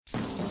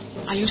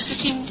Are you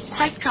sitting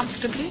quite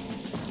comfortably?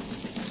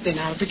 Then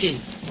I'll begin.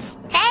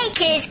 Hey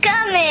Kids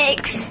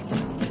Comics!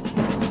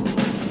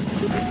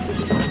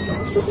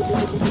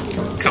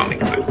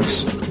 Comic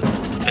books,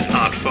 an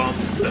art form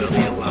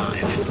early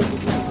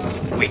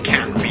alive. We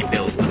can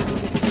rebuild them.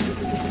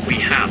 We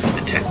have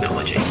the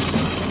technology.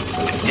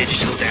 With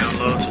digital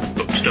downloads and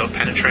bookstore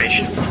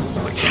penetration,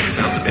 which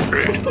sounds a bit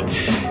rude,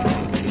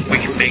 we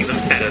can make them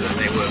better than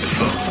they were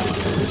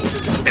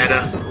before.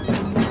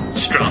 Better,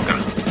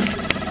 stronger,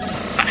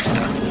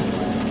 faster.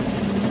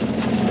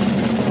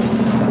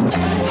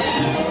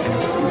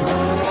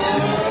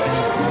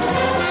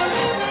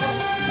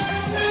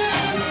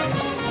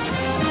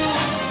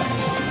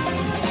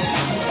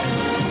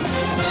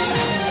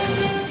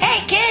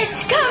 Hey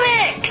Kids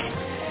Comics!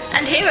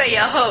 And here are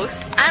your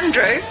hosts,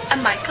 Andrew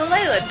and Michael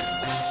Leyland.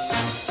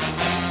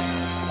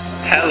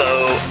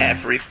 Hello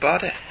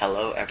everybody.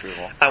 Hello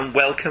everyone. And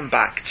welcome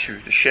back to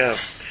the show.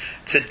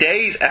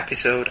 Today's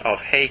episode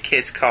of Hey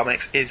Kids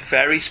Comics is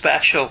very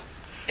special.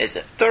 Is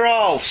it? They're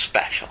all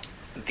special.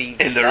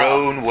 In their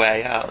own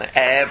way, aren't they?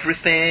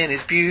 Everything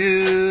is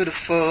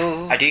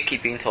beautiful. I do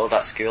keep being told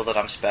at school that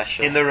I'm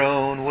special. In their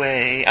own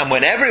way. And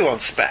when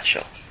everyone's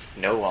special,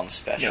 no one's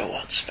special. No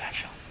one's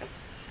special.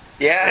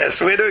 Yeah.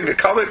 So we're doing a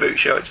comic book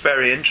show. It's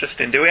very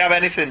interesting. Do we have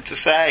anything to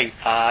say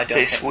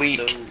this week?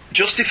 So.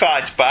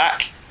 Justified's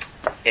back.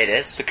 It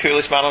is. The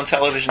coolest man on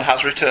television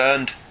has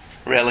returned.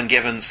 Raylan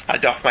Givens. I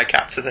doff my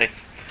cap to thee.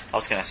 I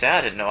was going to say,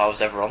 I didn't know I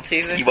was ever on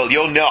TV. Well,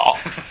 you're not.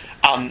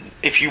 And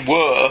if you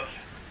were,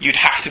 you'd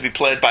have to be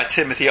played by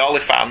Timothy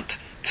Olyphant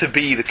to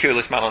be the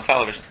coolest man on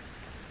television.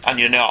 And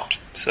you're not,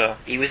 so...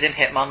 He was in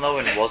Hitman, though,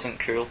 and wasn't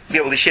cool.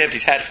 Yeah, well, he shaved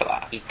his head for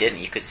that. He didn't.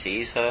 You could see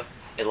his hair.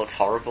 It looked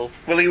horrible.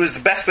 Well, he was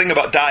the best thing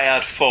about Die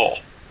Hard 4.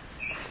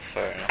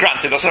 Fair enough.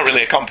 Granted, that's not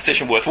really a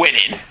competition worth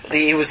winning.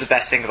 He was the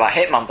best thing about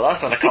Hitman, but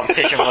that's not a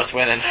competition worth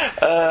winning.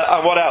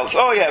 And what else?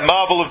 Oh, yeah,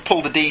 Marvel have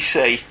pulled a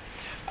DC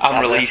and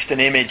released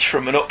an image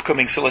from an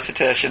upcoming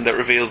solicitation that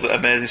reveals that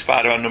Amazing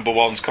Spider-Man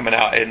 #1's coming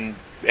out in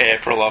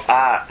April of...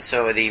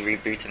 So are they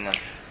rebooting them?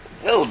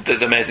 Well,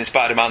 there's Amazing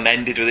Spider-Man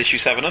ended with issue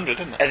 700,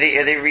 didn't it? Are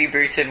they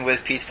rebooting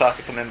with Peter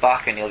Parker coming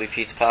back and he'll be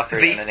Peter Parker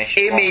in an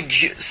issue? The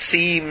image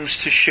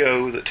seems to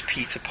show that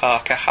Peter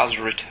Parker has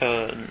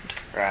returned.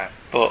 Right.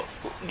 But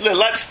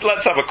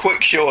let's have a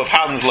quick show of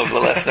hands,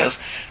 lovely listeners.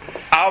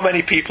 How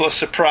many people are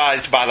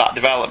surprised by that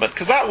development?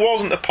 Because that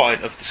wasn't the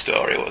point of the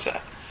story, was it?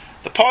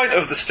 The point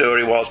of the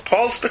story was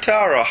Paul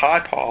Spataro, hi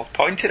Paul,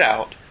 pointed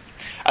out,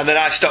 and then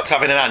I stopped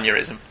having an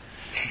aneurysm,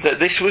 that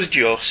this was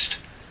just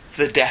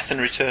the death and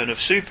return of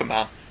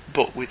Superman,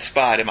 but with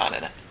Spider-Man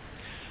in it.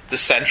 The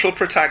central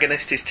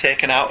protagonist is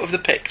taken out of the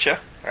picture,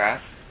 right,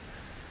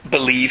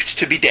 believed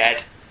to be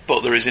dead,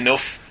 but there is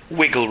enough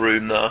wiggle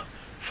room there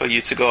for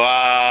you to go,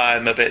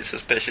 I'm a bit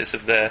suspicious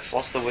of this.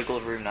 What's the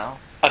wiggle room now?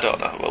 I don't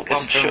know. Well,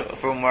 I'm sure.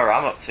 From where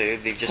I'm up to,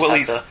 they've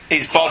just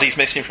his body's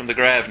missing from the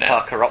grave now.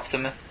 Parker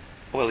Optimus.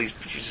 Well,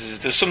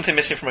 there's something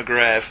missing from a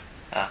grave.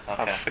 Okay.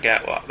 I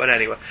forget what, but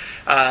anyway,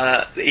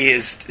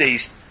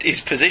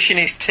 his position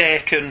is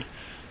taken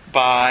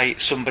by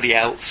somebody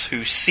else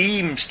who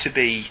seems to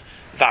be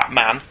that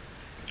man,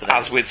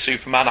 as with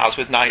Superman, as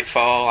with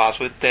Nightfall, as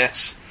with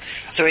this.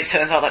 So it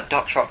turns out that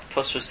Dr.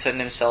 Octopus was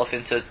turning himself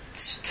into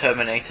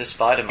Terminator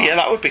Spider-Man. Yeah,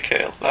 that would be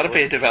cool. That'd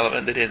be a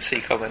development they didn't see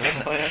coming,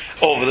 wouldn't it?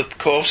 Over the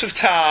course of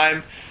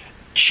time,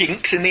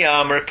 chinks in the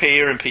armour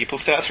appear and people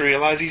start to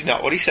realise he's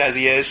not what he says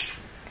he is.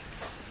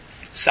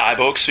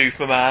 Cyborg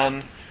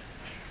Superman,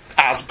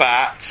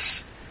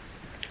 Asbats,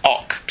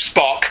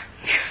 Spock,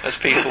 as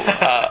people,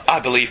 I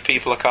believe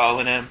people are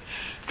calling him,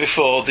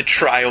 before the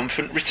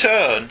triumphant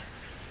return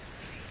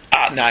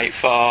at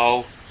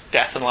Nightfall,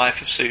 Death and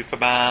Life of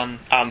Superman,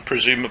 and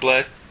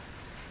presumably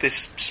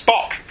this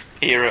Spock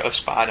era of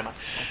Spider-Man.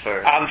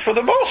 And for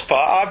the most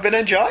part, I've been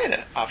enjoying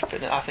it. I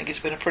think it's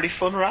been a pretty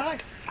fun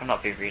ride. I'm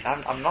not reading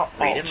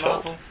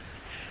Marvel.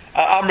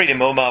 I'm reading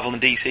more Marvel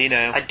than DC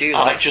now.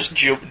 I've just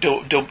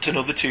dumped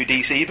another 2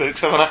 DC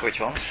books, haven't I?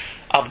 Which ones?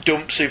 I've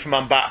dumped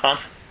Superman, Batman.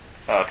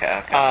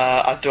 Okay.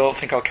 I don't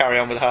think I'll carry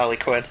on with Harley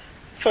Quinn.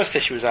 First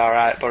issue was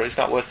alright, but it's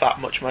not worth that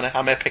much money.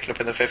 I may pick it up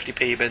in the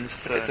 50p bins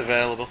if it's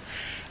available.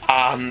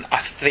 And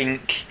I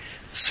think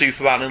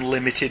Superman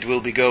Unlimited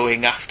will be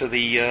going after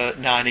the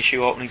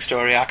 9-issue opening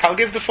story arc. I'll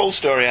give the full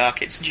story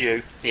arc its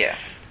due. Yeah.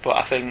 But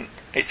I think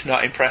it's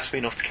not impressed me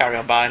enough to carry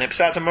on buying it.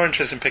 Besides, I'm more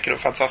interested in picking up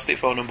Fantastic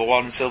Four #1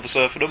 and Silver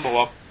Surfer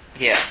 #1.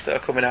 Yeah. That are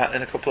coming out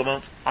in a couple of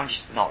months. I'm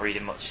just not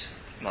reading much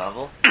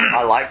Marvel.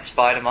 I liked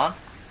Spider-Man.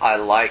 I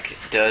like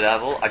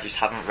Daredevil. I just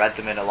haven't read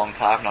them in a long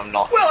time and I'm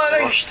not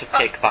rushed to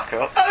pick back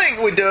up. I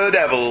think with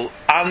Daredevil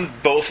and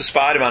both the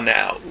Spider-Man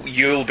now,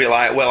 you'll be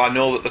like, well, I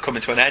know that they're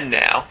coming to an end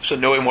now, so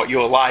knowing what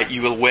you're like,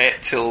 you will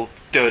wait till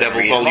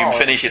Daredevil volume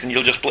finishes and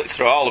you'll just blitz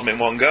through all of them in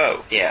one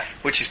go. Yeah.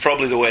 Which is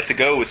probably the way to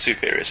go with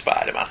Superior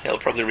Spider-Man. He'll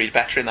probably read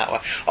better in that way.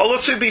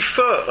 Although, to be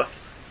fair,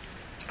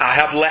 I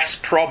have less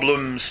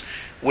problems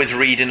with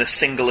reading a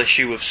single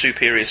issue of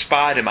Superior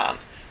Spider-Man.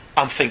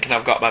 I'm thinking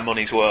I've got my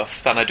money's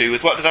worth than I do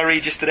with... What did I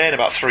read yesterday in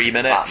about 3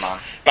 minutes?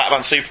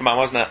 Batman Superman,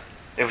 wasn't it?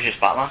 It was just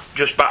Batman.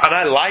 And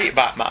I like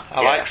Batman.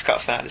 I Yeah. like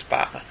Scott Snyder's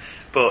Batman.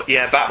 But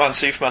yeah, Batman,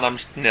 Superman,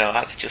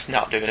 that's just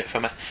not doing it for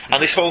me. And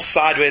this whole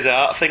sideways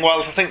art thing,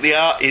 whilst I think the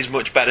art is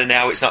much better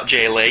now, it's not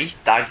Jay Lee.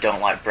 I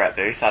don't like Brett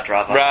Booth. I'd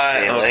rather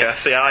Right, Jay Lee. okay.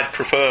 See, I'd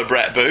prefer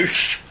Brett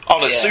Booth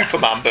on a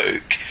Superman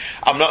book.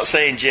 I'm not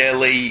saying Jay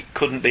Lee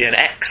couldn't be an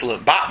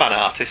excellent Batman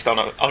artist on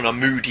a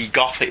moody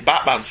gothic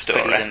Batman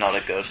story.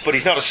 But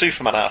he's not a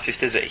Superman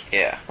artist, is he?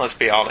 Yeah. Let's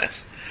be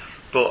honest.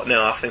 But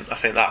no, I think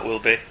that will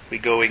be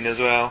going as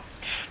well.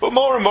 But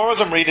more and more as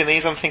I'm reading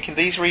these, I'm thinking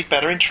these read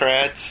better in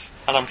trades.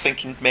 And I'm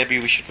thinking maybe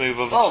we should move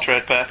over to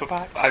trade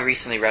paperbacks. I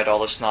recently read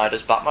all of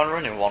Snyder's Batman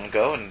run in one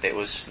go, and it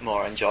was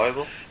more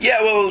enjoyable.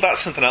 Yeah, well,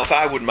 that's something else.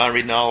 I wouldn't mind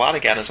reading all that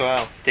again as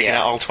well. Digging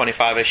out all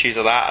 25 issues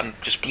of that and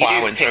just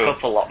ploughing through. You do pick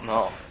up a lot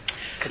more.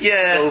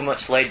 Yeah. So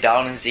much laid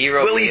down in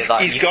Zero. Well, he's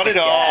got it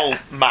all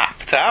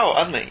mapped out,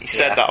 hasn't he? He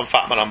said that on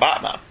Fat Man on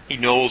Batman. He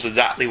knows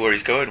exactly where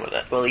he's going with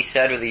it. Well, he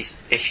said with his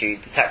issue,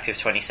 Detective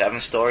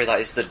 27 story, that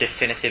is the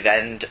definitive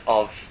end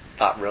of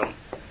that run.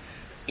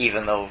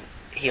 Even though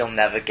he'll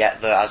never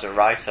get there as a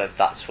writer,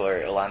 that's where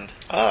it'll end.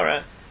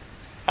 Alright.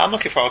 I'm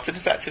looking forward to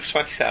Detective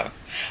 27.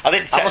 I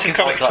think Detective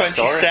Comics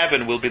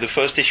 27 will be the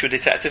first issue of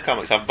Detective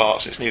Comics I've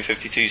bought since New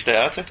 52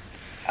 started.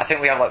 I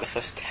think we have like the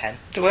first 10.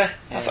 Do we? Yeah.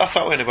 I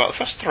thought we only bought the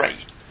first 3.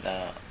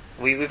 No.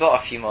 We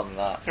bought a few more than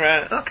that.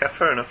 Right, okay,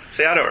 fair enough.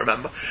 See, I don't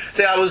remember.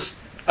 See, I was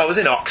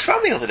in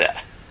Oxfam the other day,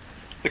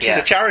 which is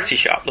a charity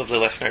shop, lovely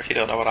listener, if you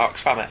don't know what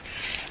Oxfam is.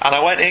 And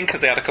I went in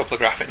because they had a couple of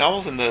graphic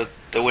novels in the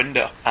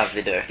window. As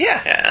they do.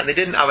 Yeah, and they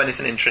didn't have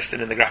anything interesting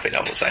in the graphic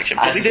novel section,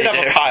 but they did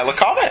have a pile of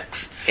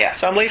comics. Yeah.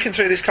 So I'm leafing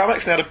through these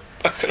comics, and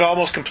they had an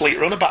almost complete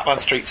run of Batman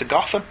Streets of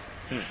Gotham.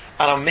 And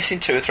I'm missing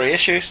 2 or 3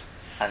 issues.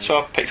 So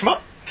I picked them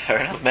up. Fair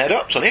enough. Made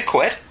up. It's only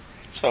 £1.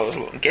 So it was a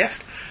little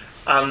gift.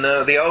 And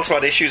they also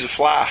had issues of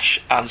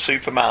Flash and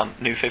Superman,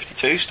 New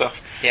 52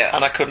 stuff. Yeah.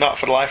 And I could not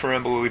for the life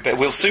remember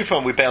where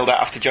Superman we bailed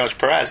out after George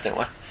Perez, didn't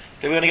we?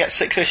 Did we only get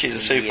 6 issues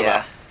of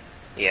Superman?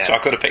 Yeah. So I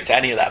could have picked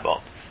any of them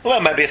up. Well,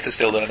 maybe if they're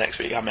still there next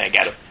week, I may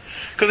get them.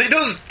 Because it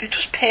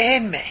does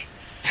pain me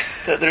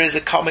that there is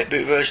a comic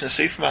book version of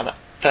Superman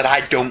that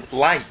I don't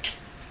like.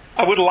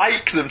 I would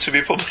like them to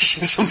be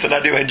publishing something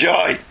I do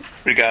enjoy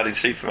regarding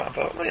Superman,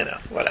 but,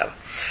 whatever.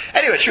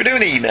 Anyway, should we do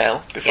an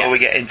email before we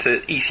get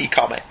into EC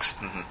Comics?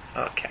 Mm-hmm.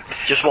 Okay.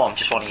 Just one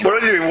email. We're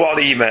only doing one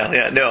email,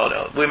 yeah.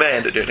 No. We may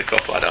end up doing a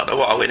couple, I don't know.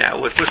 What are we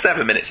now? We're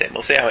 7 minutes in.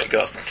 We'll see how it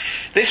goes.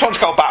 This one's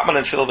called Batman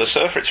and Silver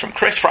Surfer. It's from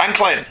Chris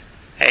Franklin.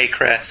 Hey,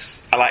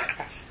 Chris. I like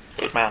Chris.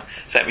 Good man.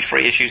 Sent me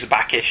 3 issues of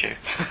back issue.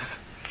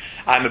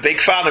 I'm a big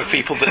fan of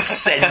people that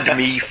send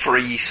me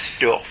free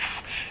stuff.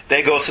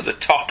 They go to the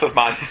top of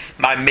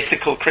my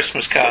mythical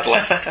Christmas card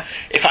list.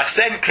 If I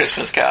sent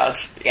Christmas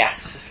cards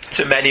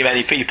to many,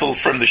 many people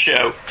from the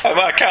show,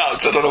 I can't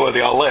because I don't know where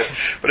they all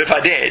live, but if I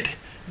did,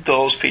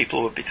 those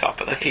people would be top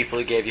of the heap. People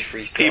who gave you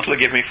free stuff. People who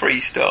give me free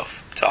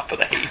stuff, top of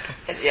the heap.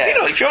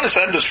 Yeah. If you want to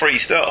send us free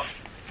stuff,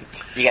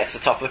 you get to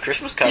the top of the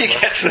Christmas card list.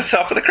 You get to the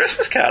top of the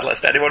Christmas card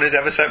list. Anyone who's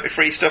ever sent me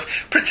free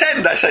stuff,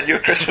 pretend I sent you a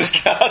Christmas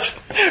card.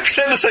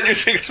 Pretend I sent you a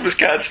Christmas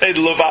card saying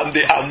love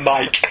Andy and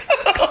Mike.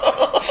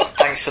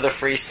 Thanks for the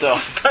free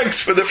stuff. Thanks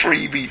for the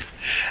freebies.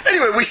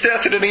 Anyway, we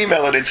started an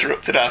email and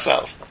interrupted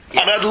ourselves.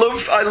 Yeah. And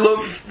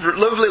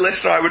lovely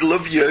listener, I would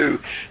love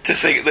you to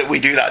think that we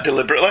do that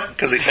deliberately,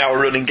 because it's now a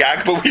running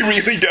gag, but we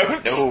really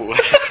don't. No.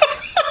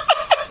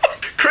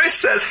 Chris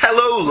says,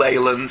 hello,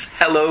 Leylands.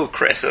 Hello,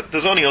 Chris.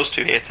 There's only us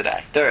 2 here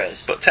today. There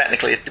is. But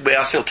technically, we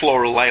are still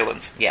plural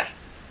Leylands. Yeah.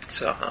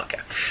 So, okay.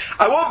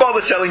 I won't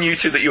bother telling you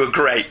 2 that you are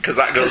great, because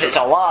that goes... Because it's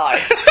a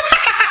lie.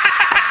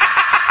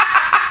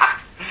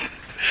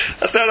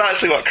 That's not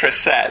actually what Chris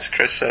says.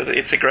 Chris says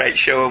it's a great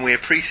show, and we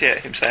appreciate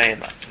him saying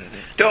that.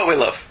 Mm-hmm. Don't we,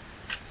 love?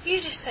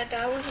 You just said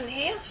I wasn't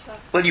here, so...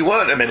 Well, you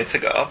weren't a minute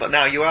ago, but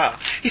now you are.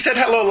 He said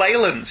hello,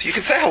 Leylands. You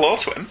can say hello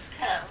to him.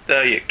 Hello.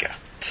 There you go.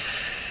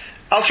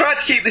 I'll try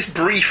to keep this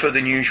briefer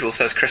than usual,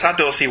 says Chris. I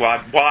don't see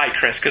why,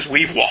 Chris, because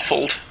we've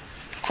waffled,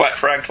 quite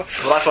frankly.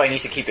 Well, that's why he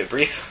needs to keep it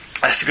brief.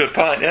 That's a good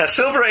point, yeah.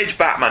 Silver Age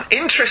Batman.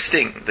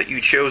 Interesting that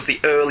you chose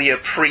the earlier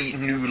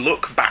pre-New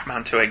Look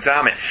Batman to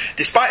examine.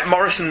 Despite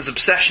Morrison's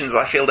obsessions,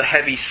 I feel the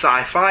heavy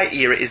sci-fi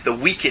era is the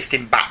weakest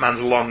in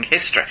Batman's long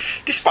history,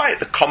 despite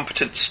the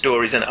competent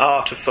stories and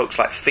art of folks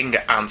like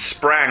Finger and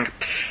Sprang.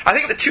 I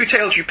think the 2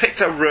 tales you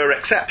picked are rare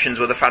exceptions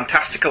where the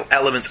fantastical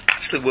elements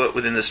actually work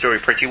within the story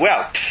pretty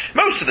well.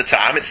 Most of the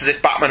time, it's as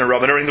if Batman and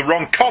Robin are in the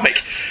wrong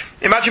comic.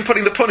 Imagine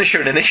putting the Punisher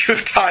in an issue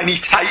of Tiny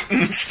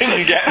Titans and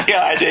you get the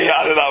idea.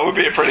 I think that would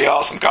be a pretty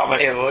awesome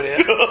comic. It would,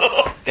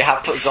 yeah. They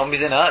have put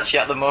zombies in Archie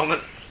at the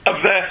moment.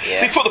 Have they?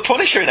 Yeah. They put the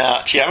Punisher in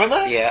Archie, haven't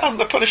they? Yeah. Hasn't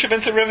the Punisher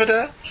been to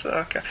Riverdale? So,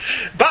 okay.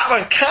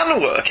 Batman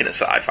can work in a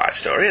sci-fi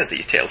story, as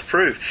these tales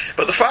prove,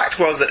 but the fact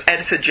was that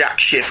editor Jack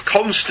Schiff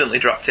constantly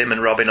dropped him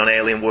and Robin on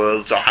alien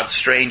worlds or had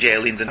strange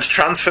aliens and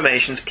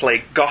transformations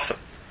plague Gotham.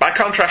 By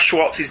contrast,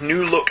 Schwartz's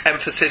New Look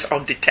emphasis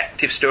on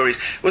detective stories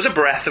was a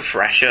breath of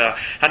fresh air,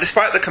 and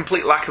despite the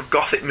complete lack of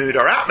gothic mood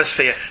or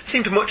atmosphere,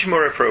 seemed much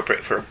more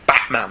appropriate for a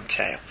Batman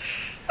tale.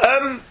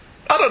 I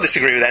don't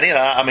disagree with any of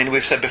that. I mean,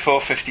 we've said before,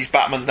 50s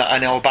Batman's not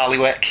an old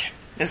Ballywick,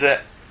 is it?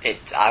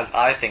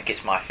 I think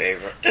it's my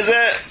favourite. Is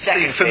it?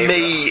 Second See, for favourite.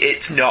 me,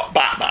 it's not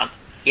Batman.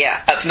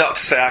 Yeah. That's not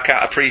to say I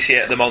can't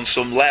appreciate them on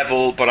some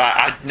level, but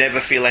I never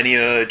feel any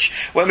urge.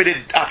 When we did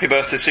Happy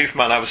Birthday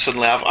Superman, I was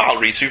suddenly, I'll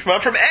read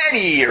Superman from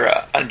any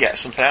era and get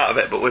something out of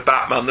it, but with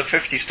Batman, the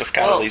 50s stuff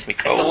kind of leaves me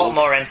cold. It's a lot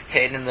more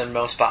entertaining than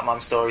most Batman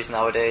stories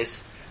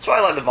nowadays. That's why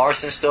I like the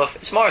Morrison stuff.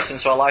 It's Morrison,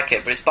 so I like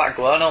it, but it's back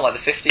going on like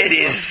the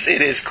 50s.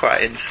 It is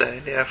quite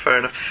insane, yeah, fair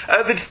enough.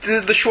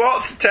 The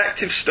Schwartz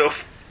detective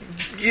stuff,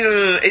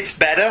 it's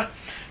better,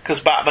 because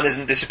Batman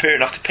isn't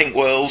disappearing off to pink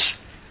whirls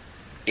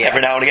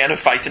every now and again and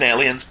fighting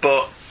aliens,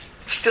 but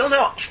still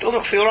don't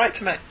feel right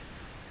to me.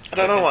 I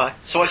don't know why.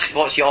 So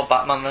what's your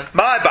Batman then?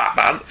 My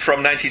Batman,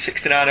 from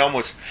 1969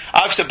 onwards.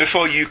 I've said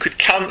before, you could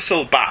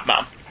cancel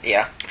Batman,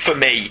 for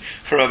me,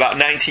 from about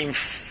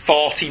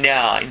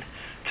 1949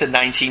 to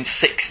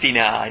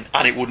 1969,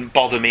 and it wouldn't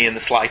bother me in the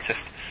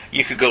slightest.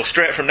 You could go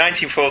straight from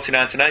 1949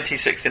 to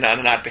 1969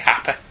 and I'd be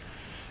happy,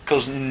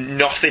 because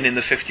nothing in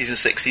the 50s and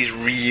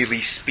 60s really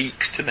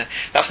speaks to me.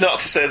 That's not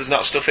to say there's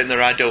not stuff in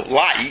there I don't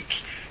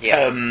like.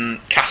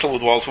 Castle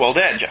with Wall-to-Wall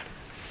Danger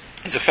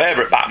is a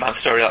favourite Batman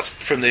story. That's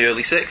from the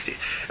early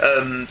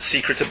 60s.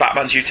 Secrets of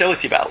Batman's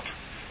Utility Belt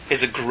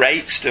is a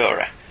great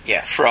story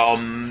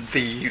from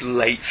the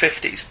late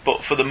 50s,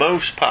 but for the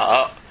most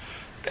part,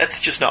 that's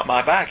just not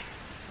my bag.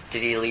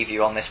 Did he leave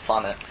you on this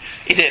planet?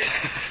 He did,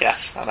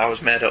 yes, and I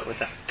was made up with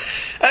that.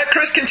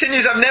 Chris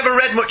continues, I've never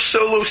read much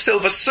solo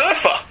Silver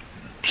Surfer,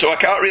 so I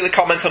can't really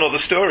comment on other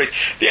stories.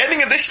 The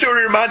ending of this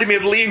story reminded me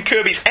of Lee and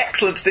Kirby's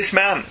excellent This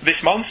Man,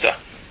 This Monster,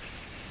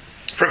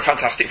 from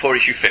Fantastic Four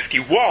issue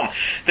 51.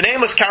 The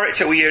nameless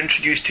character we are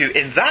introduced to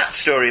in that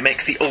story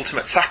makes the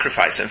ultimate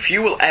sacrifice, and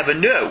few will ever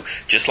know,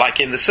 just like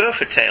in the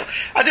Surfer tale.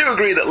 I do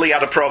agree that Lee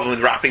had a problem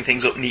with wrapping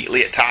things up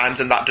neatly at times,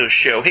 and that does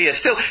show here.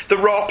 Still, the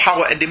raw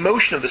power and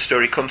emotion of the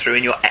story come through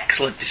in your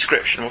excellent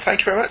description. Well, thank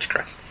you very much,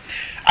 Chris.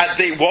 And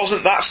it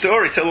wasn't that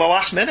story till the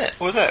last minute,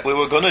 was it? We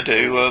were going to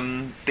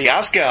do the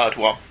Asgard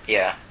one.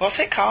 Yeah. What's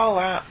it called,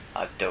 that?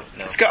 I don't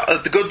know. It's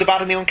got The Good, the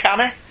Bad and the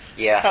Uncanny.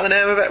 Yeah. Is that the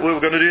name of it? We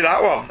were going to do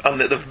that one.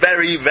 And at the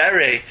very,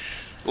 very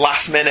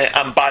last minute,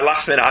 and by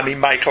last minute I mean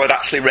Michael had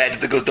actually read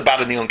The Good, the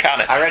Bad and the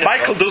Uncanny.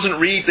 Michael doesn't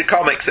read the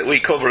comics that we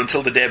cover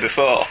until the day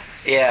before.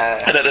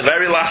 Yeah. And at the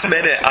very last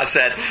minute I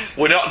said,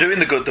 we're not doing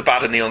The Good, the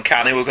Bad and the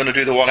Uncanny, we're going to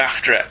do the one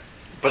after it.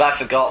 But I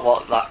forgot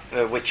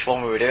which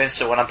one we were doing,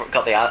 so when I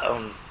got the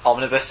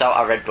omnibus out,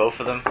 I read both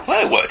of them.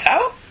 Well, it worked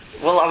out.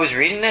 Well, I was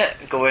reading it,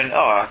 going,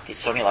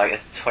 it's only like a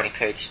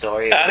 20-page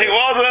story. And it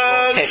wasn't!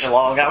 It won't take me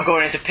long. I'm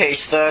going into page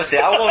 30.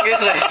 How long is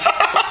this?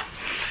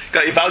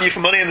 Got your value for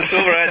money in the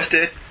Silver Edge,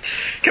 dude.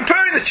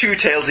 Comparing the two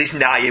tales is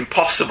nigh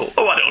impossible.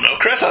 Oh, I don't know,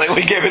 Chris. I think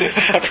we gave it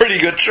a pretty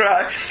good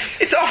try.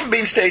 It's often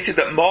been stated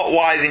that Mort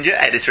Weisinger,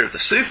 editor of the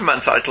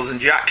Superman titles,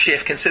 and Jack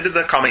Schiff consider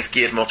their comics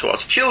geared more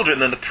towards children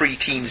than the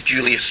pre-teens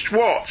Julius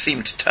Schwartz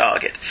seemed to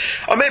target.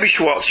 Or maybe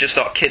Schwartz just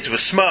thought kids were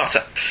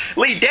smarter.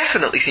 Lee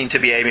definitely seemed to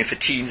be aiming for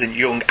teens and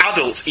young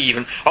adults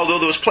even, although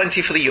there was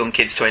plenty for the young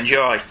kids to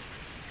enjoy.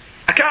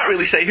 I can't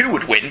really say who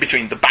would win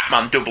between the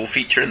Batman double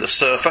feature and the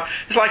Surfer.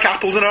 It's like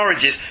apples and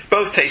oranges.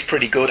 Both taste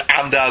pretty good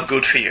and are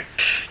good for you.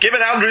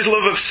 Given Andrew's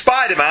love of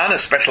Spider-Man,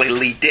 especially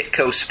Lee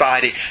Ditko's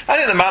Spidey, I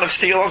think the Man of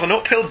Steel has an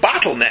uphill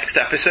battle next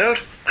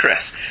episode.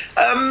 Chris.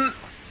 I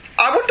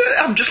wonder,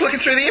 I'm just looking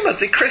through the emails,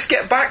 did Chris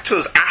get back to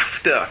us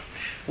after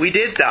we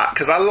did that?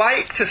 Because I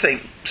like to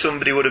think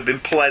somebody would have been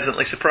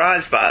pleasantly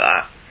surprised by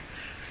that.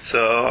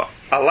 So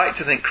I like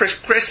to think Chris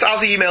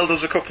has emailed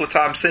us a couple of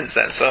times since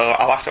then, so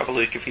I'll have to have a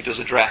look if he does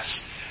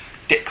address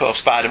Ditko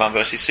Spider-Man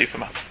versus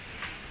Superman.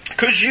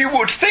 Because you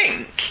would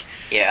think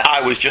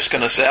I was just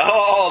going to say,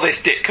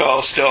 this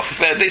Ditko stuff,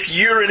 this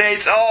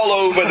urinates all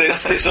over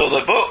this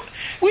other, but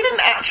we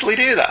didn't actually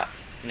do that.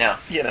 No.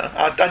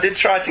 I did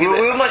try to give it...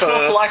 We were much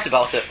more polite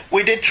about it.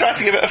 We did try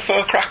to give it a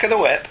fair crack of the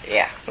whip.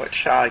 Yeah.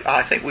 Which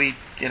I think we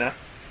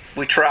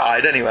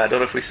tried anyway. I don't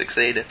know if we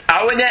succeeded.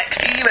 Our next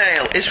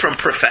email is from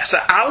Professor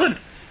Allen,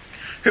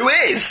 who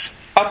is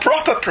a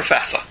proper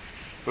professor.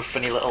 With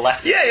funny little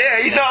letters.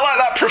 Yeah, he's not like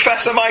that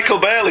Professor Michael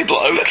Bailey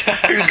bloke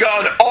who's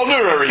got an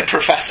honorary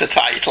professor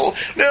title.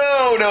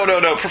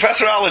 No.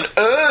 Professor Allen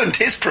earned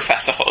his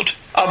professorhood.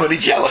 I'm only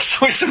jealous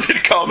when somebody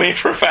call me a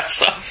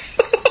professor.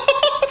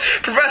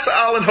 Professor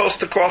Allen hosts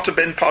the Quarter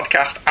Bin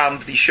podcast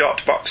and the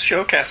Short Box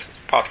Showcase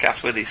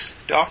podcast with his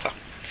daughter.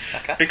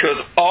 Okay.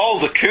 Because all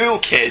the cool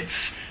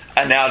kids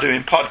are now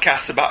doing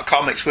podcasts about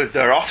comics with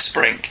their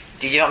offspring.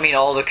 Did you not mean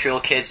all the cool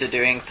kids are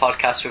doing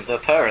podcasts with their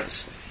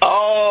parents?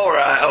 Oh,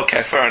 right.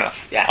 Okay, fair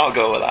enough. Yeah. I'll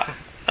go with that.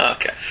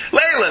 Okay.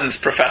 Leyland's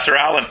Professor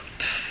Allen.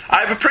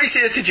 I've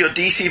appreciated your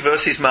DC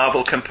versus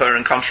Marvel compare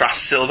and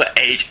contrast Silver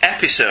Age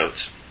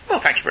episodes. Well,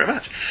 thank you very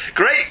much.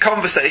 Great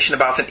conversation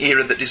about an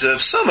era that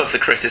deserves some of the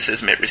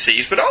criticism it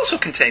receives, but also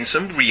contains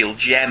some real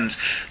gems.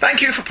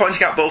 Thank you for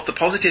pointing out both the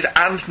positive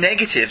and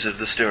negatives of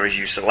the stories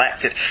you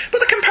selected.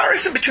 But the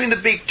comparison between the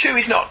big two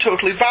is not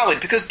totally valid,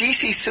 because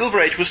DC's Silver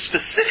Age was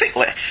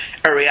specifically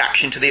a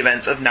reaction to the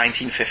events of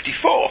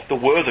 1954, the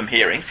Wortham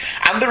hearings,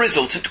 and the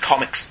resultant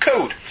comics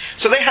code.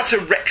 So they had to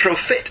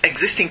retrofit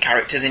existing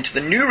characters into the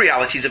new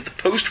realities of the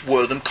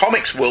post-Wortham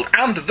comics world,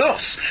 and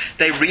thus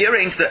they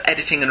rearranged their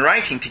editing and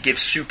writing to give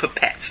super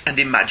pets and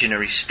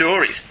imaginary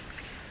stories.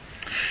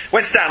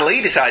 When Stan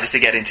Lee decided to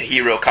get into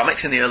hero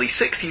comics in the early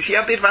 60s, he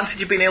had the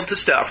advantage of being able to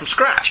start from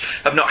scratch,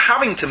 of not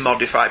having to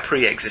modify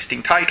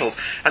pre-existing titles,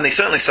 and they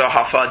certainly saw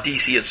how far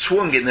DC had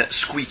swung in that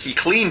squeaky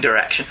clean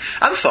direction,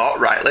 and thought,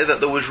 rightly, that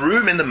there was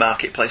room in the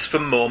marketplace for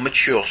more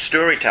mature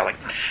storytelling.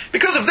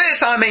 Because of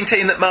this, I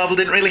maintain that Marvel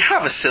didn't really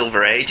have a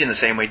Silver Age in the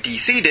same way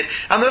DC did,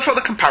 and therefore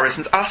the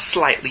comparisons are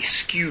slightly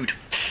skewed.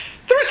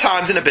 There are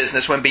times in a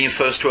business when being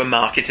first to a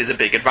market is a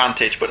big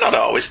advantage, but not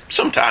always.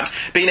 Sometimes,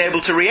 being able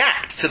to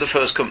react to the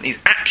first company's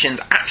actions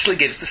actually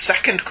gives the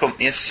second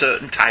company a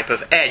certain type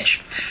of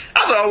edge.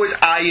 As always,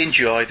 I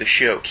enjoy the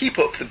show. Keep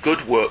up the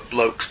good work,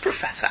 blokes.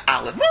 Professor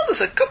Allen. Well, there's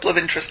a couple of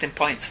interesting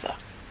points there.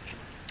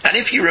 And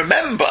if you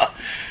remember,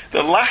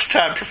 the last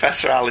time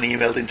Professor Allen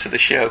emailed into the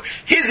show,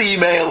 his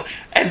email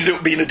ended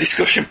up being a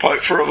discussion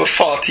point for over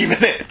 40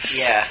 minutes.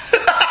 Yeah.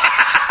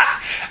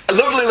 A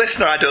lovely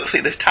listener, I don't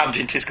think this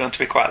tangent is going to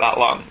be quite that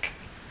long.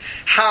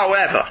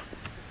 However,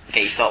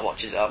 Okay, you start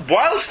watches up.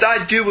 whilst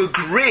I do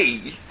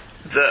agree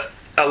that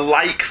a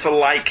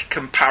like-for-like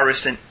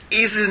comparison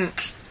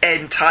isn't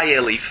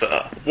entirely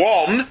fair,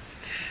 one,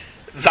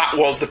 that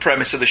was the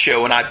premise of the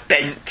show, and I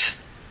bent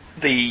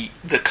the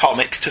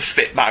comics to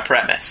fit my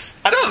premise.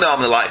 I don't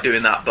normally like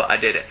doing that, but I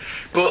did it.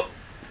 But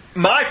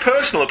my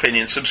personal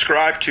opinion,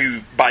 subscribed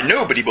to by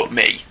nobody but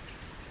me,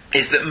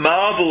 is that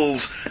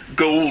Marvel's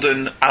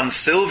Golden and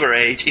Silver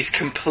Age is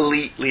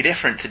completely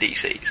different to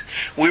DC's.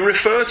 We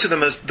refer to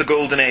them as the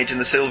Golden Age and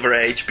the Silver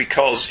Age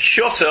because,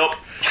 shut up,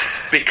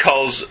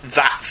 because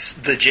that's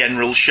the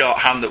general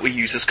shorthand that we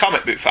use as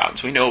comic book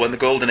fans. We know when the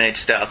Golden Age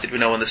started, we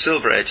know when the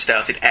Silver Age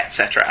started,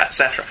 etc.,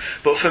 etc.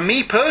 But for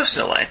me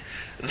personally,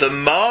 the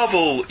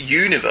Marvel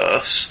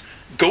Universe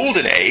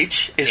Golden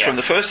Age is from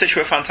the first issue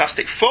of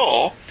Fantastic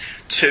Four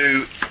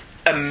to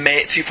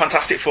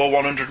Fantastic Four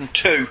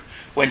 102,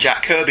 when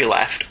Jack Kirby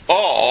left,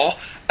 or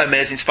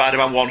Amazing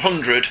Spider-Man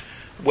 100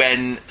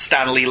 when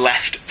Stan Lee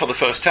left for the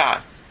first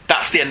time.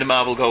 That's the end of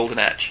Marvel Golden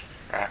Age.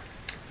 Right.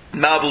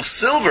 Marvel's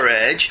Silver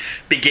Age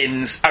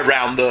begins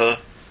around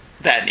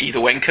then, either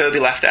when Kirby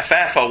left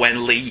FF or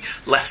when Lee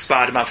left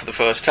Spider-Man for the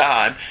first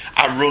time,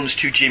 and runs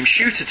to Jim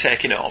Shooter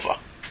taking over.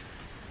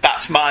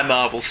 That's my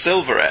Marvel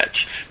Silver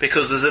Age,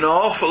 because there's an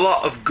awful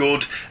lot of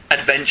good,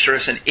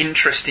 adventurous and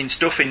interesting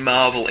stuff in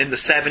Marvel in the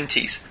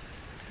 70s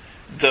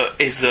that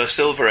is the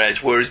Silver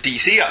Age, whereas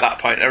DC at that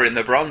point are in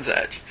the Bronze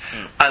Age.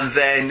 And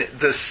then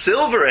the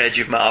Silver Age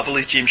of Marvel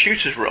is Jim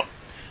Shooter's run.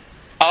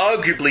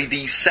 Arguably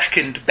the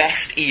second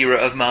best era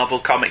of Marvel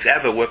comics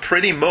ever, where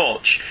pretty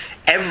much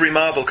every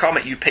Marvel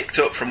comic you picked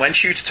up from when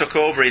Shooter took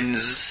over in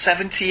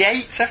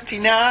 78,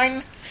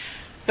 79,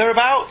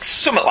 thereabouts,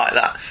 something like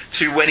that,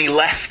 to when he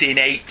left in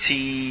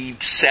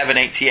 87,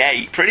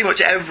 88, pretty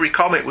much every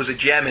comic was a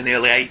gem in the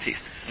early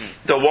 80s.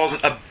 There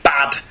wasn't a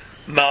bad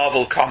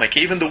Marvel comic.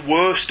 Even the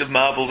worst of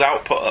Marvel's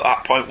output at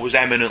that point was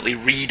eminently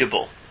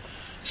readable.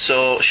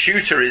 So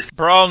Shooter is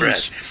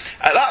Bronze.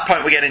 At that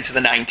point we get into the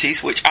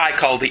 90s, which I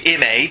call the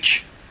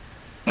Image.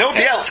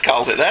 Nobody else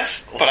calls it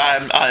this, but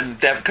I'm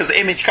because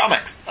Image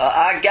Comics.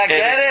 I get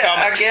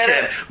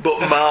it.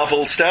 But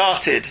Marvel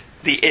started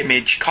the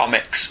Image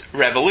Comics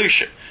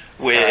revolution.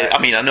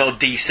 I know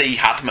DC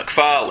had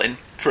McFarlane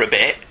for a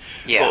bit.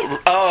 Yeah.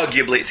 But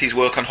arguably it's his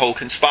work on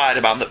Hulk and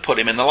Spider-Man that put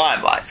him in the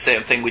limelight.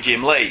 Same thing with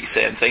Jim Lee,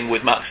 same thing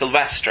with Mark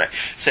Silvestri,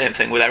 same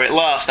thing with Eric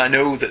Larson. I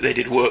know that they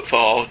did work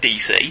for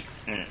DC,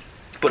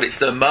 but it's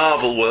the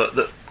Marvel work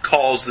that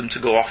caused them to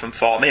go off and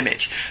form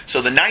Image.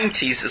 So the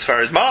 90s, as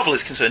far as Marvel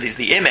is concerned, is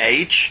the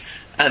Image,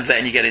 and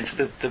then you get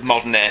into the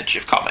modern age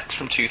of comics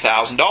from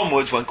 2000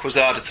 onwards when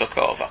Quesada took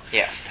over.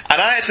 Yeah. And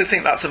I actually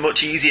think that's a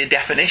much easier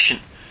definition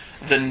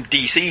than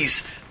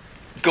DC's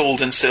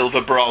Gold and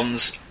Silver,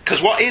 Bronze. Because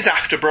what is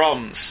after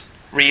Bronze,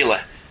 really?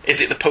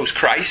 Is it the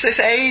post-crisis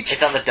age? Is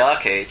that the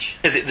Dark Age?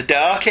 Is it the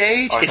Dark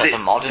Age? Or is it the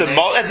Modern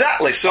Age?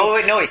 Exactly. So, oh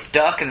wait, no, it's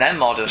Dark and then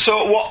Modern.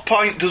 So at what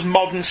point does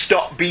Modern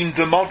stop being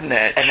the Modern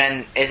Age? And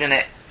then, isn't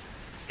it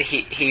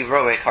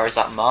heroic, or is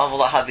that Marvel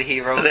that had the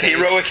heroic age?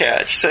 Heroic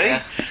Age, see?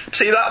 Yeah.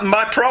 See, that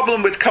my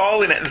problem with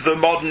calling it the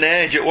Modern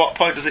Age, at what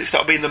point does it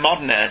stop being the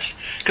Modern Age?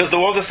 Because there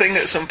was a thing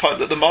at some point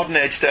that the Modern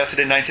Age started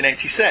in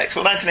 1986.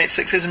 Well,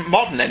 1986 isn't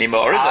modern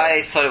anymore, is it?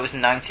 I thought it was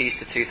 90s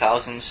to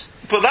 2000s.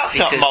 But that's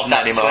not modern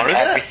anymore, is it?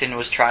 Everything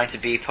was trying to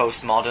be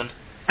postmodern.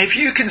 If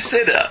you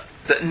consider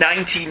that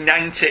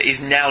 1990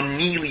 is now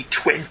nearly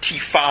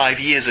 25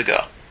 years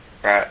ago,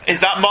 Right.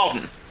 is that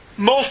modern?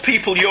 Most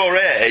people your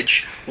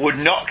age would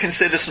not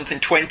consider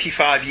something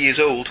 25 years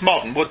old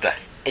modern, would they?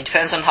 It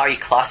depends on how you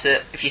class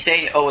it. If you're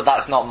saying, oh,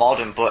 that's not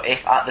modern, but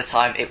if at the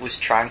time it was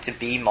trying to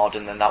be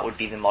modern, then that would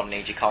be the modern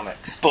age of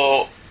comics.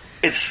 But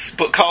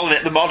calling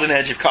it the modern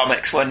age of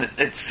comics when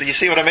it's... You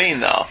see what I mean,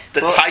 though?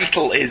 The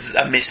title is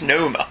a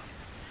misnomer.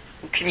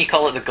 Can you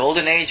call it the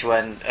golden age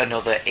when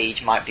another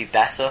age might be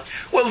better?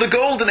 Well, the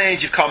golden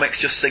age of comics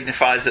just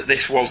signifies that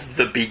this was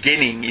the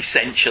beginning,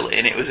 essentially,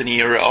 and it was an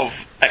era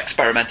of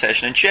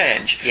experimentation and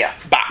change. Yeah.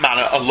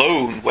 Batman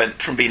alone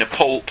went from being a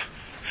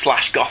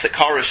pulp/gothic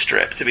horror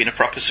strip to being a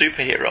proper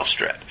superhero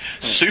strip.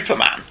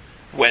 Superman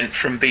went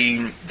from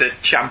being the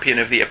champion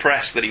of the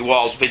oppressed that he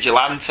was,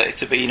 vigilante,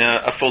 to being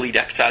a fully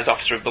deputised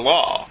officer of the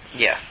law.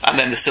 Yeah. And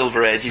then the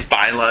Silver Age is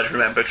by and large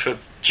remembered for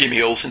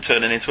Jimmy Olsen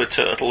turning into a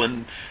turtle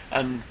and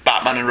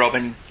Batman and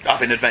Robin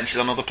having adventures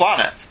on other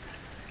planets.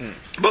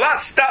 But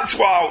that's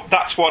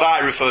what I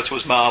refer to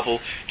as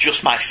Marvel,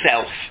 just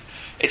myself.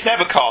 It's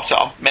never caught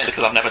on, mainly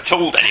because I've never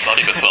told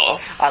anybody before.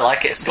 I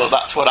like it, but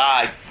that's what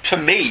to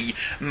me,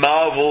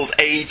 Marvel's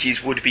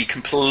ages would be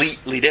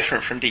completely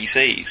different from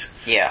DC's.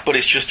 Yeah. But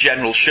it's just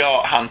general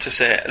shorthand to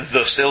say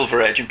the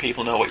Silver Age and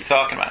people know what you're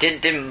talking about.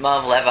 Didn't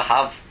Marvel ever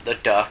have the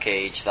Dark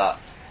Age that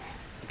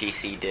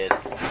DC did?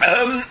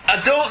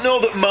 I don't know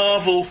that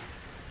Marvel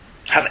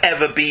have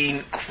ever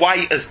been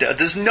quite as...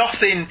 There's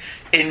nothing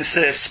in,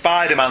 say,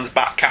 Spider-Man's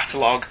back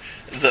catalogue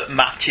that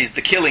matches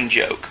The Killing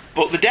Joke.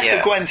 But the death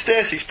of Gwen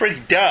Stacy's pretty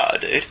dire,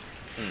 dude.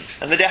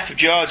 And the death of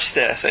George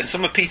Stacy, and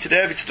some of Peter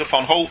David's stuff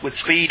on Holt with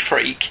Speed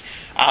Freak,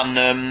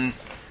 and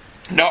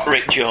not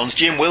Rick Jones,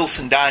 Jim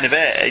Wilson dying of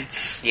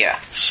AIDS. Yeah.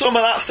 Some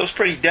of that stuff's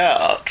pretty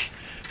dark,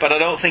 but I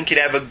don't think it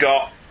ever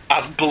got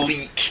as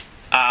bleak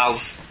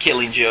as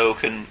Killing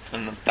Joke and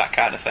that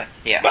kind of thing.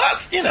 Yeah. But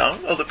that's,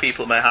 other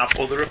people may have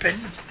other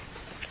opinions.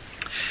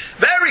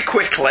 Very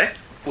quickly,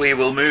 we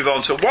will move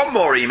on to one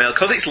more email,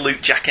 because it's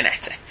Luke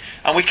Giaconetti.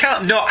 And we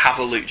can't not have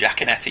a Luke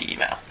Giaconetti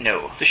email.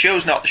 No. The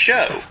show's not the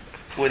show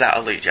without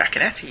a Luke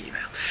Giaconetti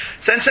email.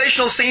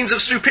 Sensational scenes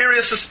of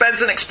superior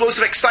suspense and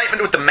explosive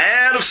excitement with the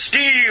Man of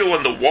Steel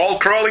and the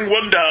wall-crawling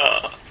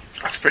wonder.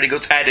 That's pretty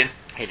good heading.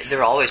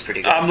 They're always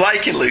pretty good. I'm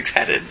liking Luke's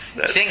headings.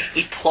 Do you think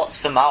he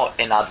plots them out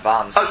in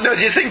advance? No,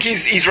 do you think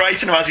he's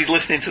writing them as he's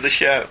listening to the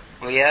show?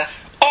 Well, yeah.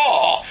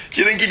 Or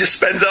do you think he just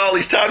spends all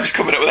his time just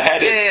coming up with a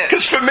heading? Yeah.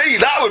 Because for me,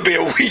 that would be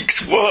a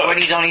week's work. When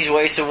he's on his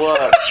way to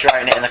work, just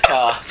writing it in the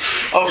car.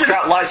 Oh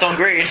crap, lights on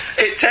green.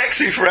 It takes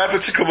me forever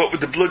to come up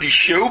with the bloody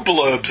show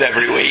blurbs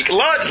every week,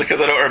 largely because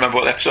I don't remember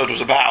what the episode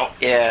was about.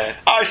 Yeah.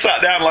 I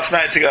sat down last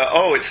night to go,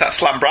 oh, it's that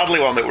Slam Bradley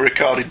one that we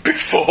recorded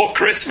before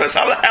Christmas.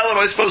 How the hell am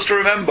I supposed to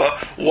remember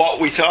what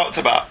we talked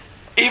about?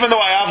 Even though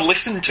I have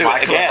listened to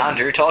Michael it again. and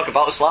Andrew talk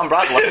about Slam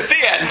Bradley. The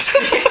end.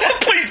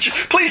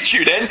 please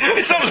tune in.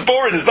 It's not as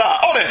boring as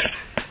that, honest.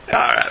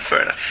 Alright,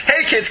 fair enough.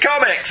 Hey Kids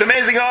Comics!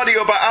 Amazing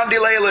audio by Andy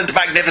Leyland.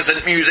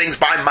 Magnificent musings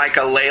by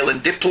Michael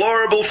Leyland.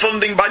 Deplorable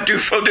funding by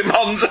Dufo Di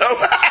Monzo.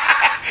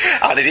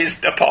 And it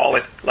is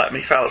appalling, let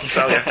me tell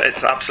you.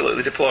 It's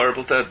absolutely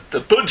deplorable.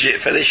 The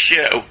budget for this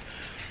show,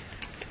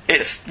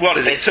 it's, what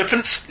is it,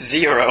 tuppence?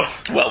 0.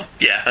 Well,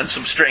 yeah, and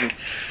some string.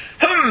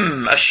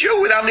 A show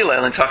with Andy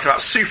Leyland talking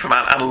about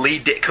Superman and Lee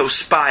Ditko's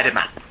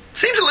Spider-Man.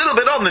 Seems a little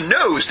bit on the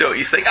nose, don't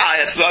you think?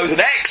 Yes, that was an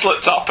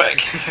excellent topic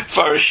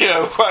for a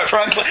show, quite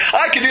frankly.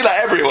 I could do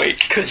that every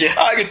week. Could you?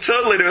 I could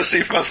totally do a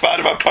Superman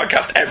Spider-Man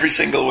podcast every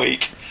single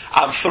week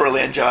and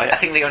thoroughly enjoy it. I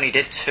think they only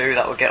did 2,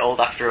 that would get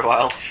old after a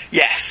while.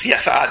 Yes,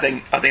 I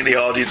think the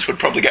audience would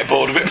probably get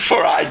bored of it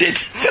before I did.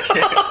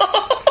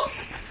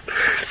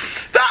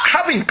 That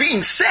having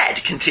been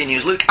said,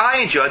 continues Luke,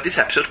 I enjoyed this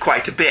episode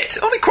quite a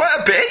bit. Only quite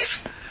a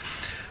bit?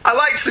 I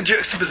liked the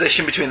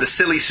juxtaposition between the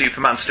silly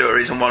Superman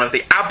stories and one of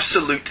the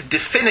absolute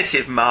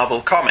definitive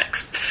Marvel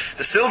comics.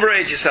 The Silver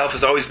Age itself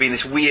has always been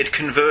this weird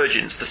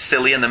convergence, the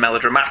silly and the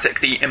melodramatic,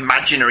 the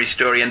imaginary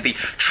story and the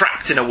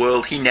trapped in a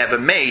world he never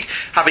made.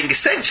 Having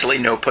essentially,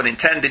 no pun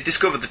intended,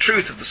 discovered the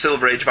truth of the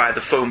Silver Age via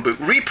the phone book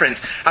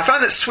reprints, I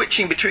find that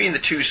switching between the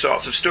two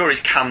sorts of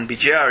stories can be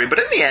jarring, but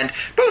in the end,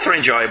 both are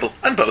enjoyable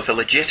and both are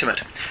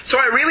legitimate. So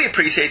I really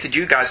appreciated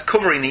you guys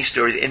covering these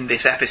stories in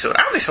this episode,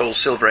 and this whole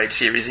Silver Age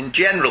series in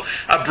general.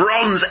 A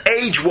Bronze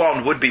Age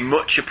one would be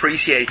much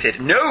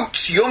appreciated.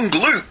 Notes, young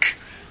Luke,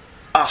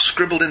 are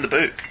scribbled in the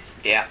book.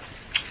 Yeah.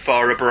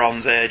 For a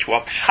Bronze Age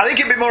one. I think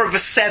it'd be more of a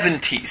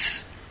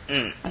 70s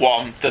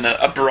one than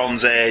a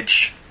Bronze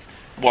Age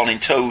one in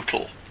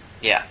total.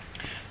 Yeah.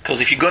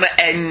 Because if you're going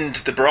to end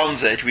the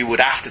Bronze Age, we would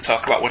have to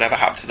talk about whatever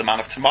happened to the Man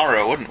of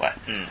Tomorrow, wouldn't we?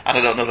 And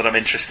I don't know that I'm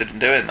interested in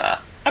doing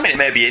that. I mean, it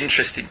may be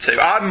interesting too.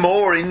 I'm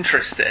more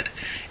interested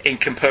in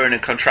comparing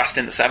and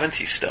contrasting the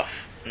 70s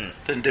stuff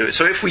than do it.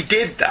 So if we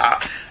did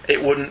that,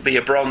 it wouldn't be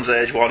a Bronze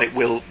Age one. It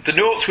will. The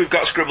notes we've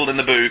got scribbled in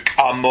the book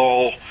are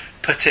more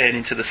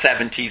pertaining to the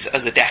 70s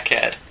as a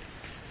decade,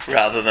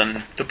 rather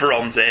than the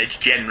Bronze Age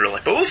generally.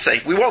 But we'll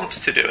see. We want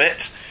to do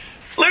it.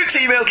 Luke's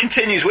email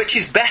continues, which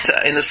is better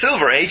in the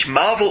Silver Age,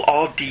 Marvel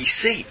or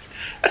DC?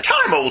 A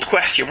time-old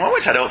question, one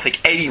which I don't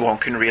think anyone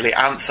can really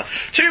answer.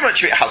 Too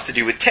much of it has to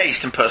do with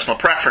taste and personal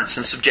preference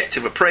and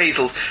subjective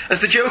appraisals. As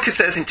the Joker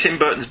says in Tim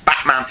Burton's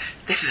Batman,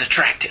 this is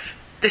attractive,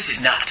 this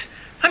is not.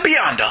 And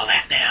beyond all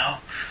that now,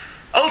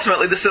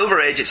 ultimately the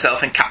Silver Age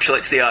itself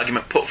encapsulates the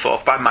argument put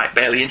forth by Mike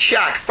Bailey and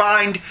Shag.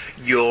 Find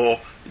your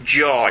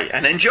joy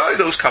and enjoy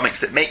those comics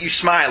that make you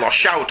smile or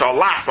shout or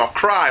laugh or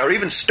cry or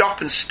even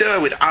stop and stir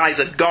with eyes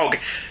agog.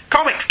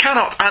 Comics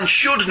cannot and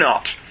should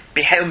not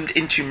be hemmed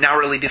into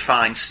narrowly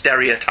defined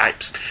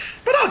stereotypes.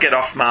 But I'll get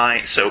off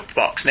my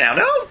soapbox now.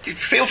 No,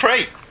 feel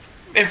free.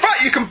 In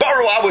fact, you can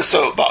borrow our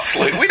soapbox,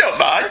 Luke. We don't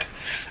mind.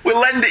 We'll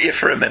lend it you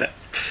for a minute.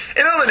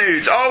 In other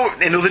nudes...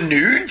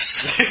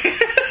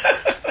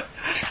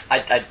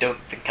 I don't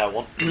think I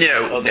want to.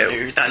 No.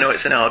 Nudes. I know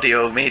it's an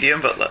audio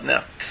medium, but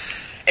no.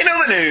 In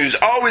other news,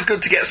 always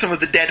good to get some of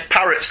the dead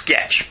parrot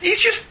sketch. He's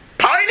just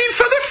pining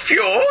for the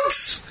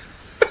fjords.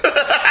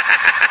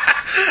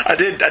 I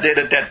did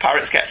a dead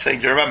parrot sketch thing.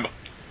 Do you remember?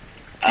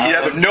 You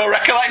have no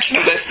recollection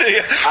of this, do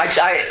you?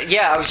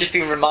 I was just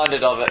being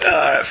reminded of it.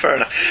 Alright, fair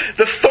enough.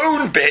 The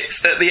phone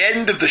bits at the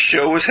end of the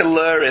show was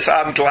hilarious.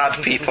 I'm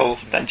glad people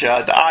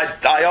enjoyed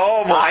that. I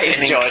almost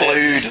didn't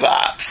include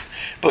that.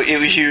 But it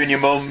was you and your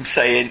mum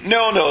saying,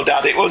 no,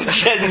 Dad, it was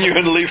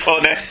genuinely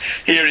funny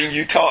hearing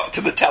you talk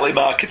to the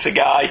telemarketer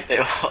guy. It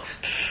was.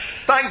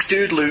 Thanks,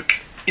 dude, Luke.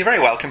 You're very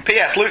welcome.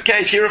 P.S. Luke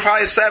Cage, Hero of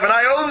Fire 7.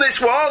 I own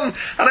this one,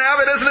 and I have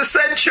it as an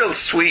essential.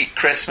 Sweet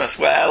Christmas.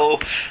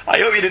 Well, I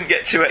hope you didn't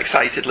get too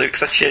excited, Luke,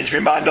 because I changed my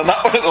mind on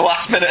that one at the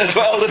last minute as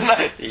well, didn't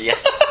I?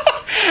 Yes.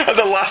 At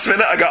the last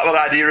minute, I got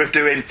that idea of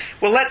doing,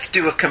 well, let's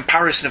do a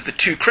comparison of the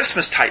two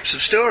Christmas types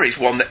of stories.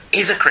 One that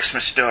is a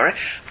Christmas story,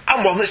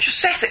 and one that's just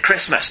set at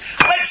Christmas.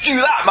 Let's do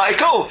that,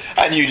 Michael!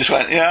 And you just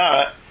went,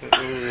 yeah,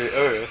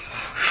 alright.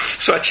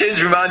 So I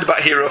changed my mind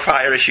about Hero of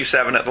Fire issue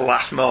 7 at the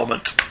last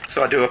moment.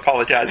 So I do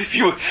apologise if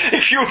you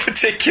were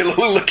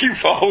particularly looking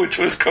forward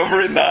to us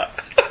covering that.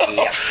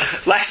 Yep.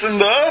 Lesson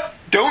though,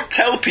 don't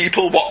tell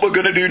people what we're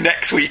going to do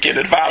next week in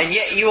advance. And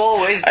yet you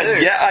always do.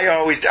 And yet I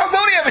always do. I've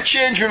only ever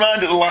changed my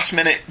mind at the last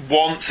minute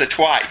once or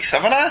twice,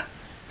 haven't I?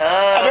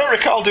 I don't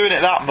recall doing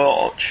it that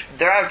much.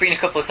 There have been a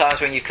couple of times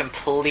when you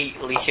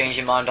completely change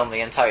your mind on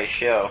the entire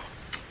show.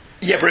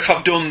 Yeah, but if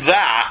I've done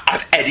that,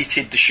 I've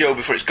edited the show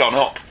before it's gone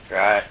up.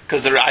 Right.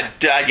 Because I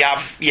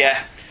have,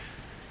 yeah.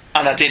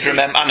 And I did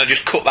remember, and I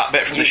just cut that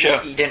bit from the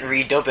show. You didn't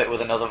redub it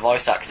with another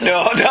voice actor?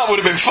 No, that would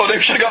have been funny.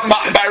 We should have got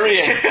Matt Berry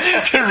in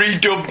to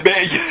redub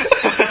me.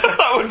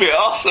 That would be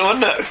awesome,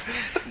 wouldn't it?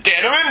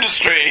 Denim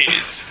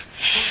Industries.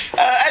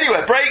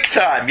 Anyway, break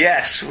time.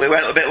 Yes, we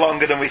went a bit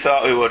longer than we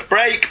thought we would.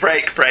 Break.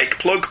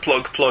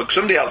 Plug.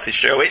 Somebody else's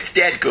show. It's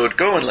dead good.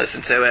 Go and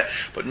listen to it.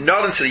 But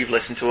not until you've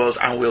listened to us,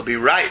 and we'll be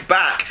right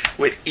back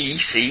with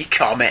EC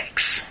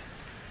Comics.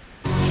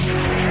 Look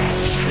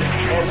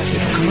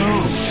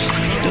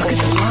at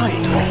the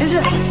light. Is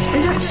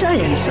that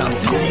saying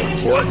something?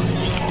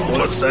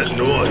 What's that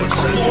noise?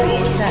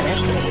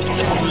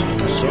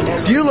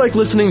 Do you like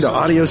listening to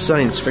audio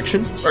science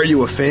fiction? Are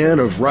you a fan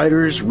of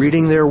writers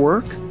reading their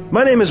work?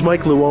 My name is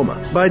Mike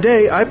Luoma. By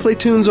day, I play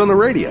tunes on the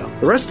radio.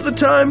 The rest of the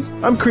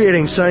time, I'm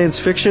creating science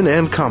fiction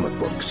and comic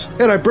books.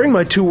 And I bring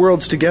my two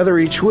worlds together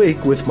each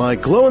week with my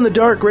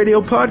glow-in-the-dark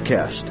radio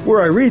podcast,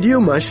 where I read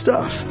you my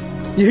stuff.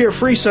 You hear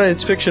free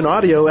science fiction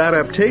audio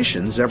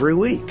adaptations every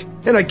week.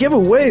 And I give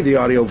away the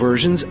audio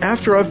versions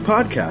after I've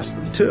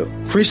podcasted them, too.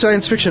 Free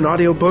science fiction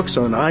audiobooks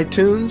on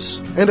iTunes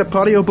and at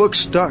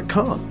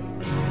audiobooks.com.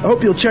 I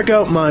hope you'll check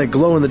out my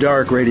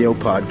glow-in-the-dark radio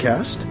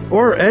podcast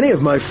or any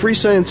of my free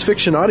science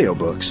fiction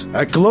audiobooks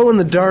at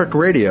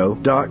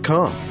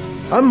glowinthedarkradio.com.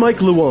 I'm Mike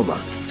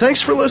Luoma.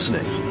 Thanks for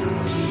listening.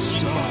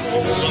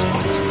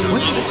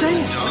 What's it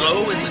saying?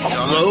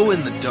 Glow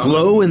in the dark.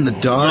 Glow in the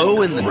dark.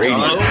 Glow in the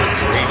dark.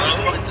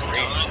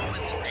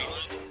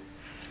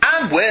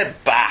 And we're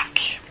back.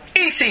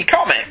 EC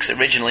Comics,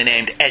 originally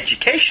named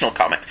Educational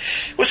Comics,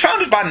 was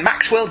founded by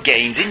Maxwell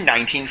Gaines in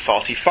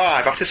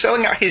 1945 after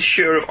selling out his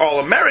share of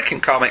All-American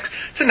Comics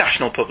to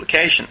national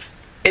publications.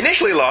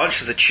 Initially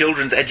launched as a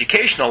children's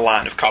educational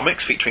line of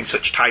comics featuring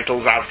such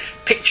titles as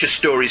Picture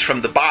Stories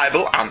from the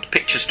Bible and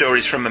Picture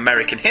Stories from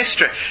American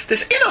History,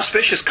 this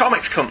inauspicious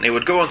comics company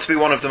would go on to be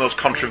one of the most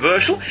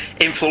controversial,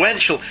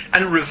 influential,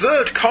 and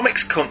revered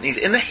comics companies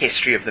in the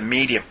history of the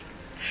medium.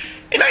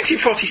 In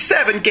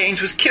 1947,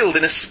 Gaines was killed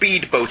in a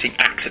speedboating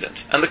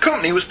accident, and the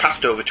company was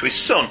passed over to his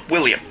son,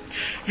 William.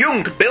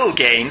 Young Bill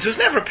Gaines was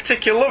never a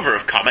particular lover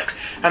of comics,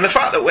 and the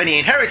fact that when he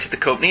inherited the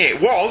company it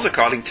was,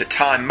 according to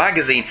Time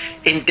magazine,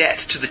 in debt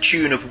to the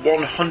tune of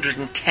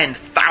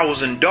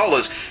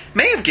 $110,000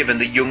 may have given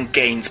the young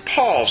Gaines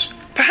pause.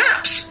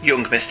 Perhaps,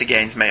 young Mr.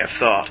 Gaines may have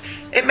thought,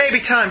 it may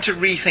be time to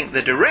rethink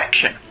the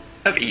direction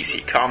of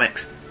EC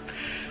Comics.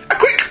 A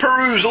quick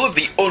perusal of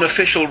the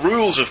unofficial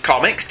rules of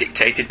comics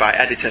dictated by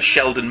editor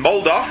Sheldon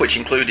Moldoff, which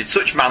included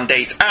such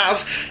mandates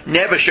as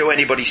never show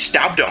anybody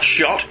stabbed or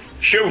shot,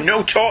 show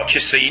no torture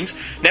scenes,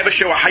 never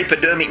show a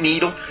hypodermic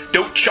needle,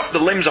 don't chop the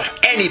limbs off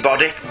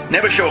anybody,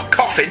 never show a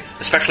coffin,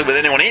 especially with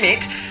anyone in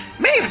it,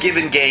 may have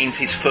given Gaines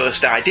his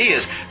first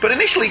ideas, but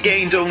initially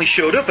Gaines only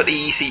showed up at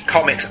the EC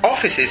Comics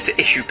offices to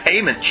issue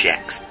payment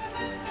checks.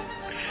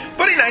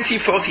 But in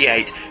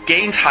 1948,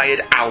 Gaines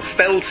hired Al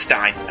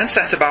Feldstein and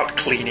set about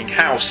cleaning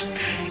house.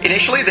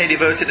 Initially, they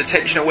diverted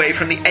attention away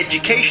from the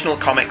educational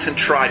comics and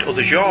tried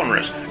other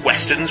genres: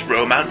 westerns,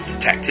 romance,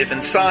 detective and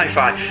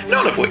sci-fi,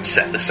 none of which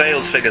set the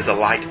sales figures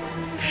alight.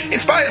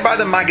 Inspired by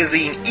the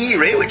magazine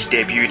Eerie, which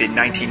debuted in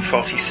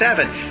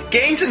 1947,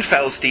 Gaines and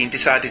Feldstein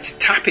decided to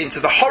tap into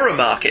the horror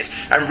market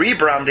and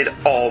rebranded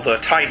all their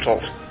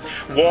titles.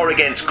 War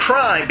Against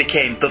Crime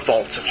became The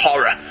Vault of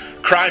Horror.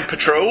 Crime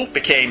Patrol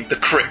became The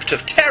Crypt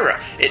of Terror,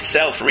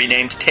 itself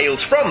renamed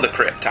Tales from the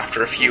Crypt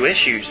after a few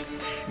issues.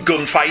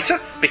 Gunfighter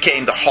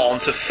became The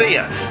Haunt of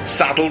Fear.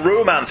 Saddle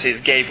Romances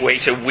gave way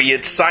to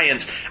Weird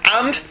Science.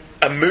 And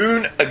A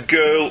Moon, a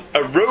Girl,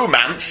 a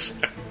Romance,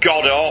 a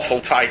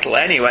god-awful title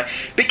anyway,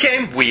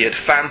 became Weird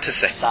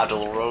Fantasy.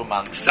 Saddle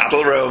Romance.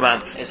 Saddle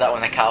Romance. Is that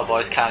when the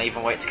cowboys can't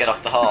even wait to get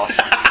off the horse?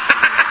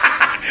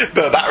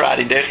 Bareback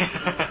riding, dude.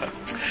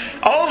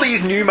 All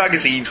these new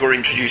magazines were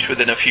introduced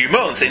within a few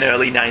months in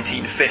early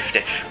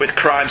 1950, with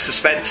crime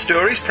suspense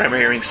stories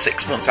premiering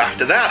 6 months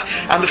after that,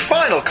 and the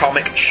final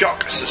comic,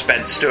 Shock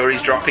Suspense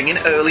Stories, dropping in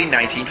early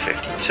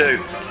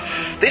 1952.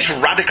 This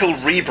radical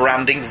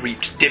rebranding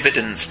reaped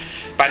dividends.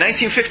 By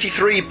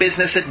 1953,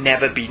 business had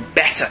never been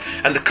better,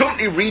 and the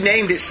company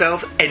renamed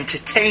itself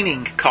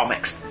Entertaining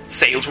Comics.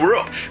 Sales were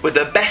up, with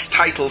their best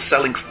titles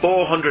selling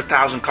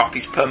 400,000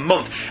 copies per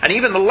month, and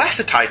even the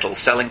lesser titles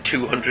selling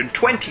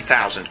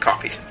 220,000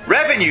 copies.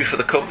 Revenue for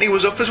the company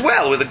was up as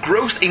well, with a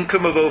gross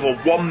income of over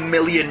 $1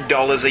 million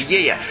a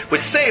year,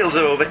 with sales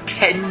of over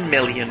 10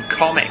 million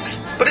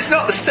comics. But it's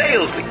not the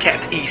sales that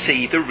kept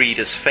EC the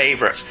reader's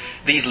favourite.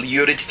 These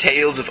lurid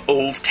tales of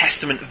Old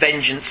Testament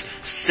vengeance,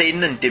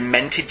 sin and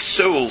demented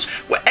souls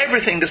were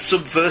everything the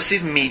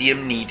subversive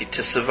medium needed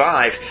to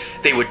survive.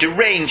 They were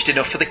deranged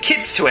enough for the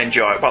kids to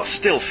enjoy while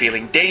still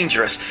feeling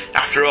dangerous.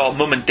 After all,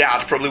 Mum and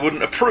Dad probably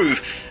wouldn't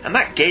approve, and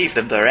that gave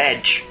them their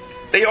edge.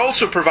 They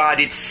also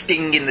provided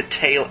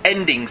sting-in-the-tail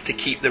endings to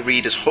keep the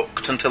readers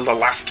hooked until the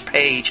last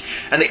page,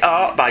 and the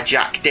art by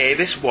Jack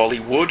Davis, Wally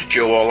Wood,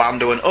 Joe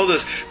Orlando and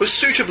others was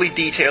suitably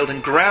detailed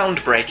and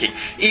groundbreaking,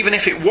 even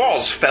if it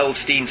was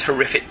Feldstein's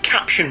horrific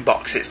caption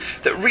boxes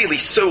that really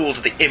sold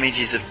the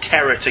images of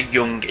terror to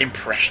young,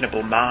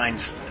 impressionable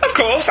minds. Of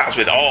course, as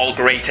with all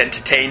great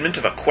entertainment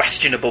of a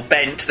questionable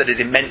bent that is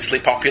immensely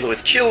popular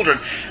with children,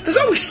 there's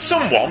always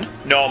someone,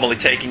 normally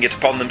taking it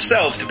upon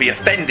themselves to be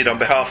offended on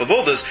behalf of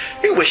others,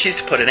 who wishes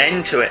to put an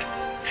end to it.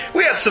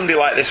 We had somebody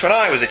like this when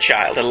I was a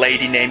child, a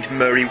lady named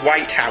Murray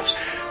Whitehouse.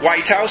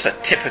 Whitehouse, a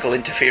typical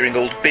interfering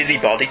old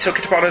busybody, took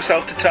it upon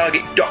herself to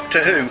target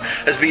Doctor Who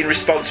as being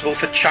responsible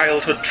for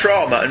childhood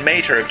trauma and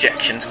made her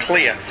objections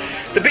clear.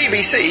 The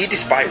BBC,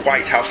 despite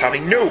Whitehouse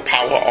having no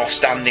power or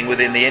standing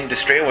within the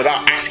industry and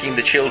without asking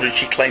the children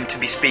she claimed to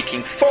be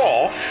speaking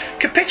for,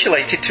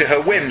 capitulated to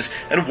her whims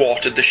and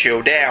watered the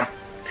show down.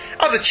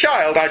 As a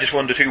child, I just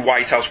wondered who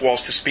Whitehouse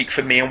was to speak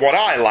for me and what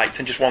I liked,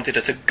 and just wanted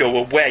her to go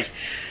away.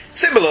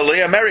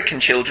 Similarly, American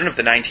children of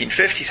the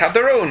 1950s had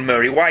their own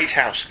Murray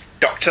Whitehouse,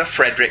 Dr.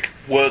 Frederick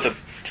Wortham.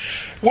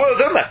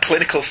 Wortham, a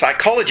clinical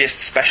psychologist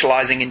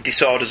specialising in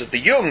disorders of the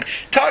young,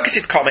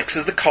 targeted comics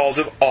as the cause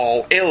of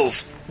all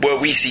ills. Where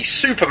we see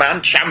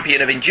Superman,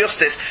 champion of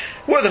injustice,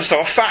 Wortham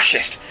saw a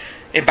fascist.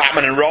 In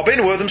Batman and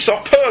Robin, Wortham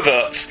saw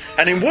perverts,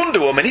 and in Wonder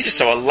Woman he just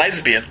saw a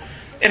lesbian.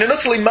 In an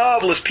utterly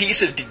marvellous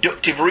piece of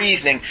deductive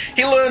reasoning,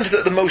 he learned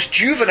that the most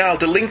juvenile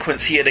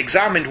delinquents he had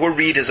examined were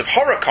readers of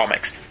horror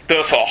comics.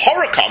 Therefore,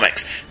 horror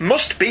comics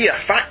must be a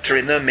factor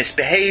in their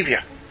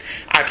misbehaviour.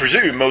 I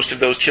presume most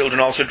of those children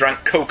also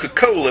drank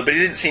Coca-Cola, but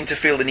he didn't seem to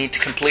feel the need to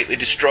completely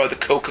destroy the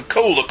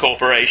Coca-Cola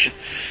Corporation.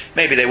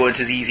 Maybe they weren't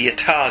as easy a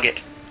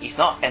target. He's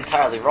not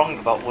entirely wrong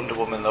about Wonder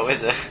Woman, though,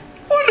 is he?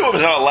 Wonder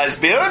Woman's not a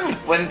lesbian!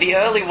 When the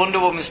early Wonder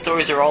Woman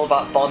stories are all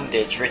about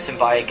bondage, written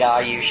by a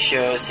guy who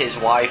shares his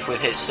wife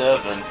with his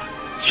servant.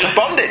 It's just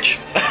bondage.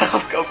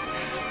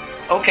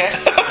 Okay.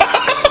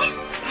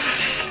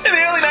 In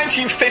the early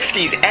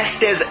 1950s,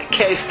 Estes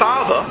K.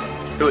 Farber,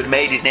 who had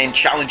made his name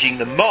challenging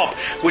the mob,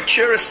 would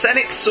chair a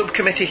Senate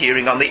subcommittee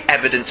hearing on the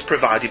evidence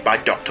provided by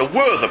Dr.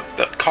 Wortham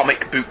that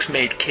comic books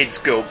made kids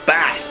go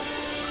bad.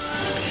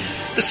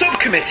 The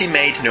subcommittee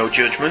made no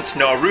judgments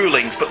nor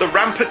rulings, but the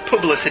rampant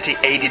publicity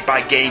aided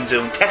by Gaines'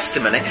 own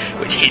testimony,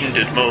 which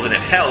hindered more than it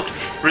helped,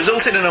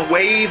 resulted in a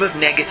wave of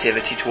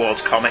negativity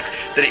towards comics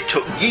that it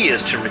took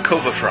years to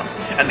recover from,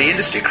 and the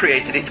industry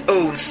created its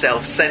own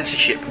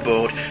self-censorship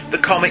board, the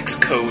Comics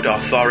Code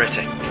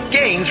Authority.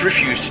 Gaines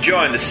refused to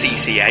join the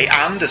CCA,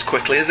 and, as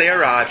quickly as they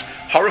arrived,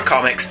 horror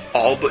comics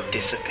all but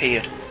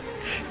disappeared.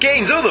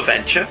 Gaines' other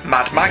venture,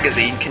 Mad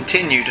Magazine,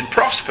 continued and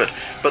prospered,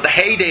 but the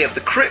heyday of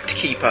the Crypt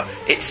Keeper,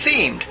 it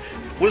seemed,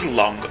 was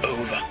long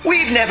over.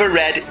 We've never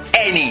read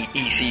any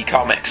EC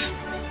comics.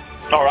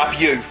 Or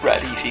have you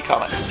read EC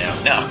comics?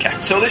 No,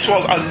 okay. So this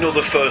was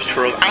another first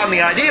for us, and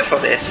the idea for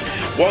this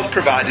was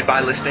provided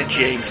by listener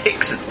James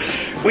Hickson.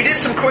 We did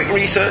some quick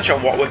research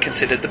on what were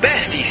considered the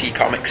best EC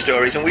comic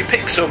stories, and we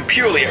picked some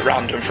purely at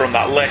random from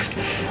that list.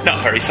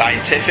 Not very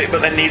scientific,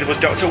 but then neither was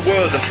Dr.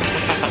 Wortham.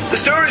 The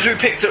stories we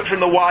picked up from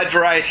the wide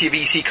variety of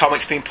EC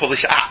comics being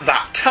published at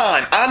that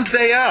time, and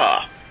they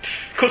are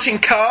Cutting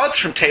Cards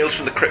from Tales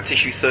from the Crypt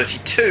issue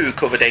 32,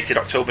 cover dated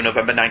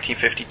October-November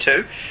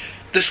 1952.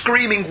 The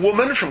Screaming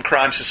Woman from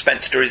Crime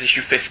Suspense Stories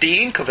issue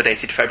 15, cover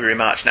dated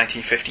February-March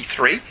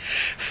 1953.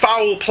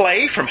 Foul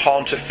Play from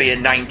Haunt of Fear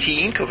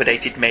 19, cover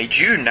dated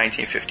May-June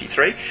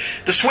 1953.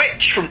 The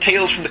Switch from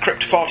Tales from the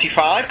Crypt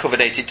 45, cover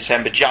dated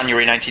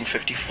December-January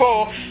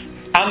 1954.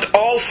 And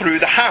All Through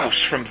the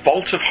House from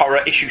Vault of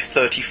Horror issue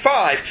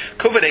 35,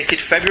 cover dated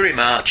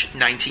February-March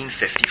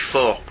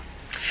 1954.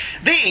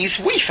 These,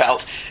 we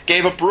felt,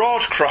 gave a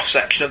broad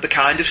cross-section of the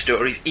kind of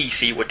stories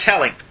EC were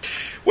telling.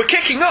 We're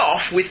kicking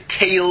off with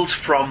Tales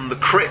from the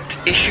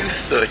Crypt, issue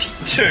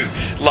 32,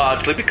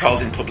 largely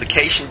because in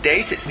publication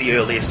date it's the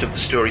earliest of the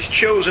stories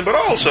chosen, but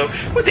also,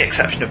 with the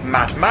exception of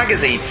Mad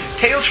Magazine,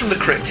 Tales from the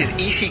Crypt is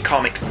EC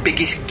Comics'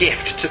 biggest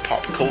gift to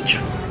pop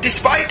culture.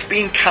 Despite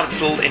being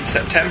cancelled in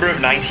September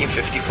of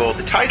 1954,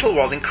 the title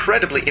was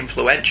incredibly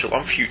influential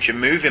on future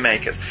movie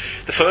makers.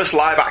 The first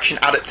live-action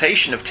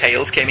adaptation of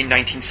Tales came in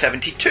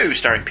 1972,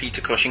 starring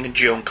Peter Cushing and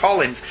Joan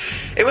Collins.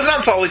 It was an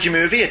anthology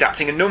movie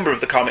adapting a number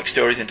of the comic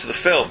stories into the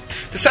film.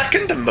 The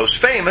second, and most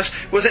famous,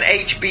 was an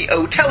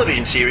HBO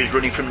television series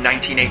running from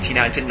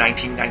 1989 to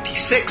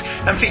 1996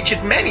 and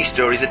featured many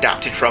stories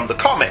adapted from the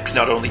comics,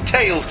 not only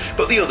Tales,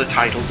 but the other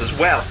titles as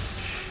well.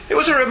 It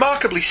was a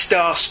remarkably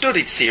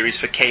star-studded series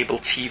for cable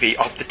TV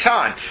of the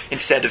time.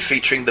 Instead of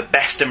featuring the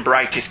best and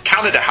brightest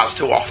Canada has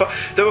to offer,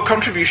 there were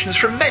contributions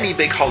from many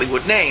big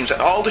Hollywood names,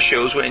 and all the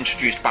shows were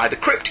introduced by the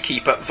Crypt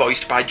Keeper,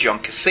 voiced by John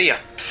Casilla.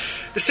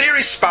 The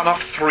series span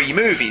off 3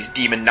 movies: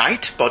 Demon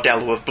Knight,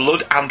 Bordello of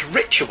Blood, and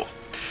Ritual.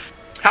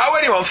 How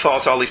anyone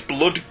thought all this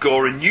blood,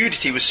 gore and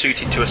nudity was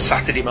suited to a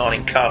Saturday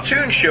morning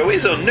cartoon show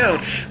is unknown,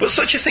 but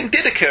such a thing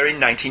did occur in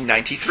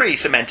 1993,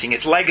 cementing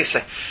its legacy.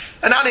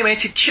 An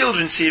animated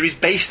children's series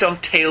based on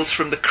Tales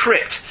from the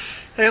Crypt.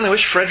 I only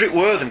wish Frederick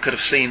Wortham could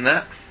have seen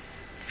that.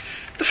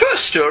 The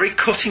first story,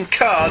 Cutting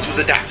Cards, was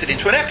adapted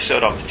into an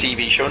episode of the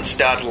TV show and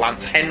starred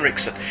Lance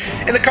Henriksen.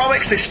 In the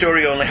comics, this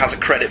story only has a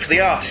credit for the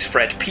artist,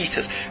 Fred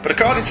Peters, but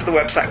according to the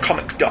website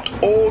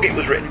comics.org, it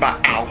was written by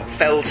Al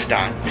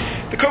Feldstein.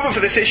 The cover for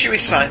this issue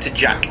is signed to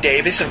Jack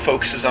Davis and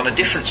focuses on a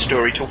different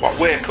story to what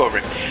we're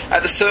covering.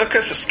 At the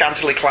circus, a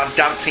scantily clad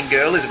dancing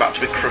girl is about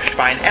to be crushed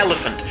by an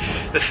elephant.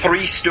 The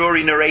 3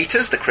 story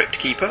narrators, the Crypt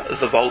Keeper,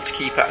 the Vault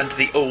Keeper, and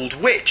the Old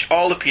Witch,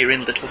 all appear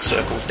in little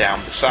circles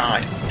down the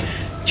side.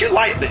 Do you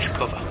like this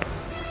cover?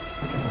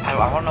 I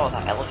want to know what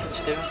that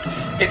elephant's doing.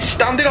 It's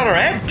standing on her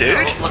head, dude.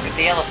 Look at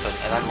the elephant,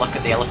 and then look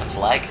at the elephant's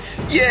leg.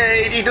 Yeah,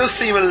 he does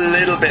seem a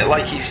little bit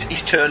like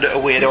he's turned at a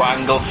weirdo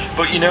angle.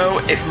 But you know,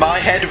 if my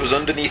head was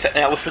underneath an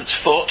elephant's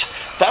foot,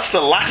 that's the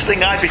last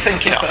thing I'd be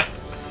thinking of,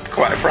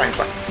 quite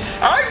frankly.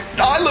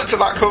 I looked at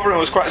that cover and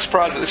was quite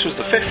surprised that this was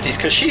the 50s,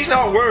 because she's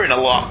not wearing a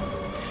lot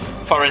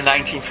for a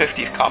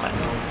 1950s comic.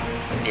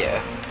 Yeah.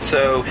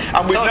 So,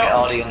 and we've Target not...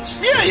 audience.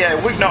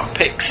 Yeah, we've not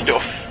picked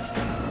stuff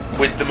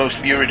with the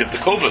most lurid of the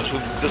covers.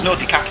 There's no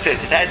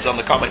decapitated heads on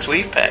the comics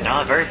we've picked.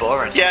 No, very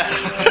boring.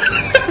 Yes.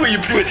 were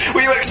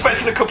you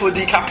expecting a couple of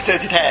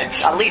decapitated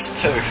heads? At least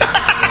 2.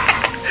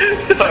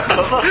 Per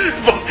cover.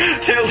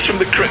 Tales from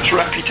the Crypt's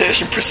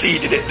reputation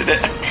preceded it, did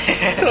it?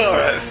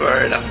 Alright,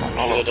 fair enough.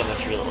 Should have done the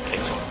 3 Little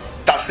Pigs one.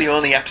 That's the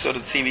only episode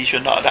of the TV show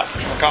not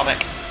adapted from a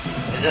comic.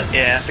 Is it?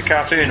 Yeah, the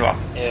cartoon one.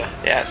 Yeah.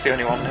 Yeah, it's the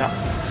only one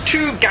now.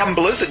 2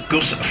 gamblers,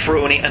 Gus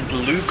Froney and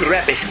Lou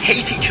Grebis,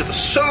 hate each other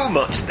so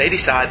much they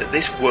decide that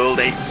this world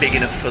ain't big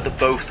enough for the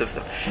both of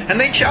them, and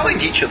they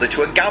challenge each other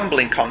to a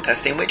gambling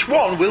contest in which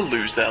one will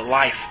lose their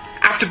life.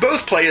 After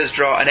both players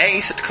draw an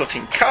ace at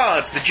cutting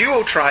cards, the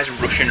duo tries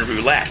Russian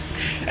roulette.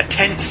 A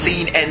tense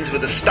scene ends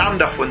with a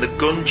standoff when the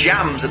gun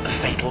jams at the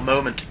fatal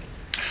moment.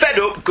 Fed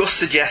up, Gus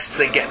suggests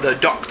they get their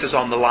doctors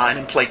on the line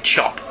and play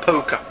chop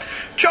poker.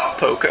 Chop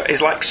poker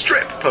is like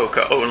strip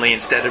poker, only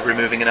instead of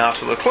removing an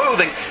article of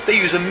clothing, they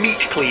use a meat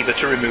cleaver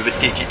to remove a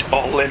digit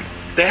or limb.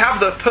 They have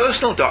their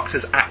personal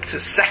doctors act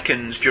as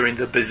seconds during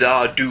the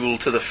bizarre duel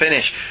to the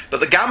finish, but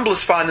the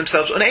gamblers find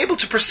themselves unable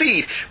to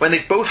proceed when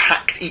they've both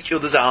hacked each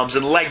other's arms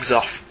and legs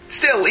off.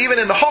 Still, even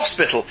in the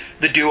hospital,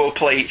 the duo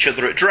play each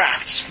other at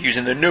drafts,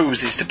 using their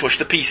noses to push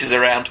the pieces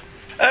around.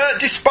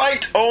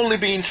 Despite only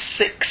being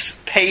 6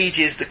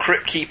 pages, the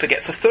Crypt Keeper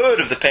gets a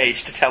third of the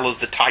page to tell us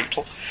the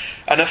title,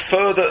 and a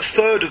further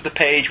third of the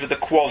page with a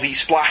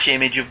quasi-splash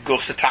image of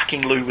Gus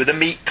attacking Lou with a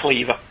meat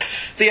cleaver.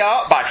 The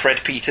art by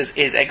Fred Peters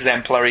is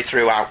exemplary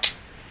throughout.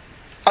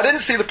 I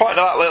didn't see the point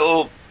of that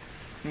little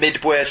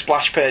midway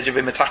splash page of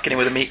him attacking him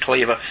with a meat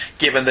cleaver,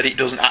 given that it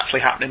doesn't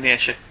actually happen in the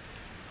issue.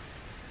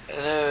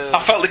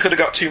 I felt they could have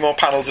got 2 more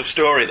panels of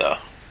story, though.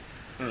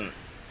 Do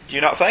you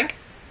not think?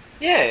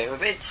 Yeah,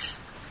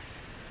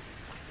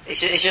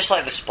 it's just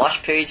like the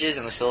splash pages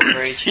and the silver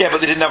page. Yeah, but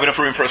they didn't have enough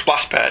room for a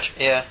splash page.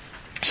 Yeah.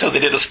 So they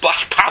did a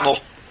splash panel.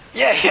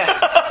 Yeah.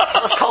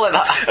 Let's call it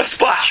that. A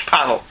splash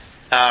panel.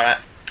 Alright.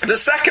 The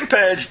second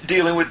page,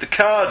 dealing with the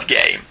card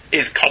game,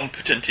 is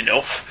competent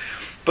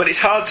enough, but it's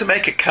hard to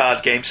make a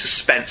card game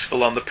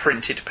suspenseful on the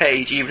printed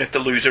page, even if the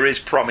loser is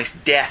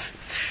promised death.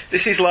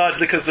 This is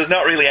largely because there's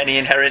not really any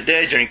inherent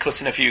danger in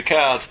cutting a few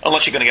cards,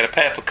 unless you're going to get a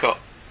paper cut.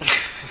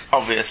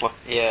 Obviously.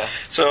 Yeah.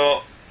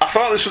 So, I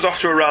thought this was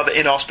off to a rather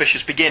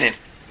inauspicious beginning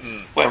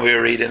when we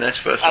were reading this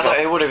first I of all.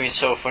 thought it would have been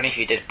so funny if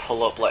you did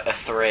pull up like a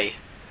 3.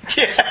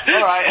 Yeah.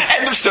 Alright.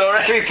 End of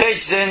story. 3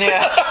 pages in,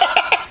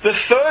 yeah. The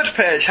third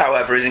page,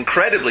 however, is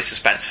incredibly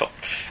suspenseful,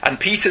 and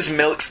Peters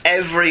milks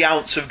every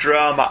ounce of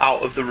drama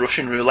out of the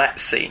Russian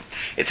roulette scene.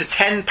 It's a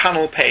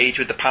 10-panel page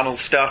with the panels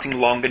starting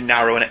long and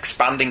narrow and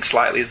expanding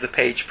slightly as the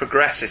page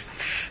progresses.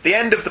 The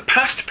end of the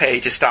past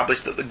page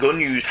established that the gun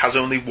used has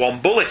only one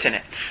bullet in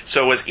it,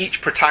 so as each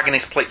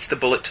protagonist plates the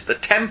bullet to the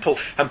temple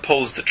and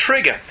pulls the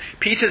trigger,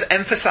 Peters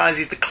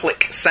emphasises the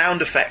click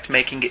sound effect,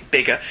 making it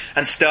bigger,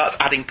 and starts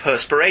adding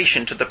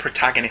perspiration to the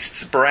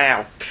protagonist's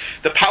brow.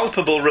 The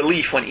palpable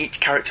relief when each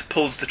character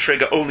pulls the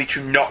trigger only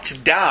to not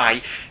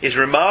die is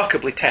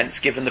remarkably tense,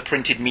 given the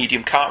printed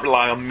medium can't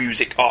rely on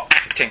music or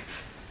acting.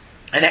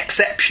 An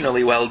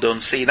exceptionally well done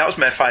scene. That was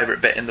my favourite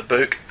bit in the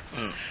book.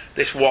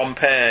 This one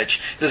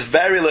page. There's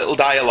very little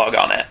dialogue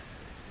on it.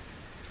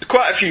 There's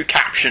quite a few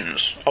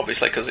captions,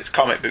 obviously, because it's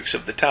comic books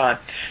of the time.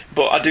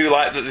 But I do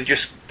like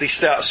that they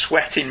start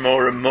sweating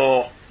more and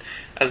more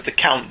as the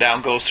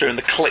countdown goes through and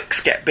the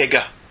clicks get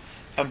bigger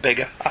and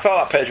bigger. I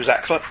thought that page was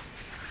excellent.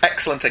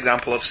 Excellent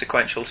example of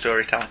sequential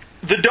storytelling.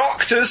 The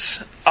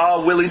doctors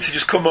are willing to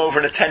just come over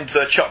and attend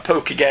their chop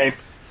poker game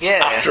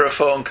after a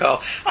phone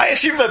call. I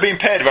assume they're being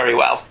paid very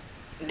well.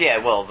 Yeah,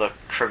 well, the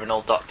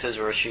criminal doctors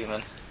were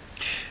assuming.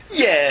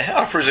 Yeah,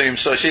 I presume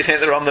so. So you think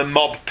they're on the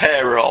mob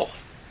payroll?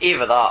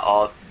 Either that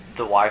or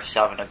the wife's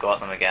having a go at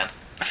them again.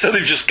 So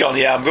they've just gone,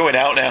 yeah, I'm going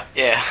out now.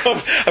 Yeah.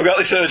 I've got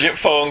this urgent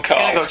phone call.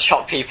 I'm going to go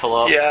chop people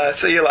up. Yeah,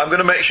 so I'm going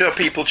to make sure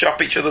people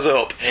chop each other's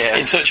up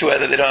in such a way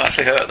that they don't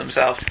actually hurt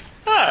themselves.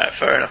 Alright,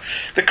 fair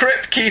enough. The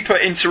Crypt Keeper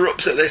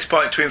interrupts at this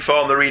point to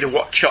inform the reader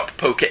what chop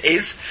poker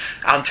is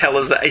and tell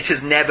us that it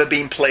has never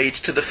been played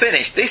to the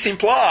finish. This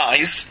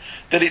implies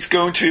that it's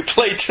going to be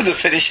played to the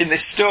finish in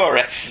this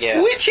story,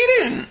 which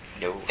it isn't,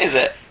 is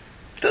it?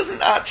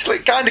 Doesn't actually,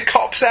 it kind of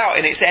cops out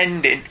in its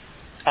ending.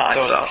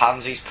 Don't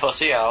pansy's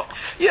pussy out.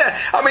 Yeah,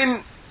 I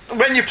mean,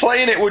 when you're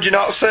playing it, would you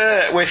not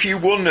say, well, if you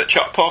won at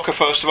chop poker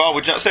first of all,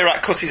 would you not say,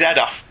 right, cut his head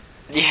off?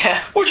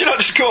 Yeah. Would you not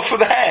just go for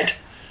the head?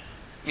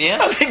 Yeah.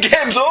 I think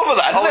game's over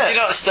then, isn't it? Would you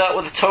not start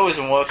with the toes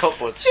and work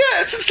upwards?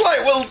 Yeah, it's just like,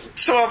 well,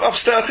 so I've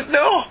started,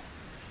 no.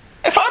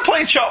 If I'm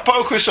playing chop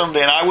poker with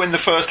somebody and I win the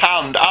first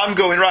hand, I'm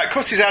going, right,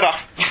 cut his head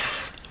off.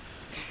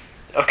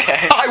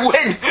 Okay. I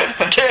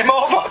win. Game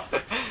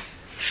over.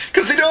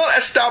 Because they don't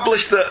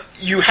establish that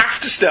you have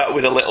to start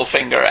with a little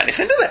finger or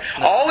anything, do they?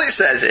 No. All it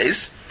says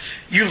is,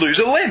 you lose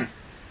a limb.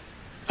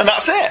 And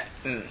that's it.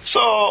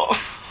 So,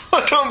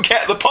 I don't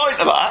get the point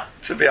of that,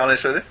 to be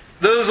honest with you.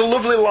 There's a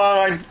lovely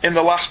line in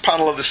the last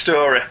panel of the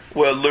story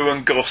where Lou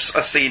and Gus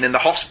are seen in the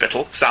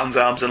hospital, sans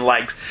arms and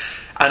legs,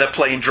 and are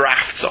playing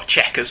drafts or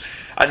checkers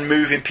and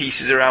moving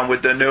pieces around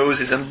with their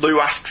noses, and Lou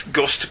asks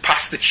Gus to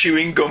pass the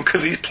chewing gum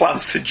because he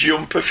plans to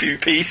jump a few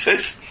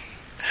pieces.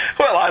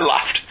 Well, I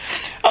laughed.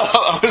 I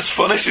thought that was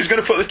funny. So he's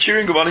going to put the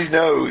chewing gum on his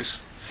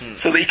nose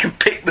so that he can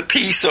pick the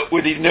piece up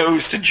with his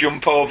nose to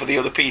jump over the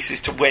other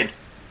pieces to win.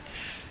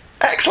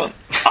 Excellent.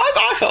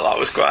 I thought that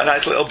was quite a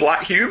nice little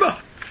black humour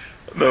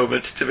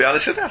moment, to be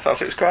honest with you. I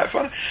thought it was quite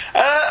funny.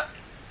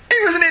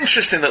 It was an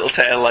interesting little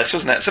tale, this,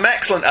 wasn't it? Some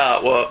excellent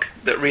artwork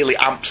that really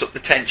amps up the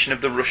tension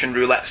of the Russian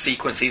roulette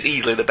sequence. Is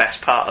easily the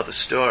best part of the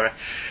story.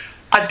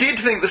 I did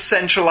think the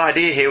central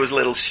idea here was a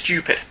little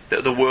stupid,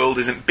 that the world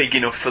isn't big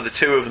enough for the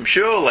two of them.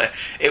 Surely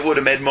it would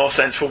have made more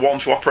sense for one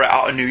to operate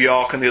out of New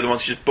York and the other one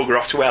to just bugger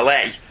off to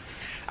LA,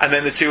 and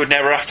then the two would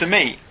never have to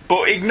meet.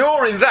 But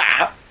ignoring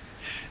that,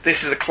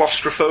 this is a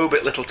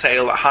claustrophobic little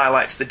tale that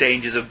highlights the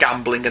dangers of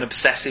gambling and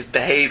obsessive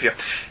behaviour.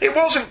 It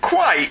wasn't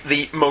quite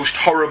the most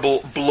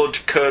horrible,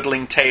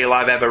 blood-curdling tale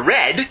I've ever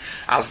read,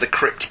 as the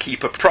Crypt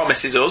Keeper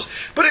promises us,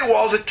 but it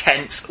was a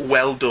tense,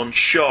 well-done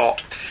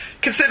short.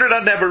 Considering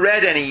I'd never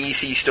read any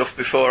EC stuff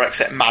before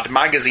except Mad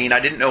Magazine,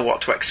 I didn't know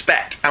what to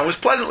expect, and was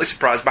pleasantly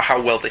surprised by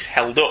how well this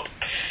held up.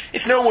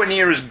 It's nowhere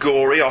near as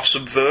gory or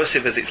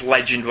subversive as its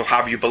legend will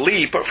have you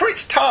believe, but for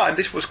its time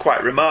this was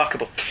quite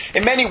remarkable.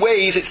 In many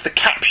ways it's the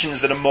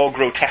captions that are more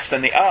grotesque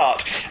than the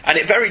art, and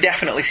it very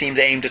definitely seems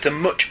aimed at a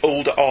much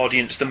older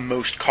audience than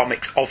most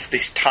comics of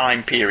this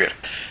time period.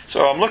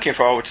 So I'm looking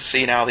forward to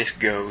seeing how this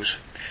goes.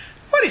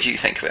 What did you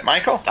think of it,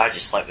 Michael? I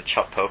just like the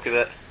chop poker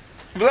bit.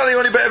 Was that the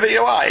only bit of it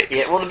you liked?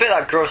 Yeah, well, the bit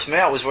that grossed me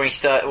out was when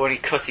he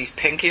cuts his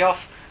pinky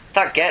off.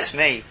 That gets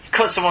me.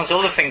 Cut someone's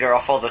other finger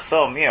off or the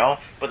thumb,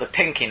 but the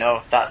pinky,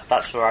 no,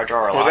 that's where I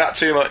draw a line. Was that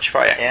too much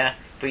for you? Yeah,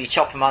 but you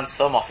chop a man's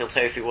thumb off, he'll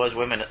tell you if he wears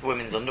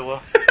women's underwear.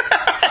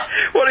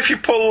 What if you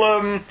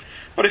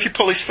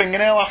pull his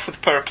fingernail off with a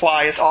pair of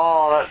pliers?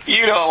 Oh, that's...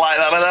 You don't like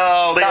that at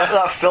all, do you?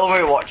 That film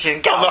we were watching,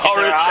 on the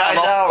horror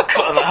channel, out,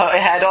 cutting the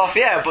head off,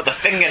 yeah, but the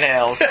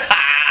fingernails.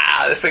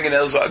 The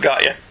fingernails what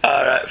got you.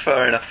 Alright,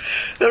 fair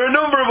enough. There are a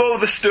number of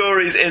other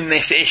stories in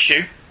this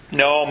issue,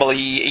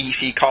 Normally,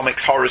 EC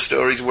Comics horror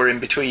stories were in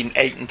between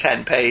 8 and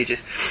 10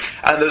 pages.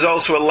 And there's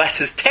also a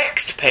letters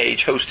text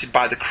page hosted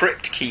by the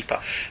Crypt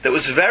Keeper that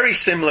was very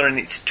similar in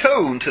its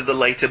tone to the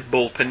later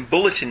bullpen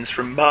bulletins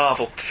from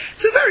Marvel.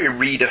 It's a very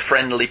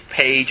reader-friendly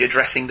page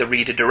addressing the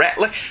reader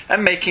directly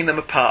and making them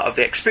a part of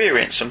the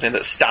experience, something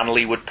that Stan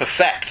Lee would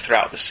perfect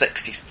throughout the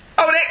 60s.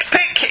 Our next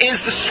pick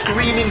is The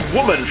Screaming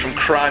Woman from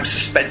Crime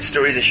Suspense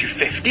Stories issue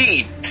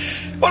 15.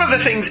 One of the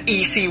things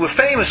EC were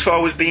famous for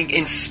was being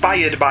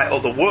inspired by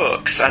other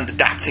works and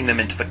adapting them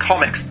into the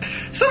comics.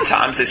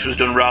 Sometimes this was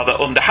done rather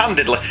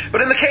underhandedly,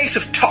 but in the case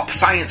of top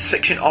science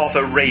fiction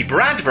author Ray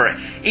Bradbury,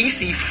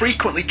 EC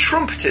frequently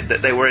trumpeted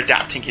that they were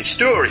adapting his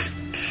stories.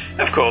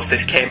 Of course,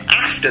 this came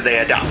after they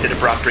adapted a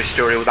Bradbury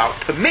story without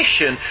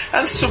permission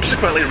and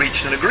subsequently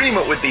reached an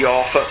agreement with the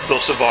author,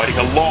 thus avoiding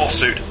a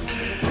lawsuit.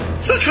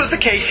 Such was the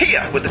case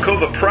here, with the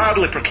cover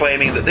proudly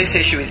proclaiming that this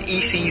issue is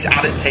EC's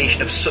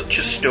adaptation of such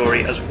a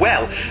story as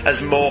well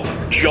as more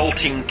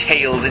jolting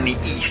tales in the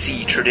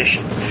EC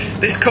tradition.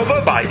 This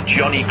cover by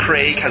Johnny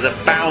Craig has a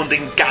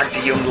bounding, gagged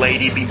young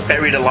lady being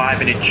buried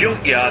alive in a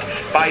junkyard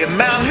by a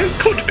man who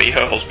could be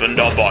her husband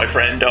or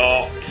boyfriend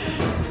or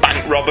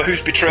bank robber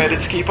who's betrayed her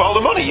to keep all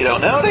the money. You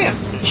don't know, do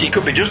you? She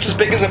could be just as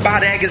big as a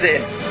bad egg as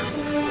him.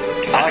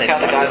 I like how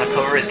the guy on the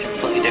cover is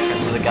completely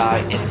different to the guy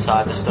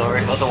inside the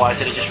story,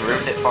 otherwise it'd have just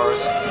ruined it for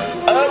us.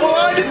 Well,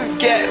 I didn't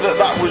get that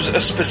that was a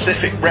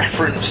specific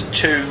reference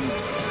to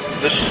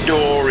the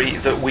story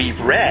that we've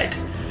read.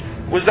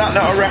 Was that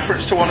not a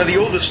reference to one of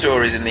the other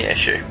stories in the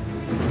issue?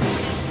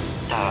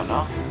 I don't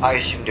know. I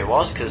assumed it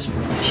was, because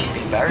she's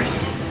been buried.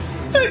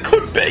 It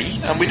could be,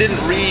 and we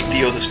didn't read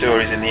the other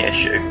stories in the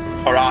issue.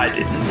 Or I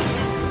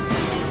didn't.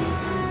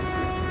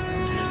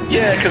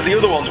 Yeah, because the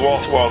other one's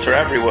water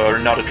everywhere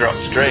and not a drop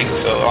to drink,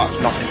 so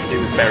that's nothing to do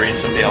with burying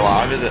somebody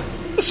alive, is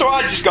it? So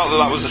I just got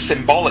that was a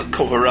symbolic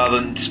cover rather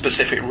than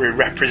specifically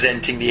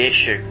representing the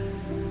issue.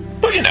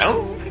 But, you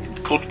know,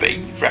 it could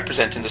be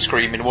representing the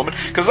Screaming Woman,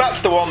 because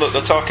that's the one that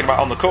they're talking about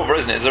on the cover,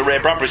 isn't it? There's a Ray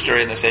Bradbury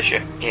story in this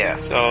issue. Yeah.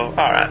 So,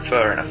 alright,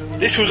 fair enough.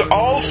 This was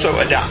also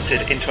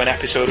adapted into an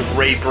episode of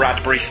Ray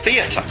Bradbury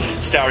Theatre,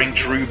 starring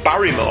Drew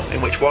Barrymore,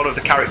 in which one of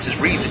the characters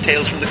reads a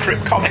Tales from the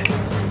Crypt comic.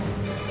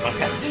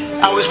 Okay.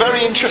 I was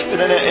very interested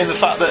in it in the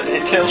fact that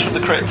Tales from the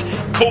Crypt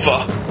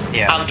cover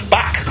and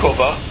back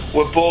cover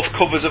were both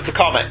covers of the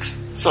comics.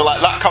 So,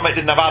 like, that comic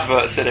didn't have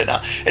adverts, did it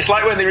now? It's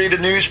like when they read a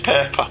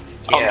newspaper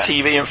on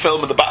TV and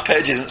film and the back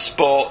page isn't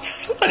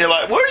sports. And you're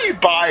like, where are you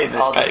buying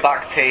this paper? The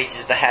back page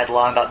is the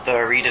headline that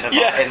they're reading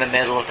about in the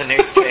middle of the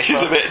newspaper. Which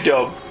is a bit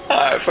dumb.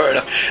 Alright, fair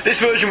enough.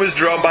 This version was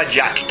drawn by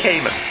Jack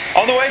Kamen.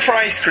 On the way for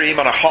ice cream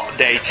on a hot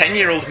day,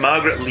 10-year-old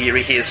Margaret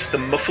Leary hears the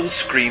muffled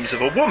screams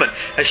of a woman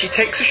as she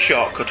takes a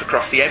shortcut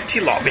across the empty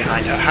lot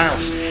behind her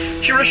house.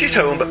 She rushes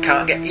home but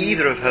can't get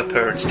either of her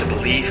parents to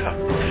believe her.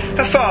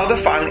 Her father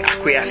finally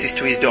acquiesces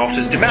to his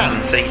daughter's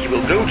demand, saying he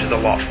will go to the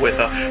lot with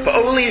her, but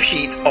only if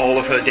she eats all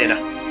of her dinner.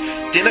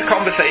 Dinner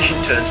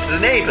conversation turns to the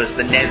neighbours,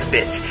 the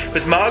Nesbits,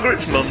 with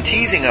Margaret's mum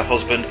teasing her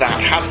husband that,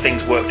 had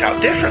things worked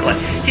out differently,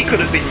 he could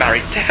have been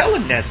married to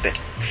Helen Nesbit.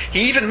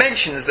 He even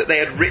mentions that they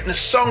had written a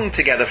song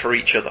together for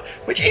each other,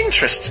 which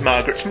interests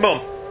Margaret's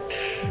mum.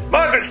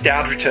 Margaret's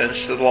dad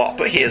returns to the lot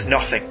but hears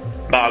nothing.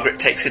 Margaret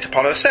takes it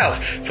upon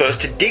herself,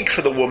 first to dig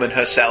for the woman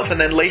herself and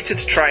then later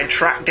to try and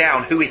track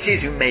down who it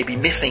is who may be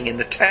missing in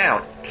the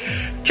town.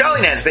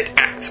 Charlie Nesbit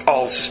acts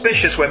all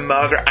suspicious when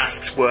Margaret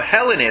asks where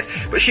Helen is,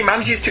 but she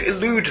manages to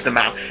elude the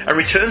man and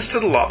returns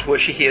to the lot where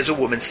she hears a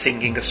woman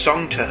singing a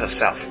song to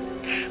herself.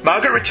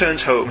 Margaret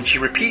returns home and she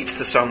repeats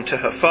the song to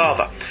her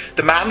father.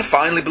 The man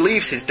finally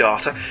believes his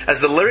daughter, as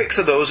the lyrics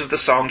are those of the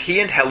song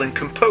he and Helen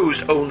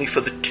composed only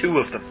for the two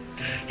of them.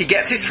 He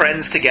gets his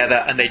friends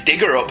together and they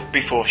dig her up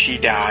before she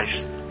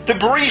dies. The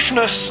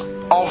briefness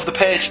of the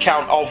page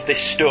count of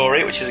this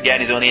story, which is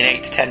again is only an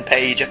 8 to 10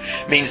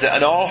 pager, means that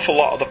an awful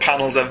lot of the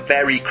panels are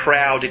very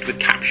crowded with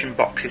caption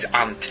boxes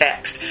and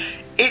text.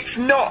 It's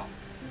not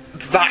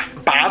that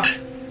bad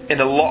in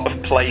a lot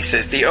of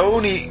places. The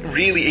only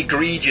really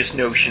egregious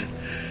notion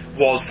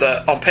was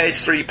that on page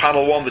 3,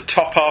 panel 1, the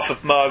top half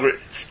of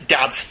Margaret's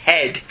dad's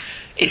head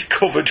is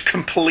covered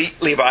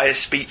completely by a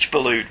speech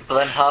balloon. But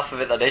then half of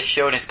it that is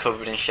shown is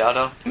covered in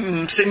shadow.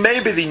 See,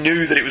 maybe they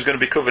knew that it was going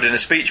to be covered in a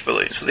speech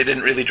balloon, so they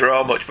didn't really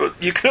draw much,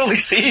 but you can only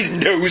see his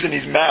nose and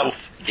his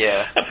mouth.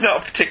 Yeah. That's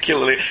not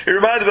particularly... It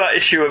reminds me of that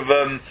issue of,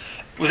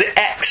 was it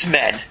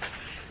X-Men?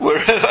 Where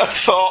a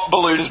thought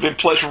balloon has been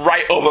placed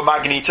right over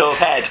Magneto's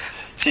head,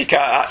 so you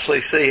can't actually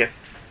see him.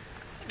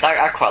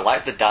 I quite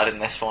like the dad in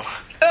this one.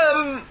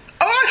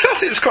 I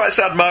thought it was quite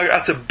sad Margaret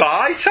had to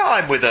buy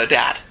time with her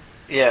dad.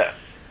 Yeah.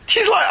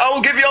 She's like, I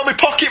will give you all my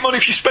pocket money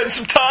if you spend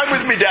some time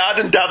with me, Dad.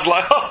 And Dad's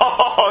like,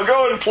 oh,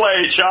 go and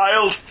play,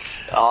 child.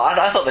 Oh,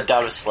 I thought the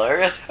dad was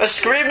hilarious. A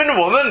screaming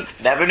woman.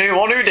 Never knew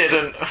one who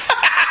didn't.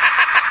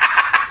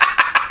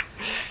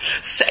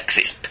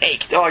 Sexist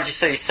pig. Oh, I just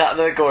said he sat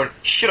there going,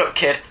 shut up,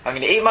 kid. I'm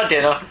going to eat my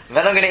dinner,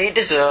 then I'm going to eat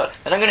dessert,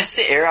 then I'm going to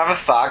sit here, have a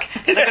fag,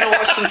 then I'm going to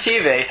watch some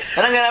TV,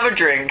 then I'm going to have a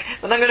drink,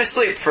 then I'm going to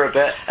sleep for a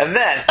bit, and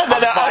then I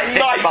might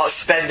think about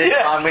spending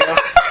time with him.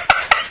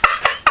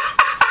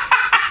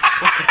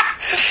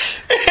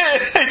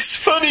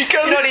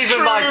 Because Not it's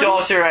even my true.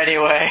 daughter,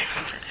 anyway.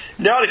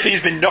 Not if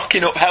he's been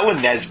knocking up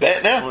Helen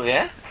Nesbit, no. Well,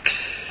 yeah.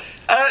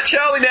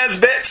 Charlie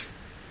Nesbit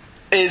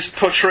is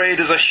portrayed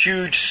as a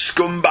huge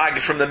scumbag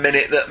from the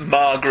minute that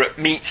Margaret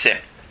meets him,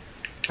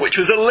 which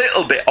was a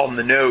little bit on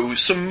the nose.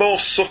 Some more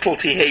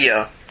subtlety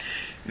here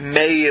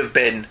may have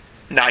been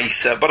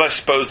nicer, but I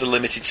suppose the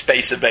limited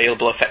space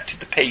available affected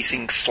the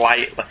pacing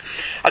slightly.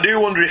 I do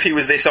wonder if he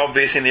was this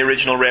obvious in the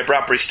original Ray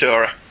Bradbury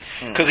story,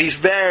 because he's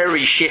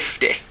very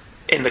shifty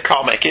in the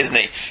comic, isn't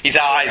he? His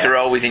eyes are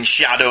always in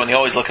shadow and they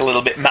always look a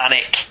little bit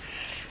manic,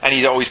 and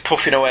he's always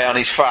puffing away on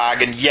his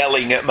fag and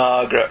yelling at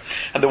Margaret,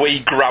 and the way he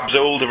grabs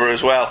hold of her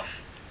as well.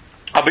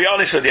 I'll be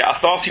honest with you, I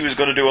thought he was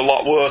going to do a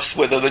lot worse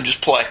with her than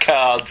just play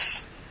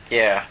cards.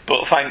 Yeah.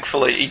 But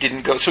thankfully he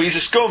didn't go. So he's a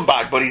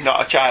scumbag, but he's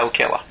not a child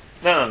killer.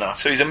 No.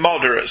 So he's a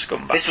moderate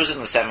scumbag. This was in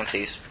the 70s.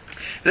 It's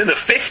in the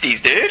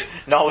 50s, dude.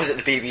 Nor was it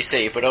the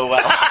BBC, but oh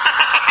well.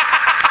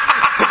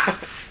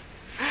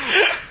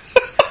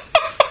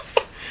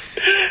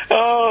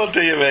 Oh,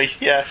 dear me.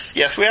 Yes,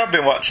 we have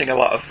been watching a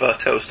lot of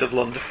Toast of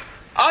London.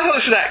 I thought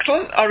this was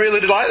excellent. I really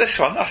did like this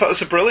one. I thought it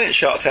was a brilliant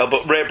short tale,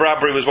 but Ray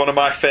Bradbury was one of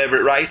my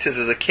favourite writers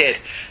as a kid.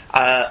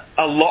 A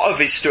lot of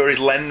his stories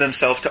lend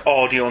themselves to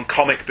audio and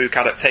comic book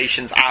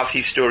adaptations, as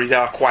his stories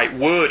are quite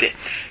wordy,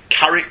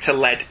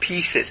 character-led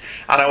pieces,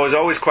 and I was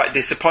always quite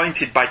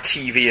disappointed by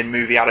TV and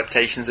movie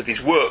adaptations of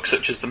his work,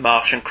 such as The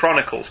Martian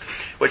Chronicles,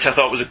 which I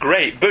thought was a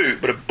great book,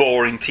 but a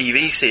boring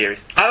TV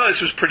series. I thought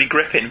this was pretty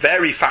gripping,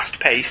 very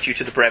fast-paced due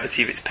to the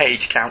brevity of its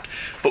page count,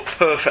 but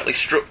perfectly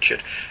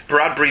structured.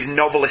 Bradbury's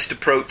novelist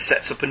approach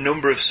sets up a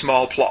number of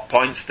small plot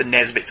points, the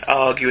Nesbits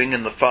arguing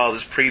and the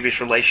father's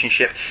previous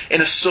relationship, in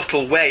a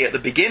subtle way at the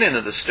beginning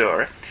of the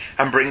story,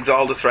 and brings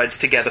all the threads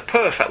together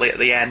perfectly at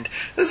the end.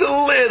 There's a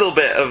little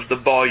bit of the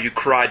boy who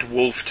cried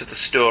wolf to the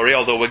story,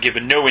 although we're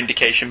given no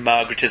indication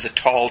Margaret is a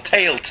tall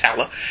tale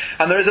teller,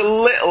 and there is a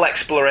little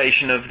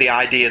exploration of the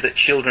idea that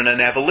children are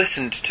never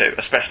listened to,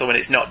 especially when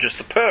it's not just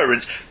the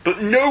parents,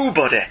 but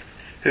nobody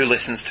who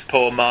listens to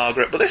poor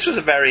Margaret. But this was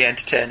a very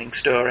entertaining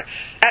story.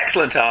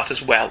 Excellent art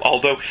as well,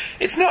 although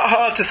it's not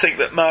hard to think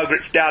that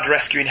Margaret's dad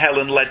rescuing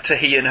Helen led to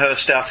he and her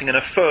starting an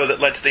affair that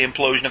led to the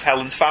implosion of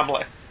Helen's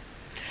family.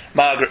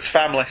 Margaret's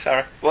family,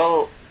 sorry.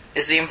 Well,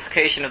 is the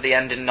implication of the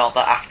ending not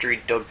that after he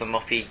dug them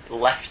up, he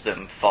left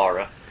them for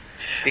her?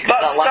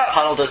 Because that last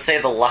panel does say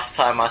the last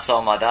time I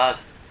saw my dad.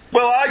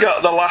 Well, I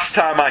got the last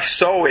time I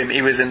saw him,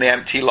 he was in the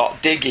empty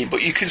lot digging,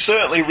 but you can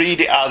certainly read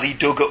it as he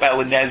dug up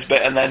Ellen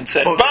Nesbit and then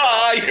said,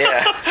 bye!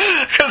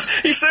 Yeah. Because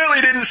he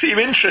certainly didn't seem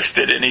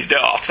interested in his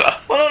daughter.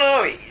 Well,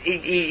 no,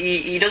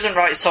 he doesn't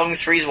write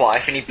songs for his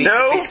wife and he beats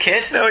up his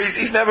kid. No,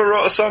 he's never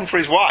wrote a song for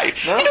his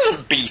wife. No. He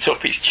doesn't beat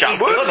up his child.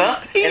 He's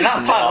gonna. In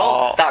that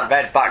panel, that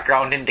red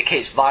background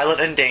indicates violent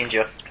and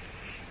danger.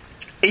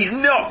 He's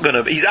not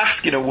gonna. He's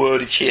asking a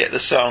word each at the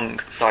song.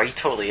 Oh, he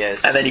totally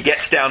is. And then he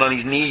gets down on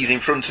his knees in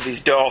front of his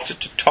daughter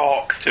to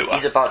talk to her.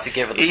 He's about to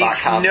give her the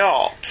backhand. He's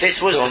not.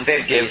 This was going the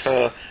 50s. to give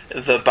her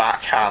the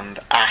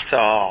backhand at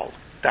all.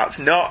 That's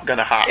not going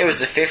to happen. It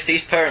was the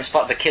 50s. Parents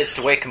slapped the kids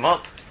to wake them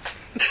up.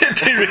 Did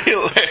they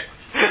really?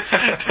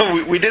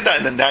 No, we did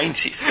that in the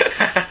 90s.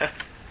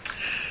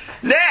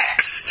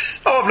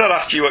 Next! Oh, I've not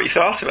asked you what you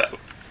thought of it.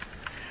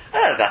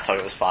 I thought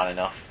it was fine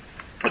enough.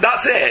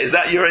 That's it? Is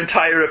that your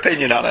entire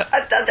opinion on it?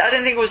 I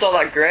didn't think it was all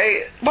that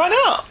great. Why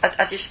not?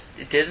 I just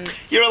didn't.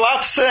 You're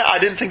allowed to say I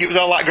didn't think it was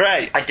all that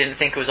great. I didn't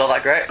think it was all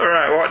that great.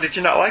 Alright, what did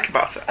you not like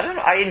about it? I don't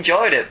know. I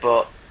enjoyed it,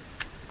 but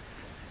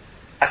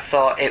I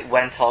thought it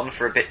went on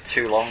for a bit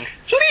too long.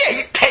 It's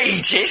only 8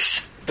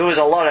 pages! There was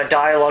a lot of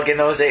dialogue in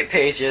those 8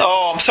 pages.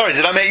 Oh, I'm sorry,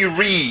 did I make you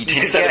read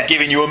instead of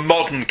giving you a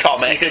modern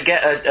comic? You could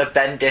get a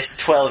Bendis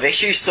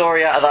 12-issue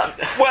story out of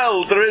that.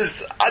 Well, there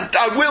is...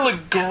 I will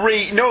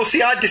agree... No,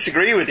 see, I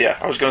disagree with you.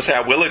 I was going to say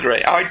I will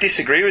agree. I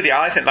disagree with you.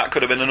 I think that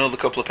could have been another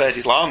couple of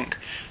pages long.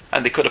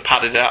 And they could have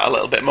padded it out a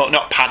little bit more.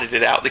 Not padded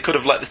it out, they could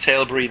have let the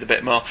tale breathe a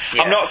bit more.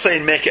 Yeah. I'm not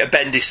saying make it a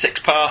Bendis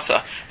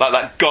 6-parter, like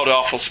that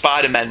god-awful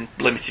Spider-Man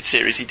limited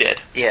series he did.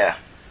 Yeah.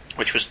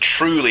 Which was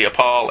truly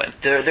appalling.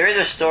 There is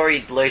a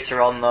story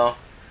later on, though.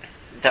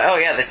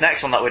 This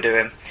next one that we're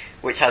doing,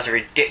 which has a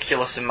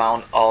ridiculous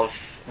amount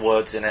of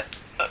words in it.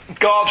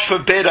 God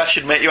forbid I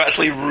should make you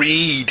actually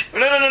read. No.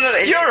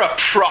 You're a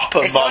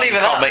proper modern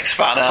comics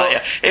fan, aren't you?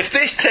 If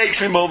this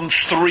takes me more than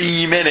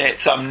 3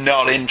 minutes, I'm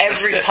not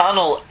interested. Every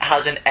panel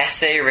has an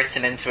essay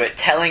written into it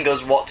telling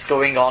us what's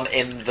going on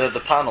in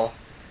the panel.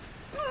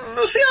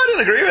 See, I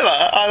don't agree with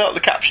that. I thought the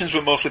captions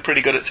were mostly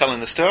pretty good at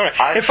telling the story.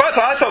 In fact,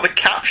 I thought the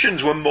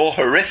captions were more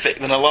horrific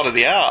than a lot of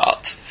the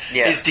art.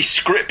 Yeah. His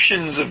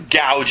descriptions of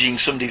gouging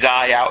somebody's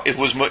eye out, it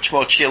was much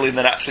more chilling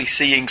than actually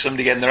seeing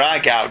somebody getting their eye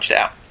gouged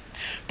out.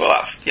 Well,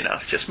 that's,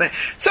 it's just me.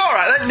 So,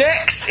 alright then,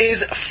 next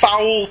is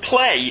Foul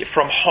Play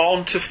from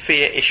Haunt of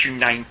Fear issue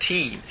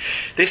 19.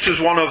 This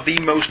was one of the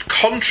most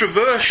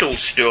controversial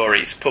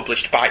stories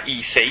published by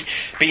EC,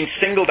 being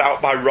singled out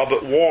by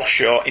Robert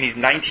Warshaw in his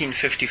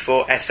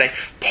 1954 essay,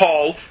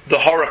 Paul, the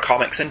Horror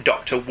Comics and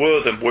Dr.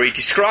 Wortham, where he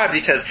described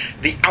it as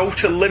the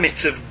outer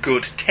limits of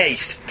good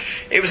taste.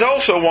 It was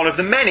also one of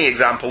the many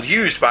examples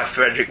used by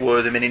Frederick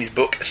Wortham in his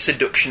book,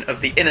 Seduction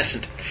of the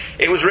Innocent.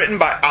 It was written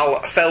by Al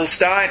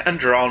Feldstein and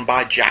drawn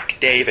by Jack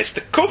Davis.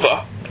 The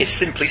cover is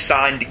simply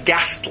signed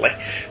Ghastly,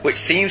 which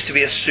seems to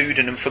be a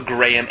pseudonym for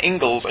Graham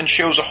Ingalls, and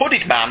shows a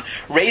hooded man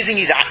raising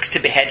his axe to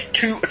behead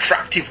two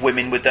attractive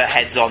women with their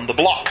heads on the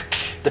block.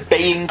 The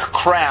baying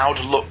crowd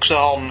looks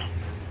on.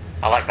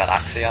 I like that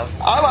axe he has.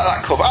 I like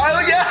that cover.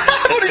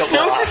 But it's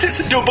noticed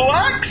it's a double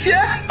axe,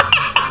 yeah?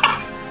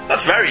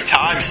 That's very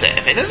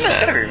time-saving, isn't it? It's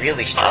got to be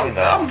really strong,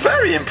 though. I'm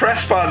very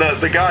impressed by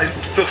the guy,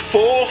 the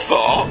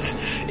forethought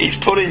he's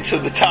put into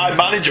the time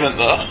management,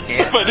 though.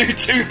 Yeah. If I do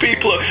two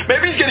people,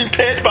 maybe he's getting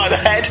paid by the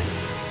head.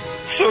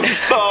 So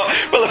he's thought,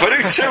 well, if I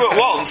do two at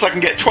once, I can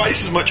get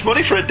twice as much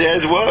money for a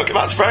day's work.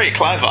 That's very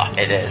clever.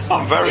 It is.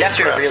 I'm very You have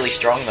to impressed. be really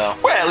strong, though.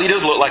 Well, he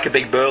does look like a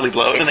big burly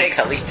bloke, It doesn't takes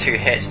at least 2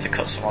 hits to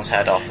cut someone's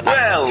head off. And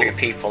Well- 2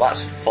 people,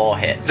 that's 4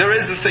 hits. There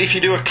is the thing, if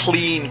you do a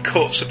clean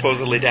cut,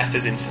 supposedly death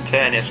is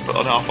instantaneous, but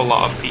an awful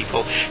lot of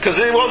people... Because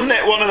wasn't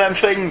it one of them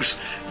things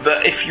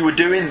that if you were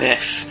doing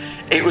this,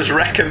 it was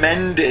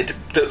recommended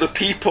that the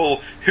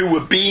people who were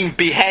being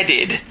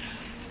beheaded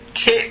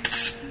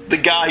tipped the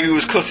guy who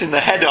was cutting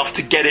the head off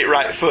to get it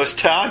right first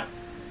time?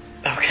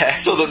 Okay.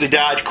 So that they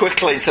died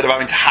quickly instead of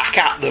having to hack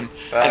at them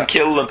Right. and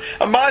kill them.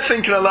 And my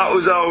thinking on that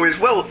was always,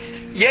 well,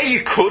 yeah, you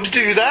could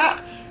do that,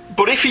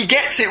 but if he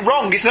gets it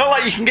wrong, it's not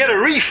like you can get a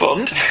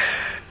refund.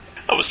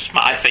 That was just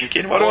my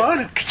thinking. What do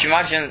I know? Could you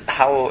imagine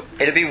how...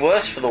 It'd be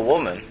worse for the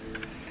woman.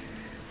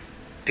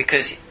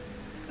 Because...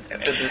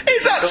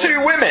 Is that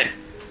 2 women?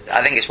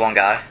 I think it's one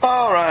guy.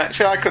 All right.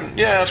 See, I couldn't...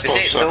 Yeah, I You suppose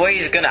see, so. the way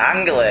he's going to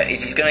angle it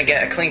is he's going to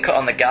get a clean cut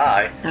on the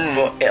guy,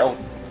 but it'll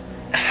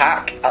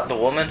hack at the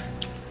woman.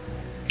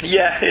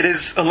 Yeah, it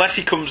is. Unless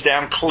he comes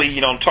down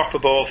clean on top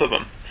of both of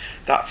them,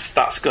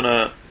 that's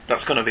gonna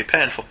be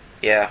painful.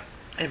 Yeah.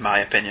 In my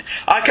opinion,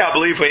 I can't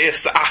believe we're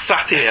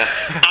sat here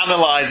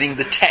analysing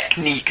the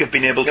technique of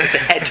being able to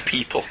behead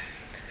people.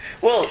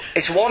 Well,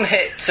 it's one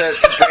hit to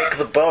break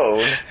the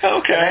bone.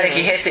 Okay. And then if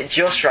you hit it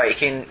just right,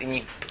 and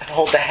you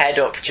hold the head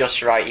up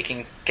just right, you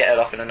can get it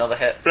off in another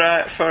hit.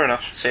 Right, fair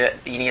enough. So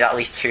you need at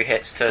least 2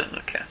 hits to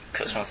Okay.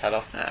 cut someone's head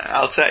off.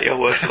 I'll take your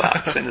word for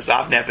that, since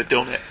I've never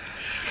done it.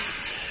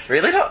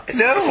 Really not? It's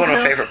one of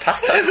my favourite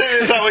pastimes.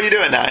 Is that what you do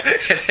at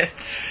night?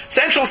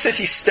 Central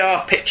City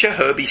star pitcher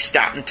Herbie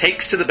Stanton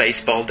takes to the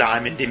baseball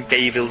diamond in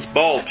Bayville's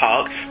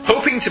ballpark,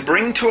 hoping to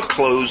bring to a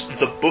close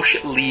the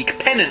Bush League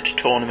pennant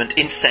tournament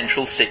in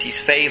Central City's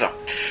favour.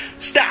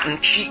 Stanton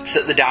cheats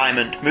at the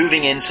diamond,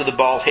 moving in so the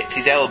ball hits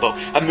his elbow,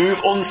 a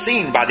move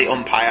unseen by the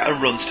umpire,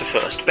 and runs to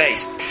first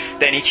base.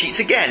 Then he cheats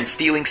again,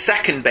 stealing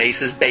second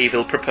base as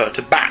Bayville prepare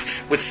to bat,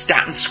 with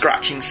Stanton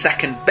scratching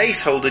second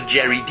base holder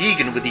Jerry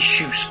Deegan with his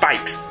shoe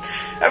spikes.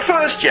 At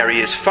first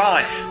Jerry is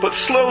fine, but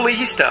slowly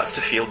he starts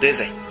to feel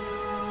dizzy.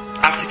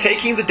 After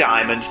taking the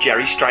diamond,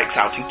 Jerry strikes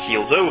out and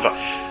keels over.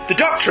 The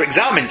doctor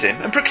examines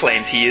him and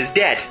proclaims he is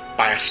dead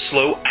by a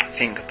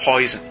slow-acting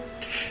poison.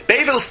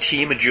 Bayville's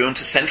team adjourn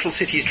to Central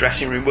City's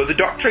dressing room where the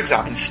doctor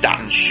examines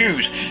Stanton's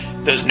shoes.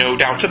 There's no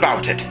doubt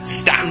about it.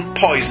 Stanton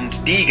poisoned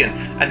Deegan,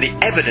 and the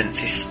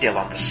evidence is still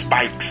on the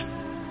spikes.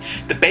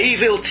 The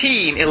Bayville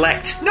team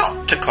elect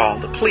not to call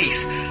the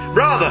police.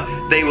 Rather,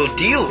 they will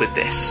deal with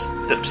this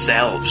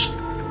themselves.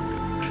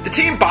 The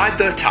team bide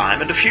their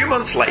time, and a few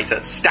months later,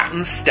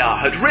 Stanton's star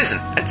had risen,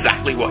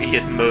 exactly what he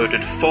had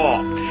murdered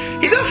for.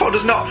 He therefore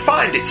does not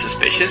find it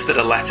suspicious that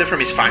a letter from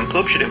his fan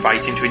club should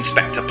invite him to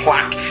inspect a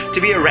plaque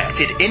to be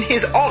erected in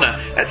his honour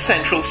at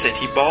Central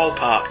City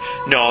Ballpark,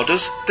 nor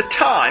does the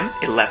time,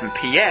 11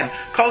 p.m,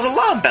 cause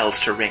alarm bells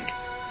to ring.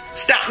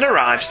 Stanton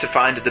arrives to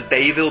find the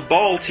Bayville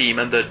ball team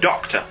and the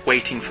doctor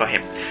waiting for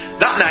him.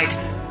 That night,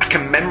 a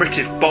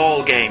commemorative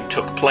ball game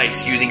took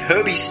place, using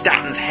Herbie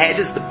Stanton's head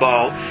as the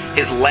ball,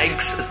 his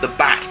legs as the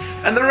bat,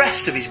 and the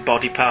rest of his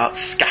body parts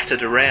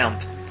scattered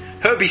around.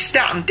 Herbie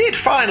Stanton did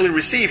finally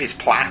receive his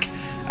plaque,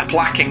 a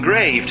plaque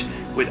engraved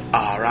with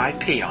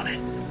R.I.P. on it.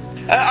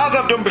 As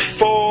I've done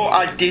before,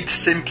 I did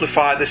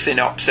simplify the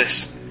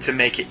synopsis to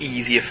make it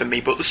easier for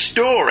me, but the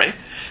story,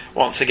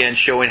 once again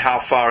showing how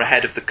far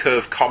ahead of the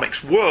curve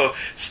comics were,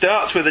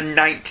 starts with a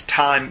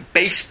nighttime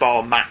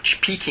baseball match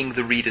piquing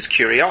the reader's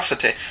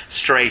curiosity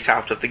straight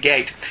out of the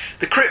gate.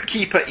 The Crypt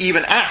Keeper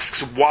even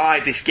asks why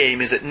this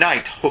game is at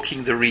night,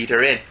 hooking the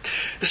reader in.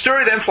 The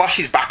story then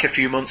flashes back a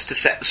few months to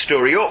set the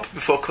story up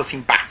before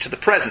cutting back to the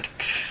present.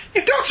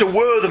 If Dr.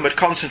 Wortham had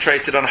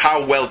concentrated on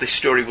how well this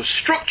story was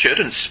structured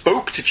and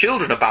spoke to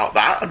children about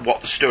that and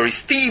what the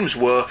story's themes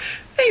were,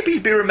 maybe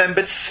he'd be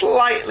remembered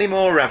slightly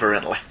more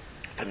reverently.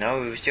 But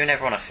no, he was doing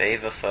everyone a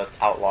favour for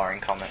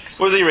outlawing comics.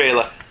 Was he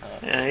really?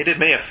 Yeah, he did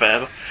me a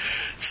favour.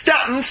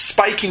 Statton's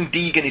spiking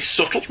Deegan is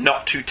subtle,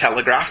 not too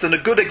telegraphed, and a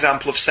good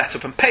example of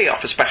setup and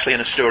payoff, especially in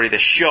a story this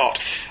short.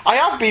 I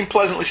have been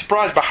pleasantly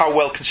surprised by how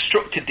well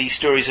constructed these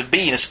stories have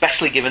been,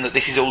 especially given that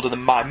this is older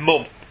than my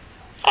mum.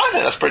 I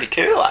think that's pretty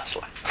cool,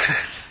 actually.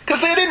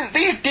 Because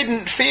these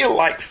didn't feel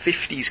like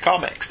 50s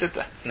comics, did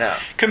they? No.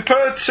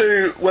 Compared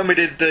to when we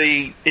did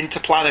the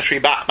Interplanetary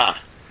Batman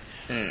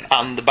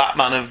and the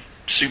Batman of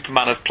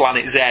Superman of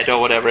Planet Z or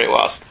whatever it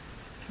was,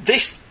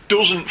 this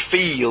doesn't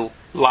feel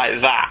like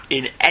that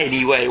in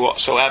any way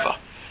whatsoever.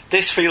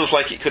 This feels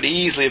like it could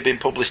easily have been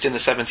published in the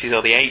 70s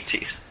or the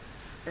 80s.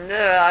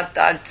 No,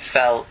 I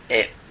felt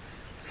it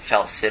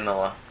felt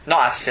similar.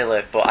 Not as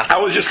silly, but I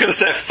was just going to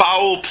say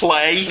Foul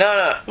Play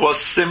was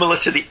similar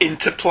to the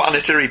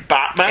Interplanetary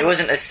Batman. It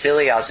wasn't as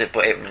silly as it,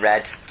 but it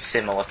read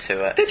similar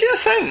to it. Did you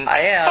think?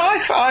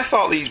 I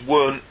thought these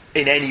weren't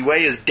in any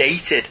way as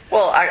dated.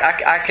 Well,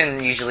 I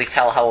can usually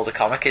tell how old a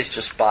comic is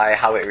just by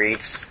how it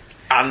reads.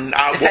 And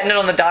depending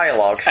on the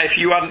dialogue. If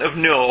you hadn't have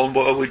known,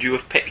 what would you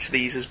have picked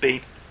these as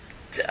being?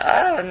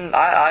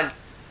 I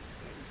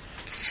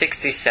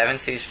 60s,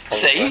 70s probably.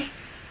 See?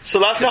 So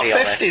that's not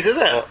 50s, is it?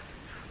 But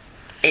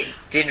it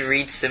did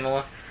read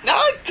similar. No,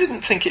 I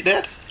didn't think it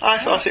did. I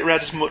thought it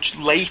read as much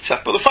later.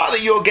 But the fact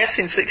that you're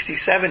guessing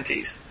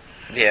 60s,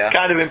 70s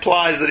kind of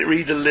implies that it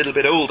reads a little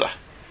bit older.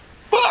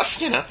 Well,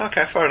 that's,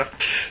 okay, fair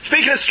enough.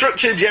 Speaking of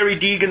structure, Jerry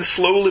Deegan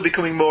slowly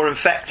becoming more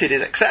infected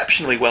is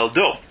exceptionally well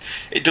done.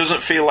 It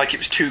doesn't feel like it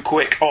was too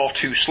quick or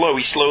too slow.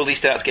 He slowly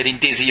starts getting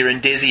dizzier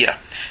and dizzier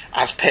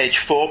as page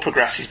 4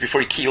 progresses before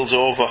he keels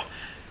over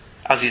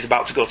as he's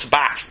about to go to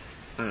bat.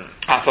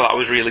 I thought that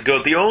was really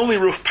good. The only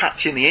rough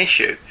patch in the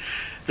issue,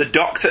 the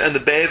Doctor and the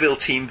Bayville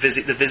team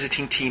visit the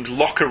visiting team's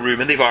locker room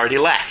and they've already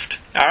left.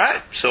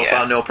 Alright, so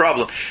far no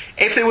problem.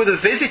 If they were the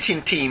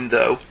visiting team,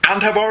 though,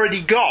 and have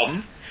already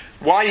gone,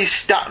 why is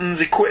Statton's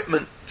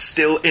equipment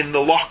still in the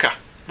locker?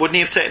 Wouldn't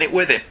he have taken it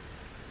with him?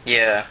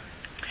 Yeah.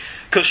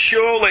 Because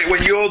surely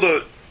when you're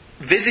the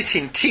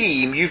visiting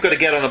team, you've got to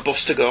get on a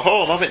bus to go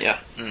home, haven't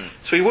you?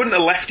 So he wouldn't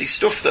have left his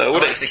stuff there, would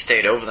he? Unless they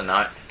stayed over the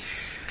night.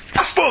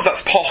 I suppose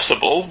that's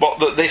possible, but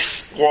that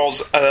this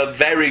was a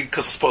very...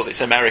 Because I suppose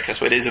it's America,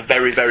 so it is a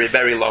very, very,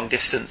 very long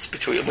distance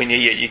between when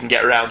you can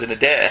get around in a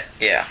day.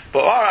 Yeah.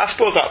 But alright, I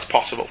suppose that's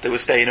possible. They were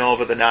staying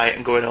over the night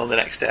and going home the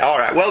next day.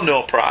 Alright, well,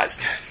 no prize.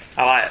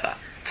 I like that.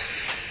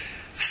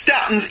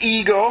 Statton's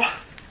ego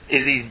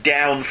is his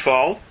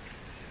downfall,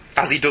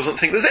 as he doesn't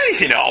think there's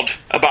anything odd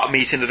about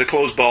meeting at a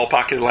closed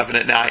ballpark at 11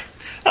 at night.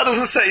 That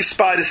doesn't set his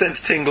spider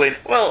sense tingling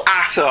at all.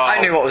 I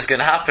knew what was going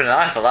to happen and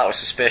I thought that was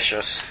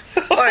suspicious.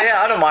 Oh yeah,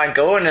 I don't mind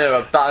going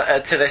to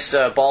this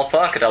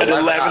ballpark at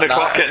 11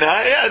 o'clock at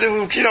night. Yeah,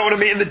 do you not want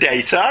to meet in the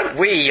daytime?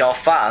 We, your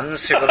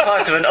fans, who are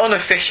part of an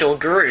unofficial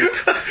group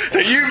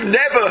that you've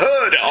never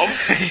heard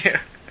of.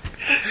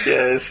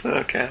 Yes,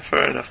 okay,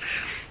 fair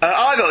enough.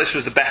 I thought this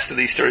was the best of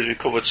these stories we've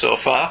covered so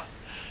far,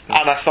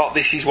 and I thought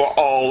this is what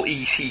all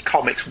EC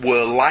comics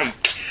were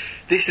like.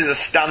 This is a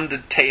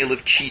standard tale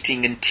of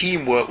cheating and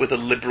teamwork with a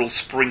liberal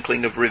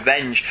sprinkling of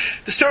revenge.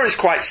 The story is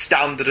quite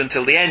standard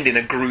until the end in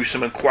a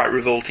gruesome and quite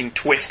revolting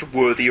twist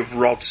worthy of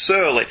Rod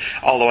Serling,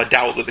 although I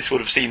doubt that this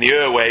would have seen the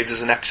airwaves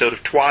as an episode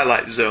of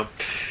Twilight Zone.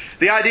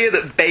 The idea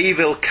that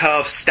Bayville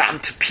carves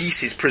Statton to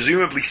pieces,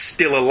 presumably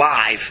still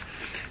alive,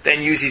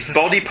 then uses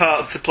body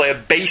parts to play a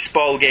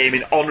baseball game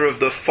in honour of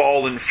the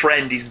fallen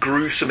friend is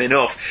gruesome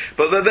enough,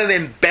 but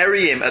then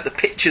bury him at the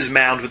pitcher's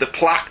mound with a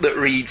plaque that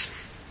reads,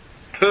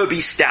 Herbie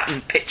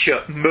Statton,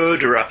 pitcher,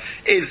 murderer,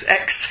 is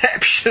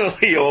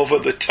exceptionally over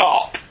the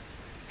top.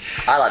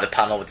 I like the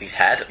panel with his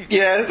head.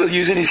 Yeah, they're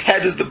using his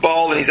head as the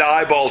ball and his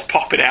eyeballs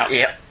popping out.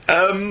 Yeah.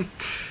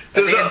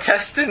 The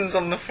intestines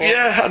on the floor.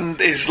 Yeah, and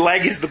his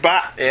leg is the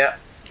bat. Yeah.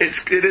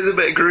 It is a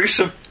bit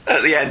gruesome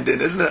at the ending,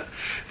 isn't it?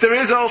 There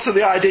is also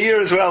the idea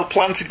as well,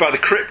 planted by the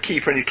crypt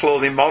keeper in his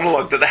closing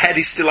monologue, that the head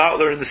is still out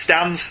there in the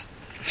stands.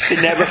 They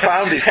never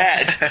found his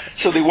head,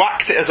 so they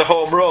whacked it as a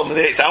home run, and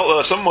it's out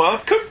there somewhere.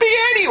 Could be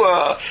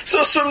anywhere.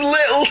 So some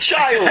little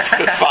child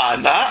could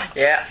find that.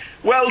 Yeah.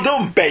 Well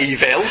done,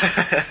 Bayville.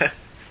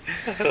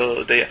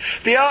 Oh dear.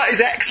 The art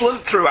is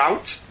excellent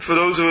throughout. For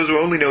those of us who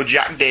only know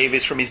Jack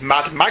Davis from his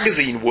Mad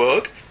magazine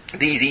work,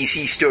 these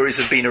EC stories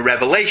have been a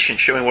revelation,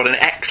 showing what an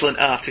excellent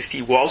artist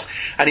he was,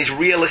 and his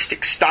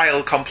realistic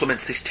style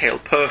complements this tale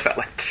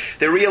perfectly.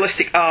 The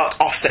realistic art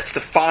offsets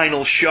the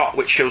final shot,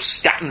 which shows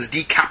Statton's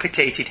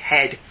decapitated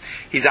head,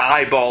 his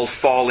eyeball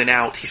falling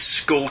out, his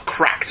skull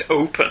cracked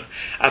open,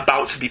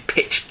 about to be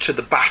pitched to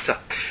the batter.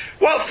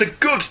 Whilst a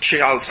good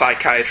child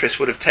psychiatrist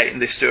would have taken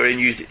this story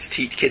and used it to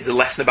teach kids a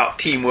lesson about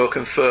teamwork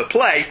and fair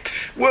play,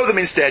 Wortham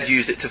instead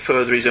used it to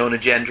further his own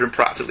agenda and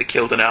practically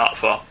killed an art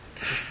form.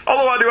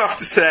 Although I do have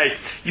to say,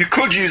 you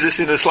could use this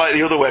in a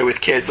slightly other way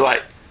with kids,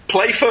 like,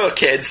 play fair,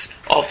 kids,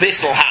 or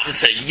this'll happen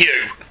to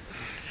you.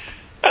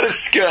 That'd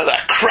scare the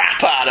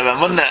crap out of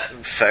them, wouldn't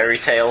it? Fairy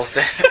tales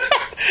did.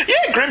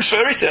 Yeah, Grimm's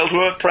fairy tales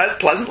were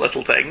pleasant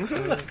little things,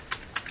 weren't they?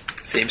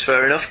 Seems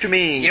fair enough to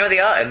me. You know what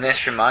the art in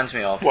this reminds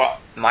me of? What?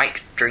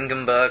 Mike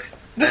Dringenberg.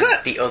 Does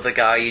it? The other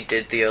guy who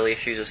did the early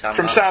issues of Sandman.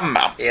 From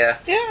Sandman? Yeah.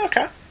 Yeah,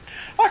 okay.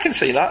 I can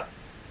see that.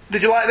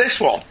 Did you like this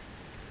one?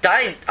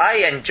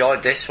 I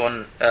enjoyed this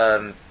one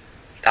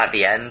at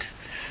the end.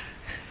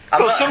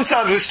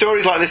 Sometimes with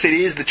stories like this, it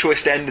is the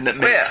twist ending that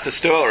makes the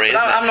story, isn't it?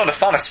 I'm not a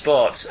fan of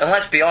sports, and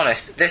let's be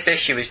honest, this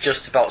issue is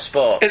just about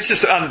sports. It's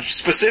just, and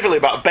specifically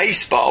about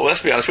baseball,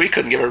 let's be honest, we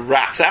couldn't give a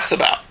rat's ass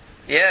about.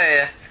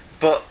 Yeah.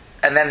 But,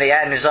 and then the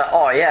end is like,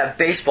 oh yeah,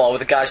 baseball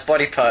with a guy's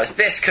body parts,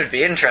 this could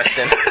be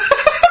interesting.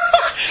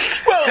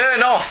 Well,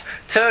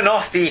 Turn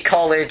off the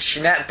college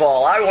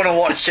netball. I want to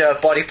watch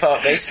body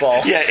part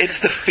baseball. Yeah, it's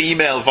the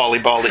female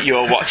volleyball that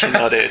you're watching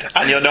though, dude.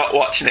 And you're not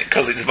watching it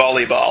because it's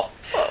volleyball.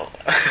 Oh.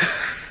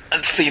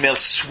 And female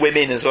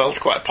swimming as well is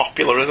quite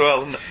popular as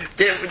well, isn't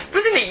it?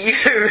 Wasn't it you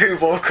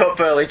who woke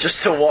up early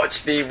just to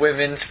watch the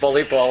women's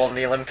volleyball on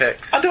the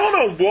Olympics? I don't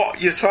know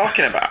what you're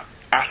talking about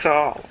at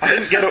all. I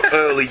didn't get up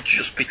early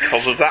just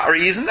because of that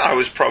reason. I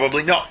was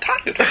probably not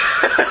tired.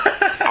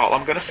 That's all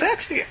I'm going to say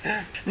to you.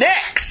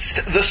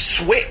 Next, The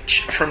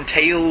Switch from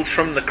Tales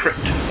from the Crypt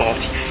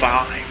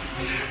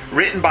 45.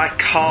 Written by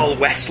Carl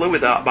Wessler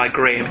with art by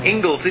Graham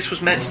Ingalls, this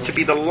was meant to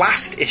be the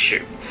last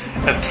issue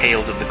of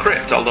Tales of the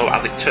Crypt, although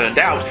as it turned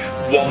out,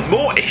 one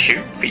more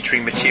issue,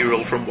 featuring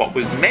material from what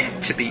was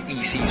meant to be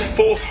EC's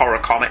fourth horror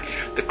comic,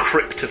 The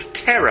Crypt of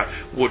Terror,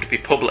 would be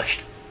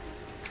published.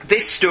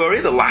 This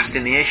story, the last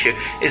in the issue,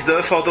 is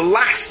therefore the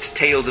last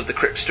Tales of the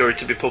Crypt story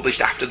to be published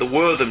after the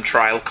Wortham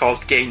trial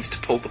caused Gaines to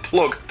pull the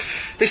plug.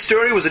 This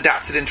story was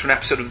adapted into an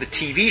episode of the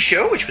TV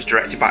show, which was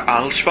directed by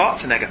Arnold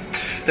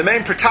Schwarzenegger. The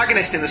main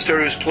protagonist in the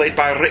story was played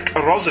by Rick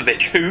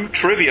Rosovich, who,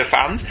 trivia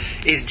fans,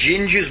 is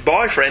Ginger's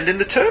boyfriend in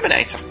The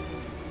Terminator.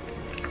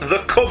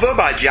 The cover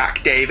by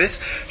Jack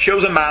Davis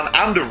shows a man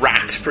and a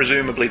rat,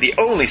 presumably the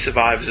only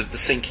survivors of the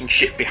sinking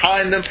ship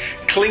behind them,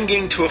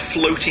 clinging to a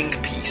floating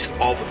piece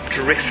of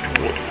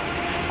driftwood.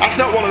 That's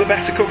not one of the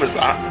better covers,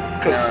 that,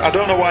 because I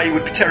don't know why you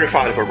would be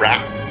terrified of a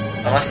rat.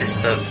 Unless it's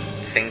the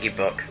thingy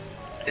book.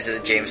 Is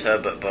it the James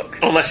Herbert book?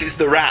 Unless it's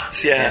the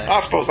rats, yeah. I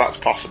suppose that's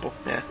possible.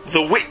 Yeah.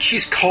 The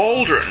Witch's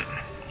Cauldron.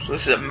 So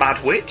this is a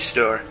mad witch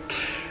story.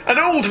 An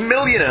old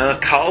millionaire,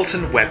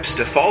 Carlton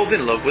Webster, falls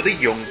in love with a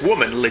young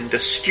woman, Linda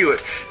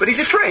Stewart, but he's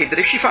afraid that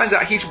if she finds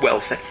out he's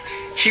wealthy,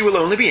 she will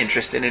only be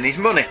interested in his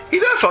money. He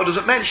therefore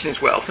doesn't mention his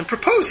wealth and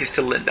proposes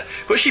to Linda,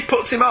 but she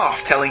puts him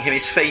off, telling him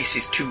his face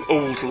is too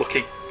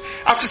old-looking.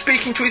 After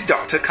speaking to his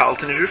doctor,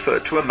 Carlton is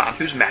referred to a man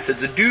whose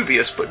methods are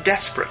dubious but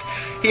desperate.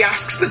 He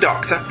asks the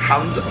doctor,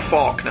 Hans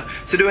Faulkner,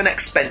 to do an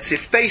expensive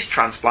face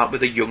transplant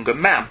with a younger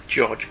man,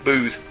 George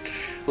Booth.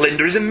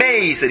 Linda is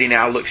amazed that he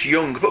now looks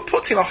young, but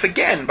puts him off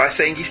again by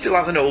saying he still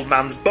has an old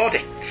man's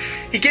body.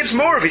 He gives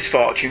more of his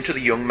fortune to the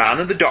young man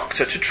and the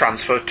doctor to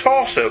transfer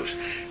torsos.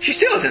 She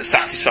still isn't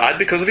satisfied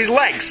because of his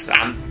legs,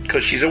 and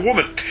because she's a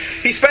woman.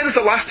 He spends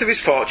the last of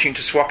his fortune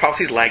to swap out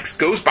his legs,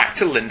 goes back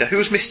to Linda, who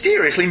has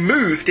mysteriously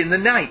moved in the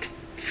night.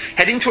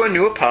 Heading to her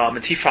new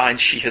apartment, he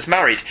finds she has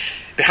married.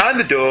 Behind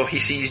the door, he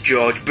sees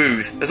George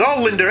Booth, as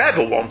all Linda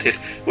ever wanted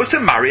was to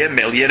marry a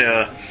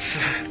millionaire.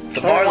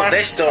 The moral of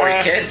this story,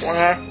 kids.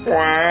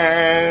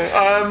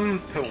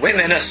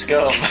 Women are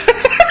scum.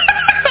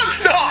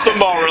 That's not the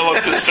moral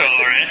of the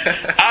story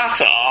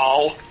at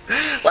all.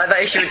 Like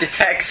that issue of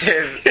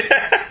Detective.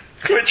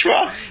 Which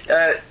one?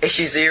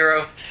 Issue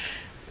 0.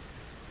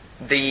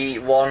 The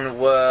one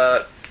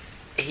where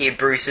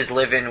Bruce is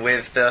living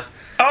with the...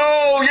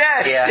 Oh,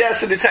 yes! Yeah. Yes,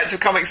 the Detective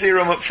Comics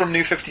Zero from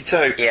New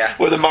 52. Yeah.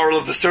 Where the moral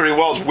of the story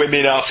was,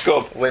 women are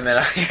scum. Women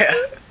are, yeah.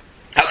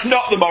 That's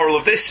not the moral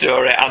of this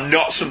story, and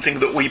not something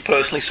that we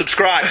personally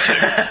subscribe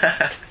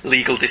to.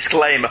 Legal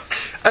disclaimer.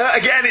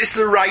 Again, it's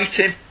the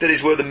writing that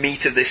is where the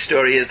meat of this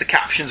story is. The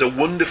captions are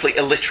wonderfully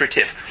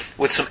alliterative,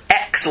 with some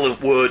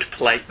excellent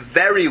wordplay,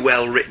 very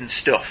well written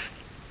stuff.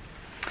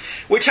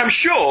 Which I'm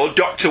sure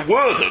Dr.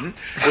 Wortham,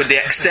 with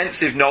the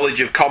extensive knowledge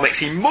of comics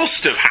he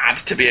must have had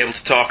to be able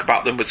to talk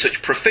about them with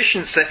such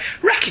proficiency,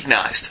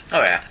 recognised.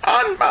 Oh, yeah.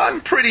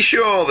 I'm pretty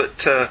sure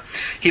that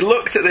he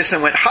looked at this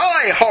and went,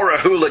 "Hi, horror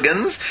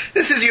hooligans,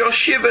 this is your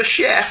Shiver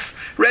Chef,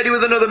 ready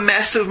with another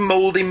mess of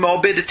mouldy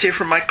morbidity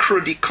from my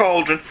cruddy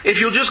cauldron. If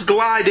you'll just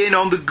glide in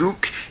on the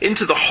gook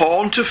into the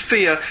haunt of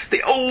fear,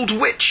 the old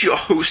witch, your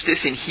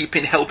hostess in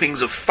heaping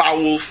helpings of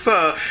foul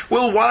fur,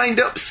 will wind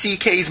up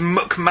CK's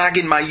muck-mag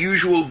in my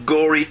usual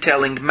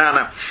gory-telling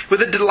manner,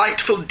 with a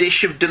delightful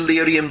dish of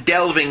delirium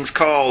delvings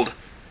called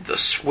The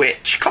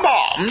Switch." Come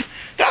on!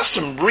 That's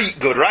some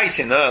good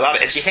writing there,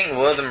 that is. Do you think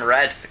Wortham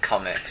read the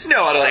comics?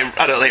 No, I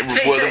don't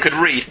think Wortham could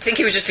read. I think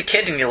he was just a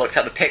kid and he looked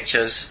at the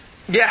pictures.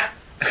 Yeah.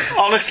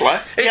 Honestly.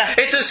 Yeah.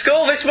 It's a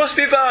skull, this must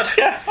be bad.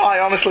 Yeah, I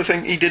honestly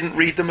think he didn't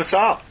read them at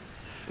all.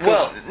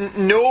 Well,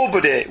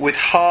 nobody with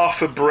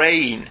half a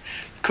brain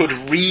could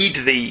read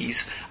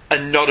these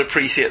and not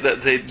appreciate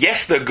that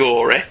yes, they're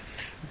gory,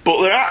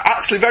 but they're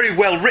actually very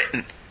well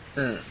written.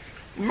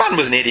 Man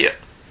was an idiot.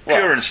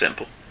 Pure and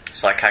simple.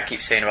 It's like I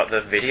keep saying about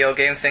the video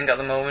game thing at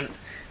the moment.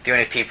 The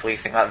only people who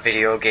think that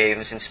video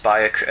games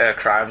inspire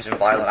crimes and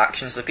violent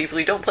actions are the people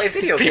who don't play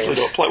video games. People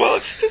who don't play. Well,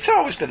 it's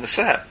always been the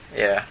same.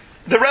 Yeah.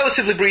 The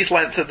relatively brief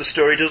length of the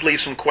story does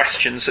leave some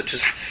questions, such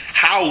as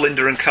how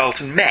Linda and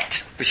Carlton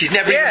met, which is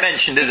never even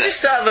mentioned, is he's it? just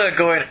sat there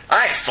going,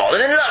 I've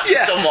fallen in love with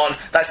someone.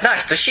 That's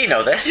nice. Does she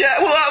know this? Yeah,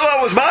 well,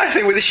 that was my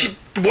thing with it.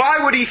 Why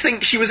would he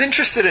think she was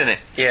interested in it?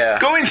 Yeah.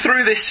 Going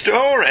through this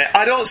story,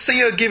 I don't see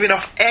her giving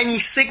off any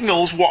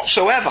signals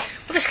whatsoever.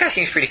 Well, this guy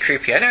seems pretty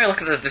creepy. Anyway,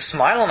 look at the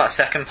smile on that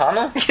second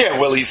panel. Yeah,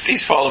 well,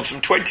 he's fallen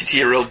from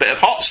 22-year-old bit of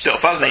hot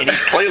stuff, hasn't he? And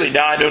he's clearly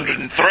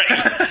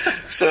 903.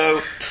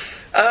 So...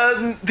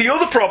 the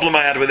other problem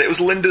I had with it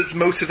was Linda's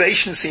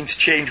motivation seemed to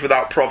change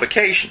without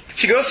provocation.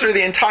 She goes through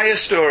the entire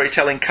story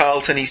telling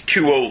Carlton he's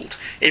too old,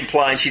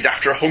 implying she's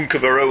after a hunk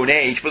of her own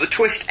age, but the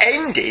twist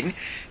ending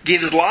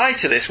gives lie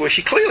to this, where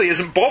she clearly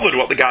isn't bothered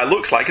what the guy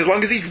looks like as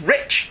long as he's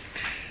rich.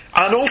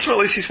 And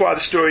ultimately this is why the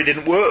story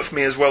didn't work for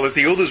me as well as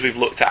the others we've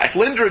looked at. If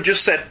Linda had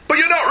just said, but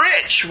you're not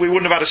rich, we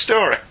wouldn't have had a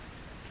story.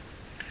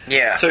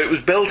 Yeah. So it was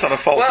built on a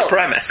faulty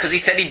premise. Because he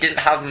said he didn't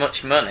have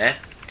much money.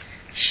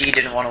 She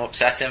didn't want to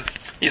upset him.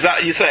 Is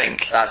that you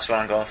think? That's what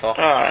I'm going for.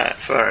 Alright,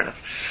 fair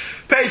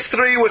enough. Page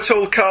 3, we're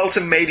told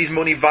Carlton made his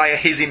money via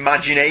his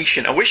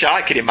imagination. I wish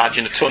I could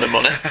imagine a ton of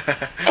money.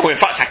 Well, in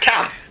fact, I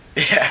can.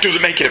 Yeah.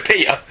 Doesn't make it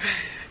appear.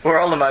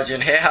 We're all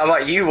imagining here. How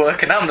about you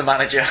work and I'm the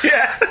manager?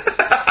 Yeah.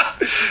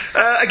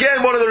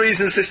 Again, one of the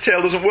reasons this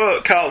tale doesn't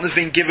work, Carlton has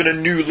been given a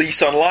new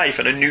lease on life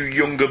and a new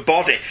younger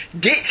body.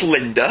 Ditch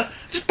Linda,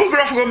 just bugger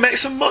off and go and make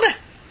some money.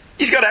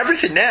 He's got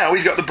everything now.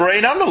 He's got the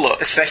brain and the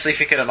looks. Especially if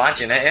you can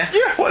imagine it, yeah?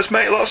 Yeah, let's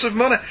make lots of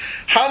money.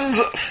 Hans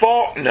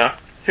Faulkner,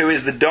 who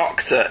is the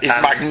doctor, is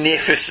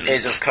magnificent.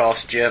 Is, of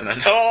course,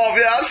 German. Oh,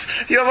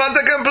 yes. You want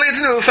a complete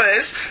new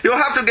face? You'll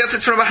have to get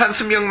it from a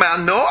handsome young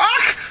man. No,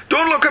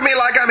 don't look at me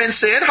like I'm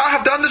insane. I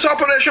have done this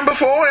operation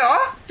before,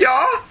 yeah?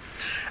 Yeah?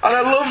 And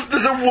I love,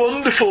 there's a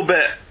wonderful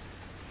bit.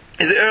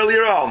 Is it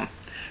earlier on?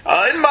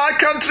 In my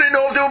country,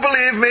 nobody will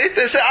believe me.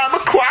 They say I'm a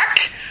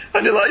quack.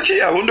 And you're like,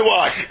 gee, I wonder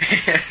why.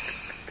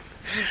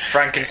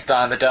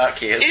 Frankenstein, the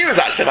Dark Years. He was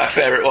actually my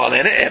favourite one,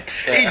 isn't it?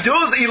 Yeah.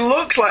 He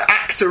looks like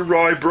actor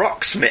Roy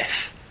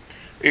Brocksmith,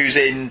 who's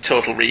in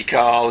Total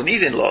Recall, and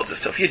he's in loads of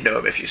stuff. You'd know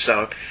him if you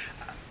saw him.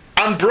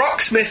 And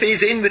Brocksmith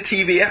is in the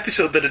TV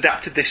episode that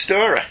adapted this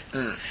story.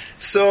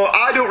 So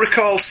I don't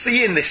recall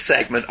seeing this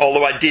segment,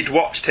 although I did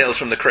watch Tales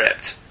from the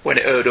Crypt when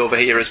it aired over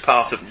here as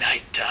part of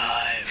Night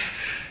Time.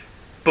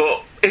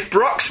 But if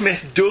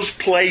Brocksmith does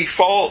play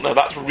Faulkner,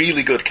 that's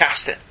really good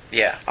casting.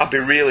 Yeah. I'd be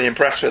really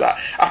impressed with that.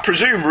 I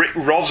presume Rick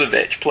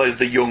Rozovich plays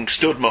the young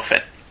stud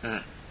muffin,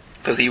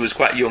 because he was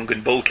quite young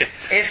and bulky.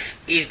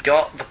 If he's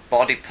got the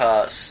body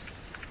parts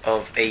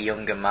of a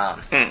younger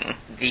man,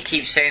 he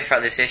keeps saying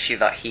throughout this issue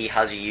that he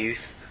has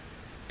youth,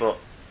 but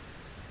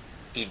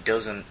he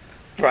doesn't.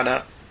 Why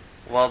not?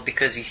 Well,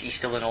 because he's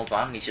still an old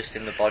man. He's just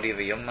in the body of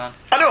a young man.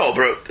 I know,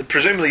 but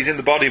presumably he's in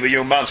the body of a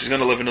young man, so he's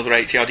going to live another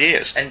 80-odd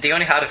years. And they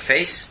only had a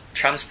face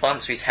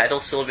transplant, so his head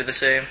will still be the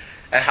same.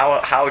 And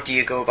how do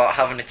you go about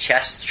having a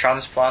chest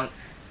transplant?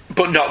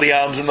 But not the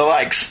arms and the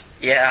legs.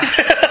 Yeah.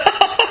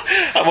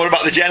 And what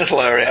about the genital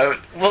area?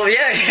 Well,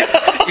 yeah.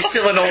 He's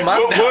still an old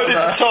man. Where did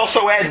the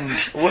torso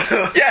end?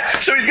 Yeah,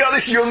 so he's got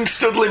this young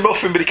studly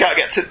muffin, but he can't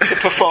get to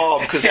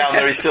perform because down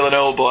there he's still an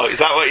old bloke. Is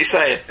that what you're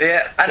saying?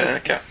 Yeah. And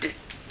okay.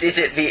 Is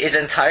it his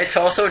entire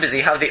torso? Does he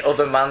have the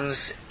other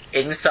man's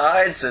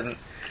insides? And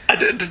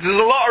there's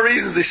a lot of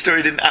reasons this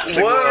story didn't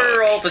actually work.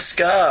 Where are all the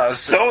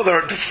scars? No,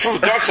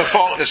 Dr.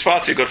 Faulkner's far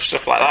too good for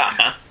stuff like that,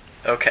 man.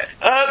 Okay.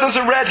 There's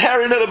a red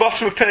herring at the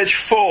bottom of page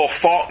 4.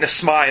 Faulkner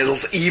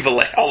smiles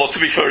evilly. Although, to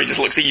be fair, he just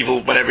looks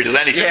evil whenever he does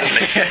anything,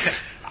 doesn't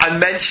he? And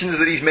mentions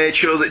that he's made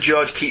sure that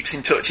George keeps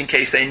in touch in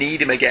case they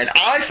need him again.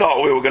 I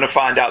thought we were going to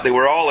find out they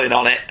were all in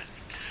on it.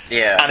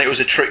 Yeah. And it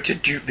was a trick to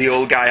dupe the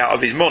old guy out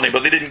of his money,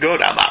 but they didn't go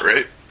down that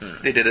route.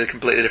 They did a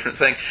completely different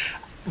thing.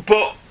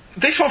 But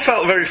this one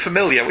felt very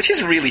familiar, which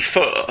isn't really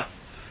fair,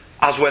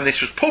 as when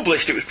this was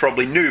published it was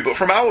probably new, but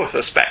from our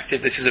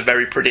perspective this is a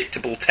very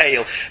predictable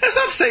tale. That's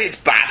not to say it's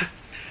bad.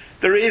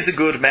 There is a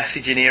good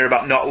message in here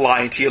about not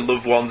lying to your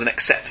loved ones and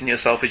accepting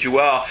yourself as you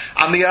are,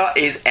 and the art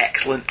is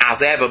excellent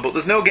as ever, but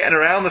there's no getting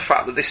around the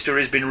fact that this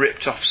story has been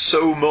ripped off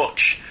so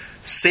much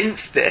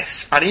since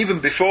this, and even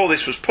before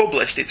this was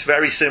published. It's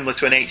very similar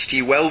to an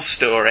H.G. Wells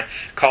story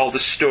called The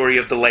Story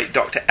of the Late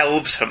Dr.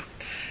 Elvesham.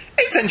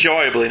 It's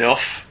enjoyable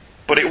enough,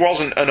 but it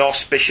wasn't an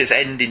auspicious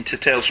ending to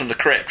Tales from the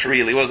Crypt,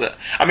 really, was it?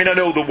 I mean, I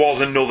know there was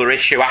another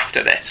issue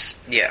after this.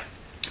 Yeah.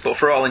 But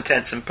for all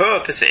intents and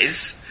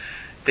purposes,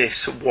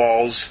 this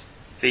was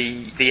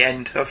the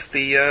end of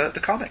the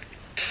comic.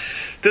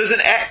 There's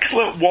an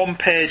excellent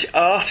one-page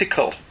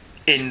article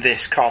in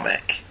this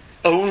comic,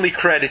 only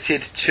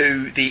credited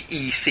to the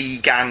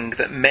EC gang,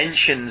 that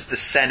mentions the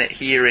Senate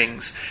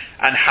hearings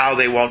and how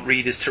they want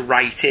readers to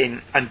write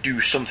in and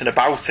do something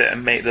about it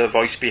and make their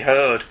voice be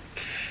heard.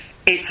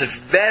 It's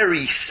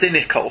very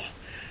cynical,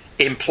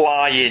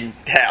 implying,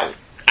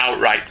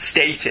 outright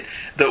stating,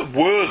 that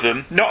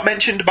Wortham, not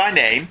mentioned by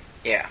name,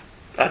 yeah,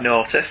 I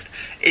noticed,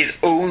 is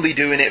only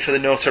doing it for the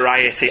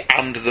notoriety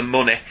and the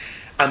money,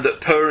 and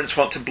that parents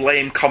want to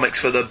blame comics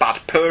for their bad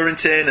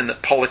parenting, and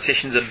that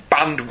politicians are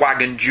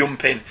bandwagon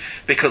jumping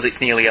because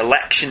it's nearly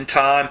election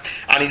time,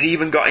 and he's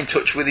even got in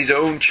touch with his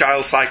own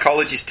child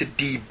psychologist to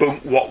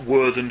debunk what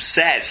Wortham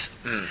says,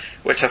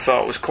 which I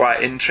thought was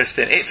quite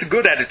interesting. It's a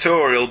good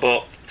editorial,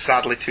 but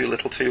sadly too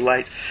little too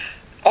late.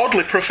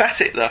 Oddly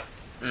prophetic, though.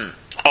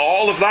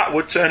 All of that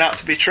would turn out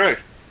to be true.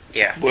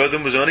 Yeah.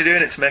 Wortham was only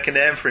doing it to make a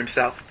name for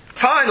himself.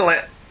 Finally,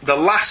 the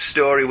last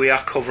story we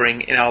are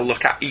covering in our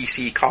look at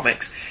EC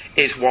Comics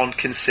is one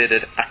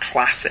considered a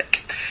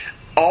classic.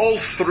 All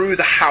Through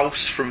the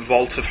House from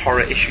Vault of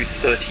Horror issue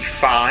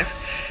 35.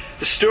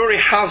 The story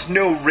has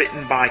no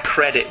written by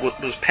credit,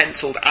 but was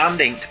penciled and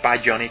inked by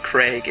Johnny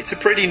Craig. It's a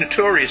pretty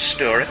notorious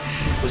story.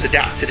 It was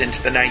adapted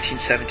into the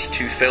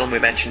 1972 film we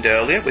mentioned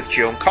earlier, with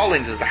Joan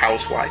Collins as the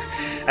housewife,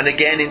 and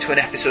again into an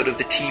episode of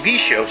the TV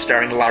show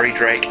starring Larry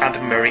Drake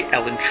and Murray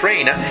Ellen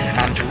Trainor,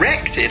 and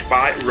directed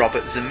by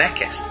Robert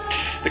Zemeckis.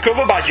 The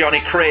cover by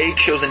Johnny Craig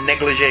shows a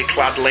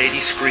negligee-clad lady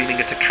screaming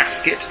at a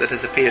casket that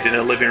has appeared in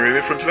her living room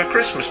in front of her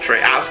Christmas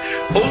tree as,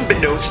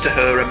 unbeknownst to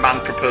her, a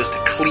man proposed to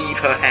cleave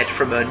her head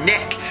from her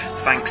neck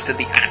thanks to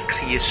the axe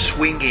he is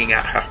swinging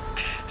at her.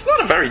 It's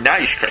not a very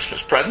nice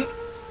Christmas present.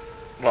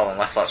 Well,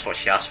 unless that's what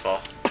she asked for.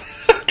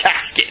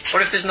 Casket.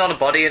 What if there's not a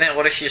body in it?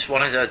 What if she just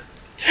wanted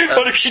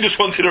what if she just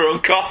wanted her own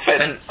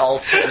coffin? an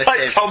alternative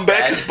Like Tom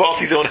Baker's bed? bought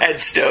his own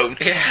headstone.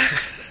 Yeah.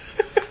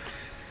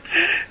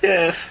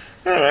 Yes.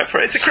 Alright,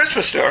 it's a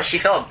Christmas story. She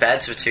thought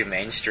beds were too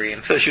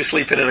mainstream. So she was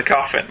sleeping in a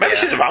coffin. Maybe Yeah.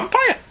 she's a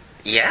vampire.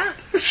 Yeah.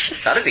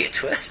 That'd be a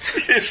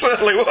twist. It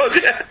certainly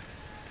would, yeah.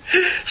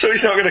 So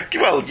he's not going to...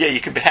 Well, yeah, you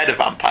can behead a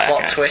vampire. Plot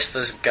can't you? twist,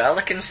 there's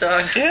garlic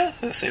inside. Yeah,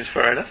 that seems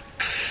fair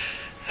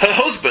enough. Her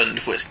husband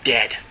was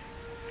dead.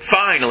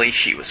 Finally,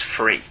 she was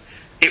free.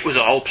 It was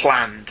all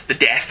planned, the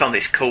death on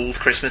this cold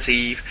Christmas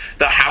Eve,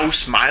 the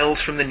house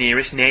miles from the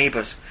nearest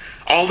neighbours.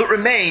 All that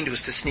remained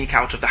was to sneak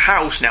out of the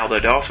house now their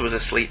daughter was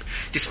asleep,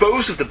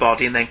 dispose of the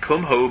body, and then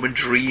come home and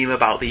dream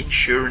about the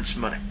insurance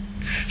money.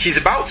 She's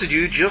about to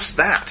do just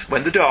that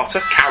when the daughter,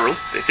 Carol,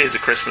 this is a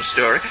Christmas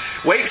story,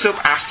 wakes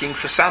up asking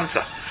for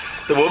Santa.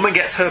 The woman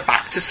gets her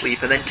back to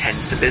sleep and then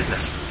tends to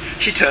business.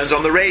 She turns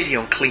on the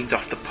radio and cleans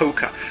off the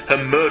poker, her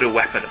murder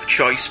weapon of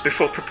choice,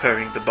 before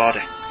preparing the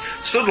body.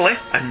 Suddenly,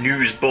 a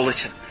news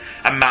bulletin.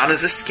 A man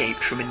has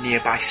escaped from a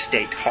nearby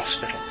state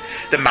hospital.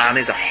 The man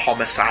is a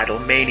homicidal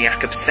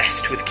maniac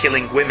obsessed with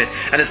killing women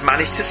and has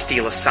managed to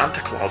steal a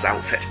Santa Claus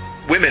outfit.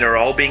 Women are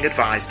all being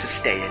advised to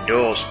stay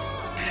indoors.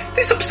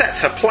 This upsets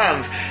her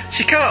plans.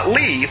 She can't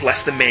leave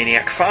lest the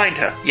maniac find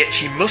her, yet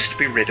she must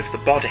be rid of the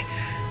body.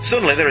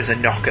 Suddenly there is a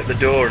knock at the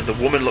door and the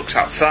woman looks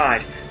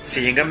outside,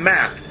 seeing a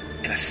man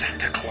in a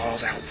Santa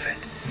Claus outfit.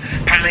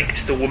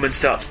 Panicked, the woman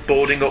starts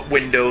boarding up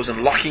windows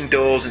and locking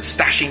doors and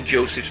stashing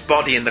Joseph's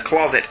body in the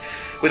closet.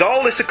 With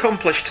all this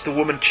accomplished, the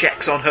woman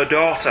checks on her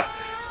daughter,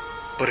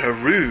 but her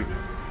room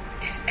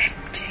is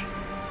empty.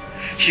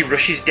 She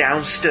rushes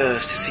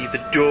downstairs to see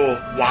the door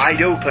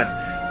wide open,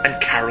 and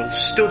Carol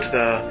stood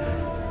there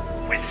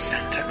with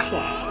Santa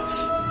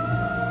Claus.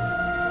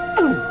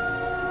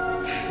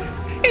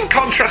 In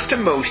contrast to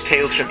most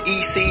tales from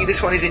EC,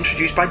 this one is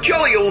introduced by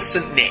jolly old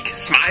St. Nick,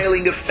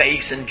 smiling of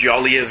face and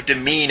jolly of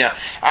demeanour.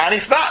 And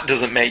if that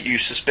doesn't make you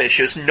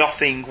suspicious,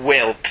 nothing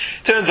will.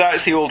 Turns out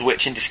it's the old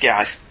witch in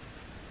disguise.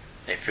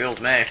 It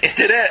fooled me. It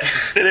did it.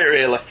 Did it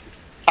really?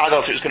 I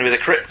thought it was going to be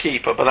the Crypt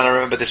Keeper, but then I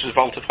remember this was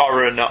Vault of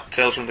Horror and not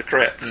Tales from the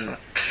Crypt. So.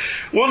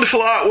 Wonderful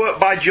artwork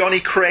by Johnny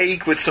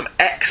Craig with some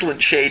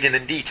excellent shading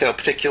and detail,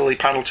 particularly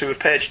panel 2 of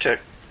page 2.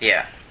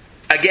 Yeah.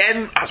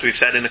 Again, as we've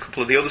said in a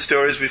couple of the other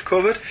stories we've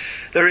covered,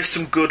 there is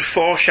some good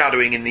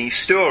foreshadowing in these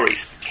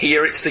stories.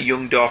 Here it's the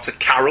young daughter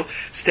Carol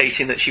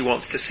stating that she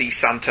wants to see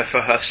Santa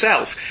for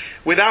herself.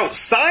 Without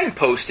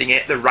signposting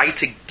it, the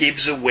writer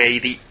gives away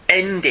the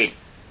ending,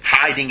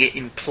 hiding it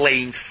in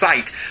plain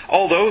sight,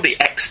 although the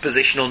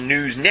expositional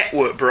news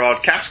network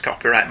broadcast,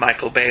 copyright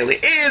Michael Bailey,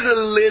 is a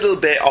little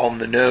bit on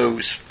the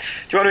nose.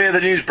 Do you want to hear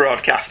the news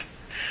broadcast?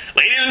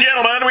 Ladies and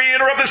gentlemen, we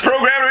interrupt this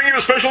program to bring you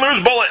a special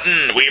news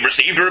bulletin. We've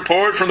received a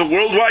report from the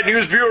Worldwide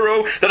News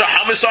Bureau that a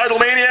homicidal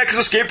maniac has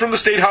escaped from the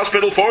state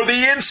hospital for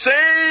the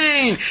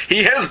insane.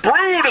 He has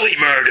brutally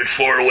murdered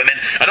 4 women,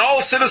 and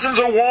all citizens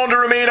are warned to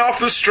remain off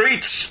the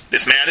streets.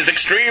 This man is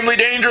extremely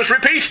dangerous.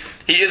 Repeat,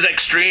 he is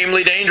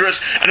extremely dangerous.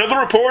 Another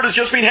report has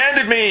just been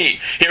handed me.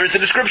 Here is the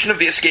description of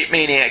the escaped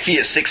maniac. He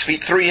is 6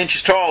 feet 3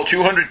 inches tall,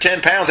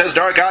 210 pounds, has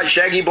dark eyes,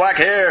 shaggy black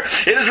hair.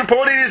 It is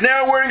reported he is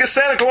now wearing a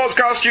Santa Claus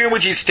costume,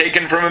 which he's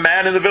taken from a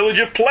man in the village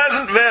of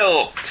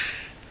Pleasantville.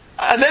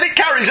 And then it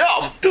carries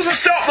on. Doesn't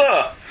stop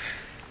there.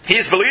 He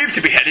is believed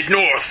to be headed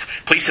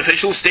north. Police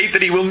officials state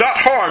that he will not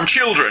harm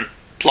children.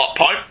 Plot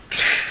point.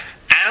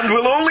 And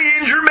will only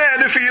injure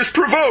men if he is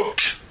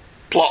provoked.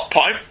 Plot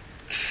point.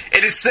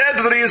 It is said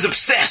that he is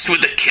obsessed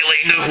with the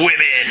killing of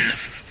women.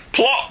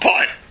 Plot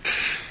point.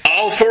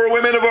 All 4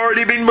 women have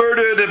already been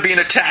murdered and been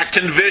attacked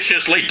and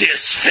viciously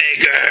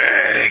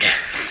disfigured.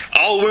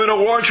 All women are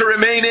warned to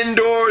remain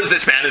indoors.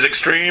 This man is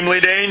extremely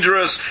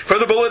dangerous.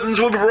 Further bulletins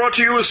will be brought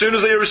to you as soon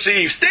as they are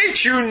received. Stay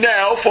tuned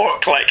now for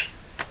click.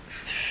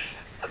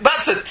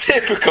 That's a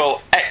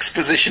typical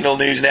expositional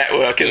news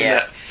network, isn't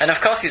it? And of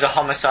course he's a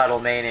homicidal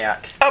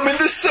maniac. I mean,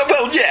 there's so...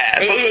 Well, yeah.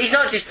 But He's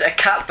not just a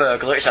cat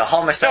burglar, it's a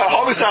homicidal... No, a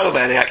homicidal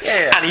maniac.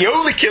 Yeah. And he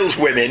only kills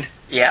women.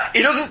 Yeah.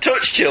 He doesn't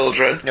touch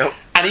children. Nope.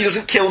 And he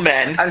doesn't kill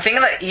men. I'm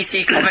thinking that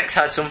EC Comics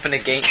had something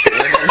against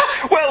women.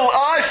 Well,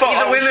 I thought...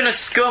 Either women are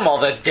scum or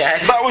they're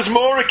dead. That was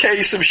more a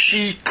case of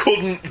she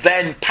couldn't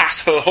then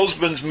pass her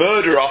husband's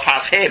murder off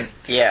as him.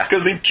 Yeah.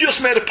 Because they've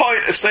just made a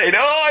point of saying,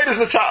 oh, he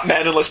doesn't attack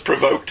men unless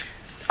provoked.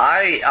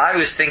 I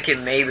was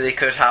thinking maybe they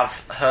could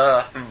have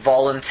her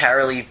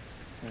voluntarily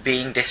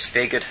being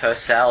disfigured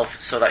herself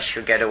so that she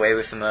could get away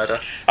with the murder.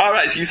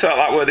 Alright, so you thought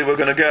that where they were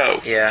going to go?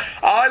 Yeah.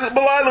 I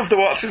love the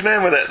what's his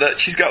name with it, that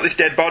she's got this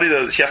dead body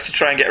though that she has to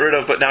try and get rid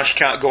of, but now she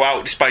can't go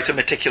out despite her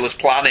meticulous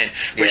planning.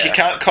 But she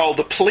can't call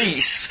the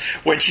police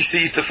when she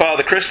sees the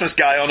Father Christmas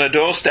guy on her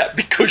doorstep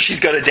because she's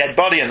got a dead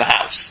body in the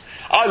house.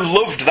 I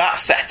loved that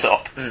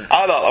setup. I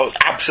thought that was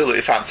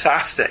absolutely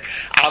fantastic.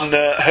 And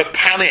her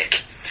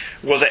panic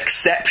was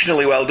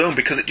exceptionally well done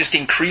because it just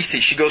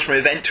increases. She goes from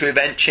event to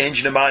event,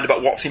 changing her mind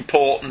about what's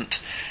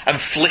important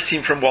and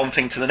flitting from one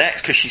thing to the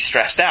next because she's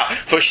stressed out.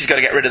 First she's got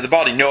to get rid of the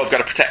body. No, I've got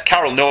to protect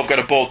Carol. No, I've got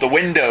to board the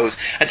windows.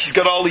 And she's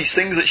got all these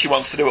things that she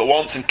wants to do at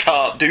once and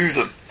can't do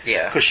them.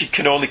 Yeah. Because she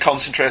can only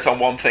concentrate on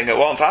one thing at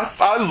once.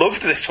 I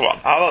loved this one.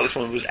 I thought this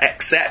one was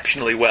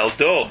exceptionally well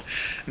done.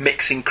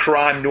 Mixing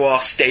crime noir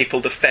staple,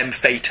 the femme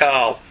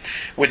fatale,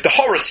 with the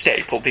horror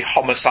staple, the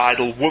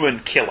homicidal woman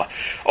killer.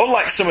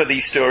 Unlike some of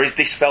these stories,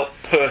 this felt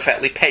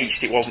perfectly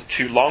paced. It wasn't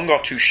too long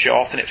or too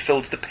short, and it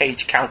filled the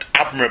page count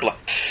admirably.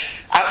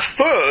 At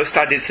first,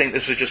 I did think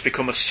this would just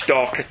become a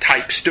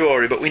stalker-type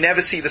story, but we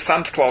never see the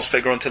Santa Claus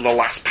figure until the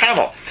last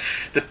panel.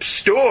 The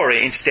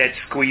story, instead,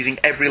 squeezing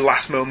every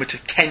last moment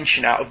of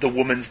tension out of the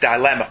woman's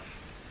dilemma.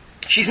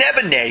 She's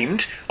never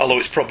named, although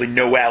it's probably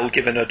Noelle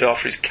given her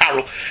daughter is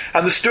Carol,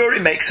 and the story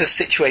makes her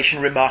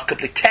situation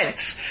remarkably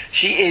tense.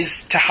 She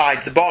is to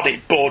hide the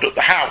body, board up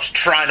the house,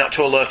 try not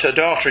to alert her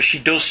daughter as she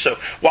does so,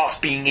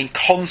 whilst being in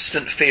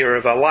constant fear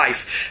of her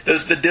life.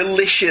 There's the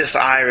delicious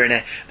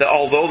irony that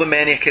although the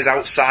maniac is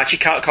outside, she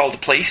can't call the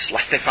police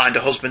lest they find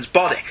her husband's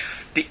body.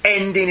 The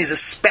ending is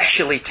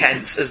especially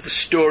tense as the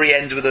story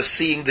ends with her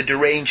seeing the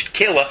deranged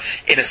killer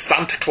in a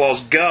Santa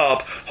Claus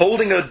garb,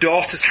 holding her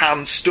daughter's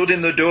hand stood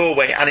in the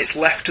doorway, and it's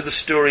left to the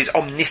story's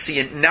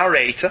omniscient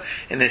narrator,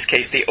 in this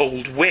case the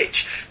old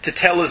witch, to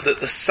tell us that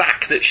the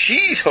sack that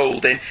she's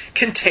holding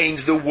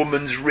contains the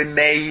woman's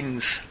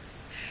remains.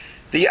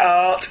 The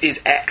art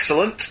is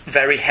excellent,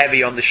 very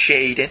heavy on the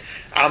shading,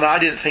 and I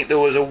didn't think there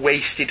was a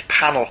wasted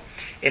panel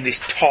in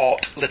this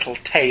taut little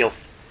tale.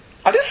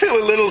 I did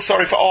feel a little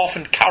sorry for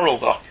orphaned Carol,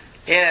 though.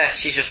 Yeah,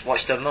 she's just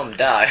watched her mum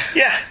die.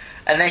 Yeah.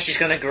 And then she's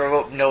going to grow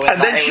up knowing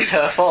that it was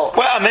her fault.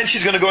 Well, and then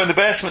she's going to go in the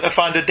basement and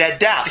find her dead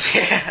dad.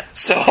 Yeah.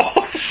 So,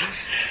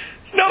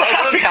 it's not a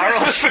happy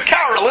Christmas for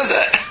Carol, is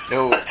it?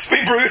 No. Let's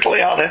be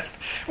brutally honest.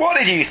 What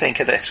did you think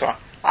of this one?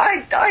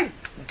 I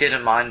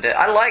didn't mind it.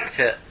 I liked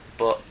it,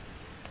 but...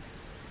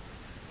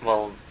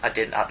 Well, I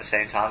didn't at the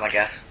same time, I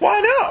guess. Why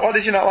not? What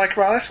did you not like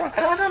about this one?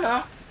 I don't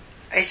know.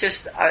 It's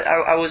just,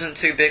 I wasn't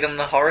too big on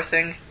the horror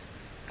thing.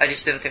 I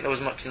just didn't think there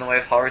was much in the way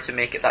of horror to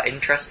make it that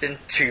interesting,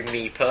 to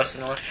me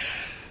personally.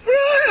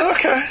 Right,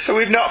 okay. So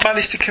we've not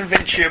managed to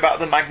convince you about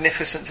the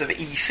magnificence of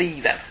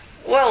EC, then?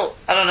 Well,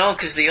 I don't know,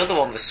 because the other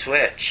one, The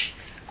Switch,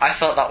 I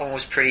thought that one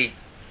was pretty...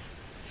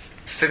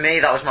 For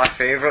me, that was my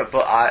favourite,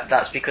 but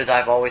that's because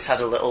I've always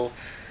had a little...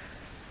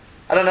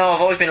 I don't know,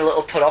 I've always been a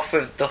little put off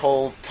with the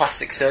whole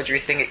plastic surgery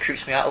thing. It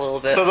creeps me out a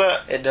little bit. Does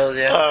it? It does,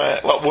 yeah.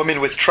 Alright, what,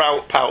 women with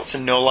trout pouts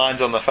and no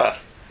lines on their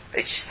face?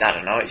 It's just, I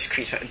don't know, it just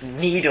creeps me out.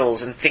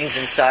 Needles and things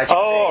inside your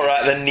Oh,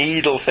 face. right, the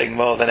needle thing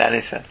more than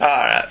anything.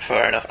 Alright,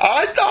 fair enough.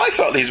 I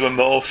thought these were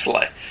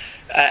mostly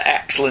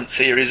excellent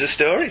series of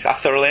stories. I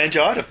thoroughly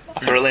enjoyed them. I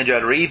thoroughly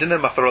enjoyed reading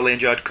them. I thoroughly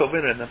enjoyed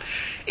covering them.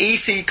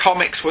 EC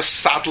Comics was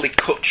sadly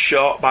cut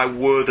short by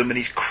Wortham and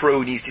his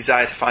cronies'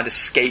 desire to find a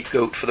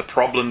scapegoat for the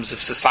problems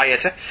of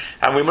society,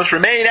 and we must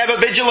remain ever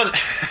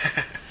vigilant.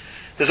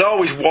 There's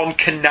always one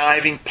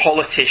conniving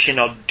politician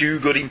or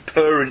do-gooding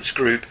parents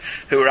group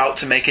who are out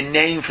to make a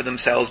name for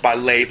themselves by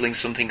labelling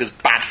something as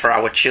bad for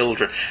our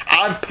children.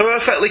 I'm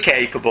perfectly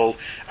capable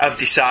of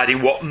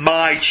deciding what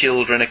my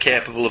children are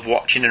capable of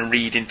watching and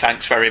reading,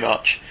 thanks very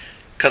much.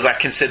 Because I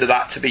consider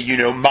that to be,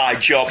 my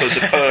job as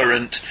a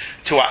parent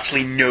to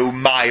actually know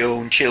my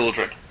own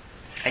children.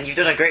 And you've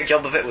done a great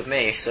job of it with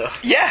me, so...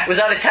 Yeah. Was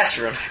that a test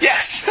run?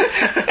 Yes.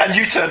 And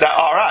you turned out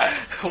alright.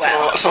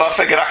 Well. So I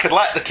figured I could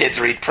let the kids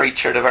read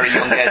Preacher at a very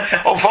young age.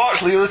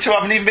 Unfortunately, the other two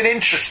haven't even been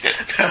interested.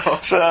 No.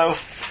 So,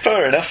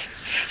 fair enough.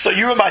 So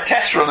you were my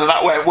test run and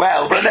that went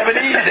well, but I never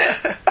needed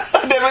it.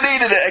 I never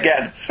needed it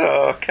again.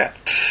 So, okay.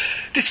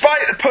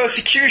 Despite the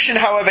persecution,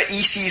 however,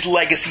 EC's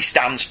legacy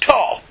stands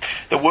tall.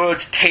 The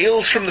words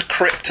Tales from the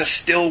Crypt are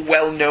still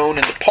well known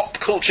in the pop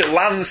culture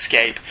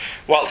landscape,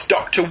 whilst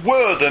Dr.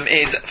 Wortham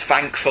is,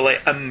 thankfully,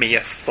 a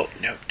mere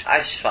footnote. I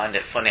just find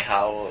it funny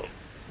how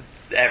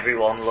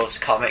everyone loves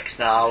comics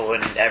now,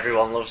 and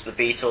everyone loves the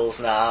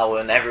Beatles now,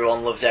 and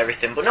everyone loves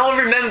everything, but no one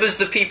remembers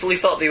the people who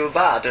thought they were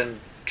bad and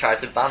tried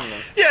to ban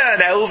them. Yeah,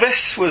 and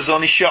Elvis was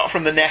only shot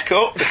from the neck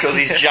up because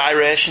his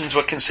gyrations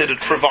were considered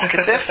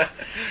provocative.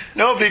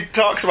 Nobody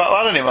talks about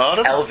that anymore,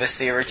 do they? Elvis,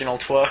 the original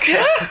twerker.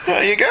 Yeah,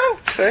 there you go.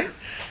 See?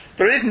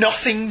 There is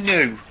nothing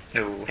new.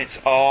 No.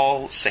 It's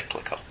all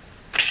cyclical.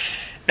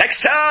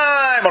 Next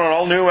time on an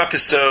all-new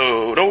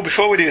episode. Oh,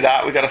 before we do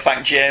that, we've got to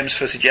thank James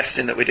for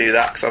suggesting that we do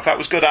that, because I thought it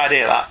was a good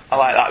idea, that. I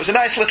like that. It was a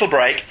nice little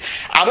break.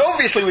 And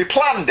obviously we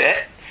planned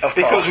it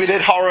because we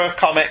did horror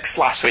comics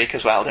last week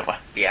as well, didn't we?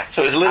 Yeah.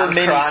 So it was a little And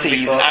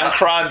mini-season, and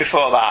crime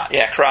before that.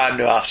 Yeah, crime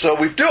noir. So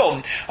we've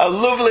done a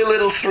lovely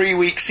little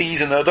 3-week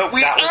season, though, that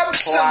we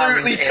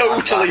absolutely,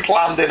 totally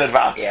planned in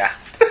advance. Yeah.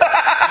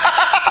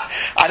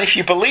 And if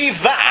you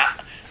believe that,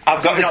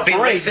 I've got You've this not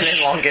been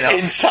listening long bridge enough.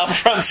 in San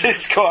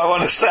Francisco I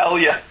want to sell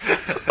you.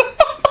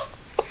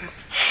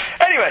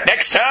 Anyway,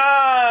 next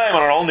time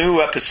on an all-new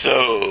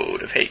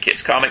episode of Hey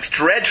Kids Comics,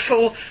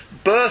 Dreadful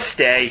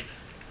Birthday,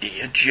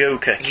 Dear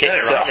Joker, You got it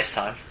kicks right off. this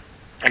time.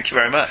 Thank you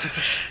very much.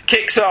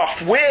 Kicks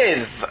off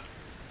with...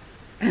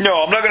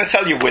 No, I'm not going to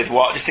tell you with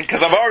what, just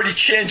because I've already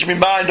changed my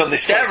mind on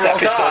this first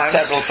episode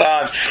several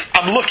times.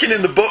 I'm looking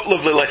in the book,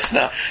 lovely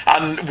listener,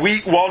 and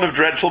week 1 of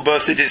Dreadful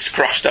Birthday, it's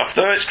crossed off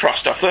there, it's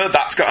crossed off there,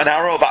 that's got an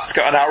arrow, that's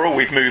got an arrow,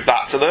 we've moved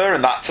that to there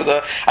and that to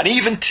there. And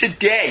even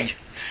today,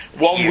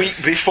 one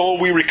week before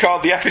we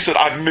record the episode,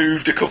 I've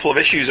moved a couple of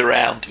issues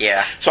around.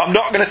 Yeah. So I'm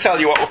not going to tell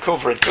you what we're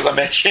covering, because I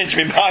may change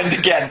my mind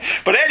again.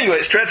 But anyway,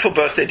 it's Dreadful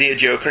Birthday, Dear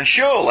Joker, and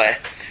surely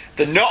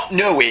the not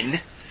knowing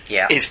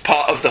is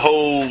part of the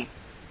whole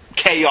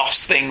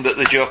chaos thing that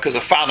the Joker's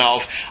a fan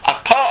of,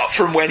 apart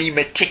from when he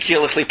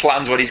meticulously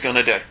plans what he's going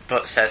to do.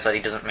 But says that he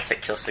doesn't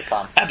meticulously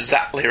plan.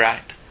 Exactly right.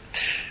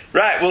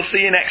 Right, we'll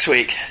see you next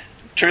week.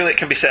 Truly it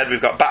can be said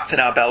we've got bats in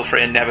our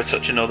belfry and never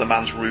touch another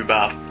man's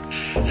rhubarb.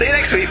 See you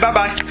next week, bye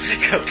bye.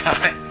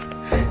 Goodbye.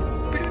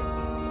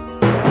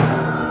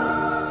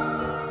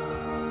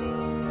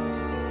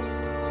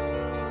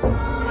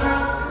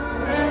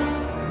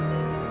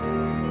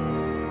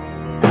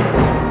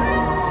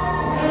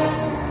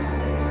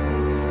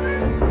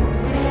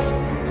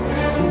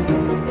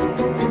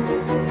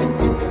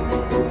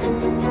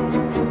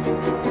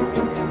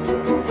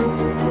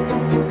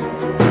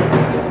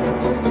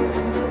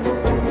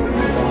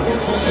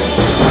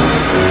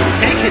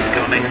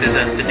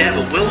 The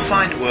Devil Will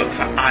Find Work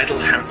for Idle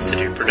Hands to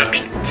Do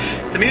production.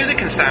 The music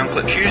and sound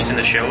clips used in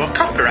the show are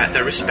copyright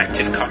their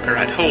respective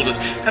copyright holders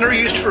and are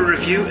used for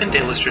review and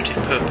illustrative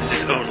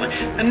purposes only,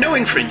 and no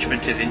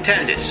infringement is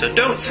intended, so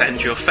don't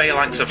send your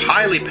phalanx of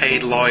highly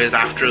paid lawyers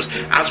after us,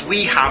 as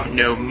we have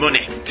no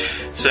money.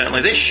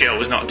 Certainly this show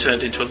was not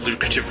turned into a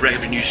lucrative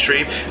revenue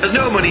stream, as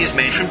no money is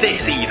made from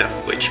this either,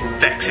 which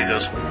vexes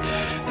us.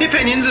 The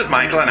opinions of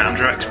Michael and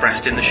Andrew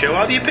expressed in the show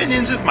are the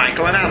opinions of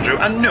Michael and Andrew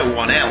and no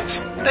one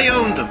else. They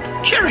own them,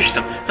 cherish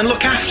them, and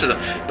look after them,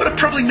 but are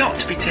probably not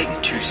to be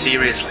taken too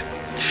seriously.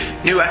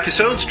 New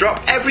episodes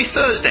drop every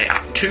Thursday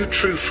at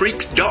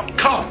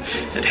twotruefreaks.com,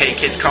 and Hey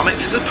Kids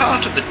Comics is a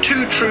part of the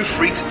Two True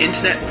Freaks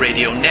Internet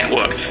Radio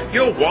Network,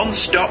 your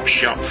one-stop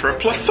shop for a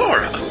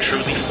plethora of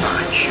truly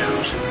fine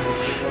shows.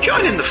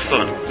 Join in the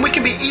fun. We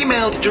can be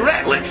emailed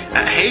directly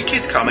at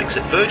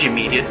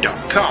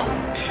heykidscomics@virginmedia.com.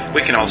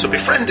 We can also be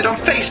friended on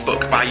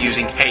Facebook by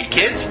using Hey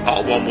Kids,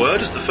 all one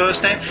word, as the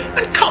first name,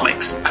 and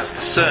Comics as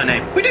the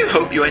surname. We do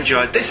hope you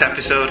enjoyed this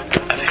episode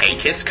of Hey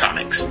Kids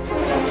Comics.